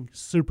using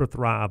Super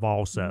Thrive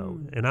also,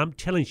 and I'm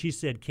telling you, she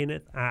said,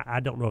 Kenneth,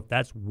 I don't know if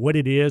that's what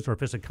it is or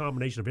if it's a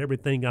combination of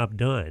everything I've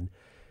done.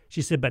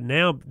 She said, but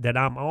now that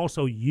I'm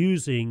also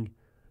using.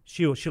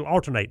 She'll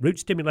alternate root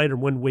stimulator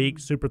 1 week,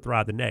 Super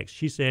Thrive the next.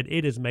 She said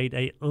it has made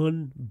an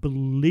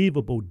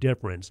unbelievable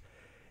difference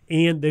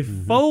in the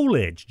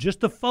foliage,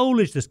 just the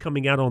foliage that's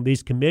coming out on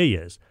these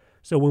camellias.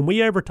 So when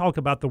we ever talk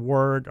about the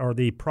word or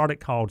the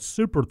product called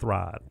Super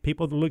Thrive,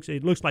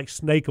 it looks like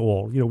snake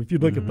oil. If you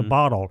look at the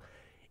bottle,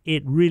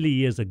 it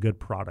really is a good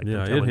product.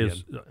 Yeah, it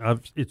has.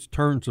 It's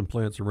turned some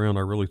plants around.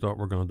 I really thought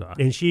we're going to die.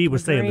 And she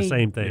was saying the Agreed.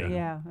 same thing.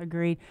 Yeah,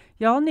 agreed.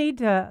 Y'all need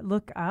to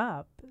look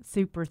up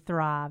Super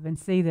Thrive and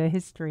see the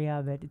history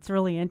of it. It's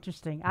really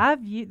interesting.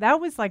 That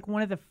was like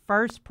one of the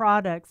first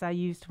products I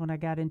used when I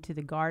got into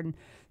the garden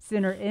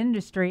center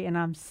industry, and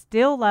I'm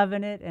still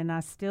loving it, and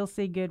I still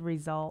see good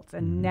results.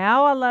 And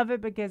now I love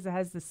it because it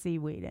has the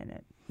seaweed in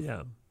it.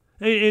 Yeah.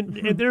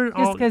 And they're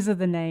Just because of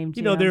the name,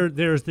 Jim.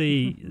 There's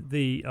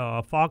the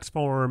Fox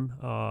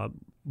Farm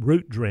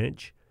root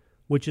drench,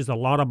 which is a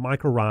lot of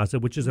mycorrhiza,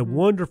 which is a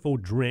wonderful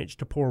drench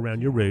to pour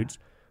around your roots.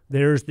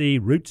 There's the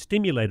root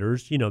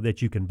stimulators,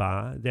 that you can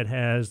buy that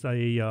has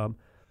a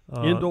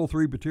Indole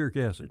 3-butyric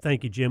acid.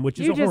 Thank you, Jim, which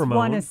is You a just hormone.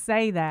 want to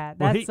say that.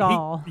 Well, That's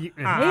all.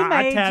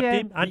 I tapped you.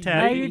 him. I No,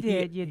 tapped you him.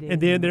 did. You did.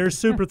 And then there's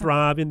Super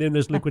Thrive, and then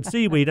there's liquid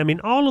seaweed. I mean,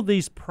 all of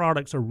these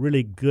products are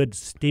really good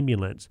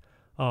stimulants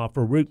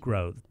for root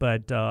growth.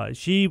 But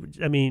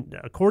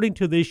according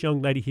to this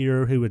young lady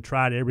here who had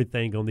tried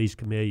everything on these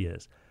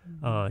camellias,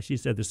 she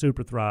said the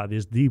Super Thrive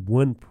is the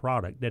one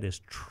product that has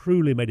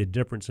truly made a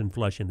difference in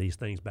flushing these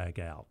things back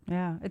out.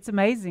 Yeah, it's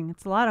amazing.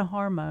 It's a lot of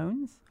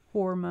hormones.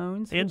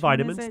 And Which one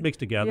vitamins is it? mixed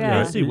together.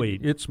 Yeah.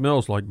 Seaweed. It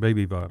smells like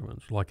baby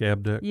vitamins, like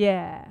Abdec.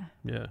 Yeah.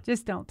 Yeah.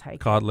 Just don't take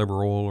Cod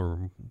liver oil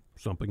or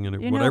something in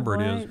it, You know whatever it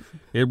what? is.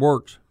 It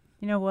works.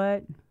 You know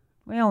what?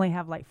 We only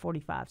have like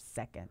 45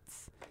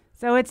 seconds.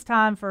 So it's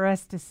time for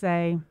us to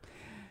say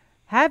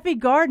happy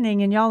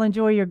gardening, and y'all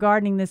enjoy your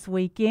gardening this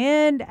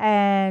weekend.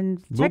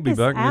 And We'll check be us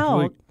back next out.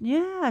 week.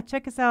 Yeah,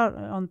 check us out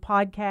on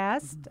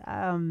podcast.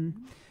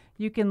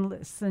 You can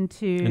listen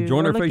to And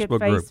join or our look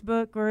Facebook at group.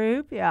 Facebook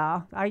group.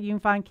 Yeah, you can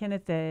find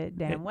Kenneth at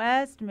Dan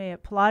West, me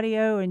at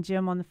Palladio, and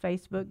Jim on the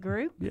Facebook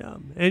group. Yeah.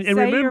 And Say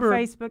remember, your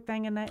Facebook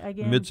thing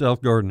again.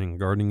 Mid-South Gardening,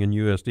 gardening in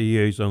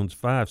USDA zones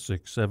 5,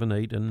 6, 7,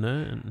 8, and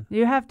 9.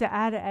 You have to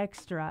add an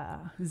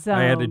extra zone.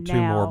 I added 2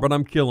 now. more, but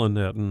I'm killing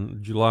that.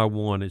 And July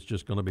 1, it's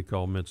just going to be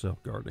called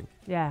Mid-South Gardening.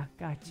 Yeah,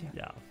 gotcha.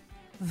 yeah.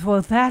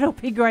 Well, that'll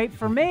be great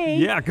for me.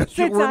 Yeah, 'cause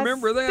you'll since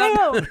remember that. I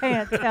still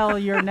can't tell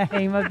your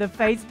name of the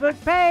Facebook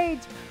page.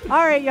 All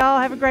right, y'all,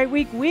 have a great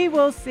week. We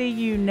will see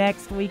you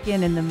next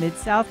weekend in the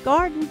Mid-South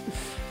Garden.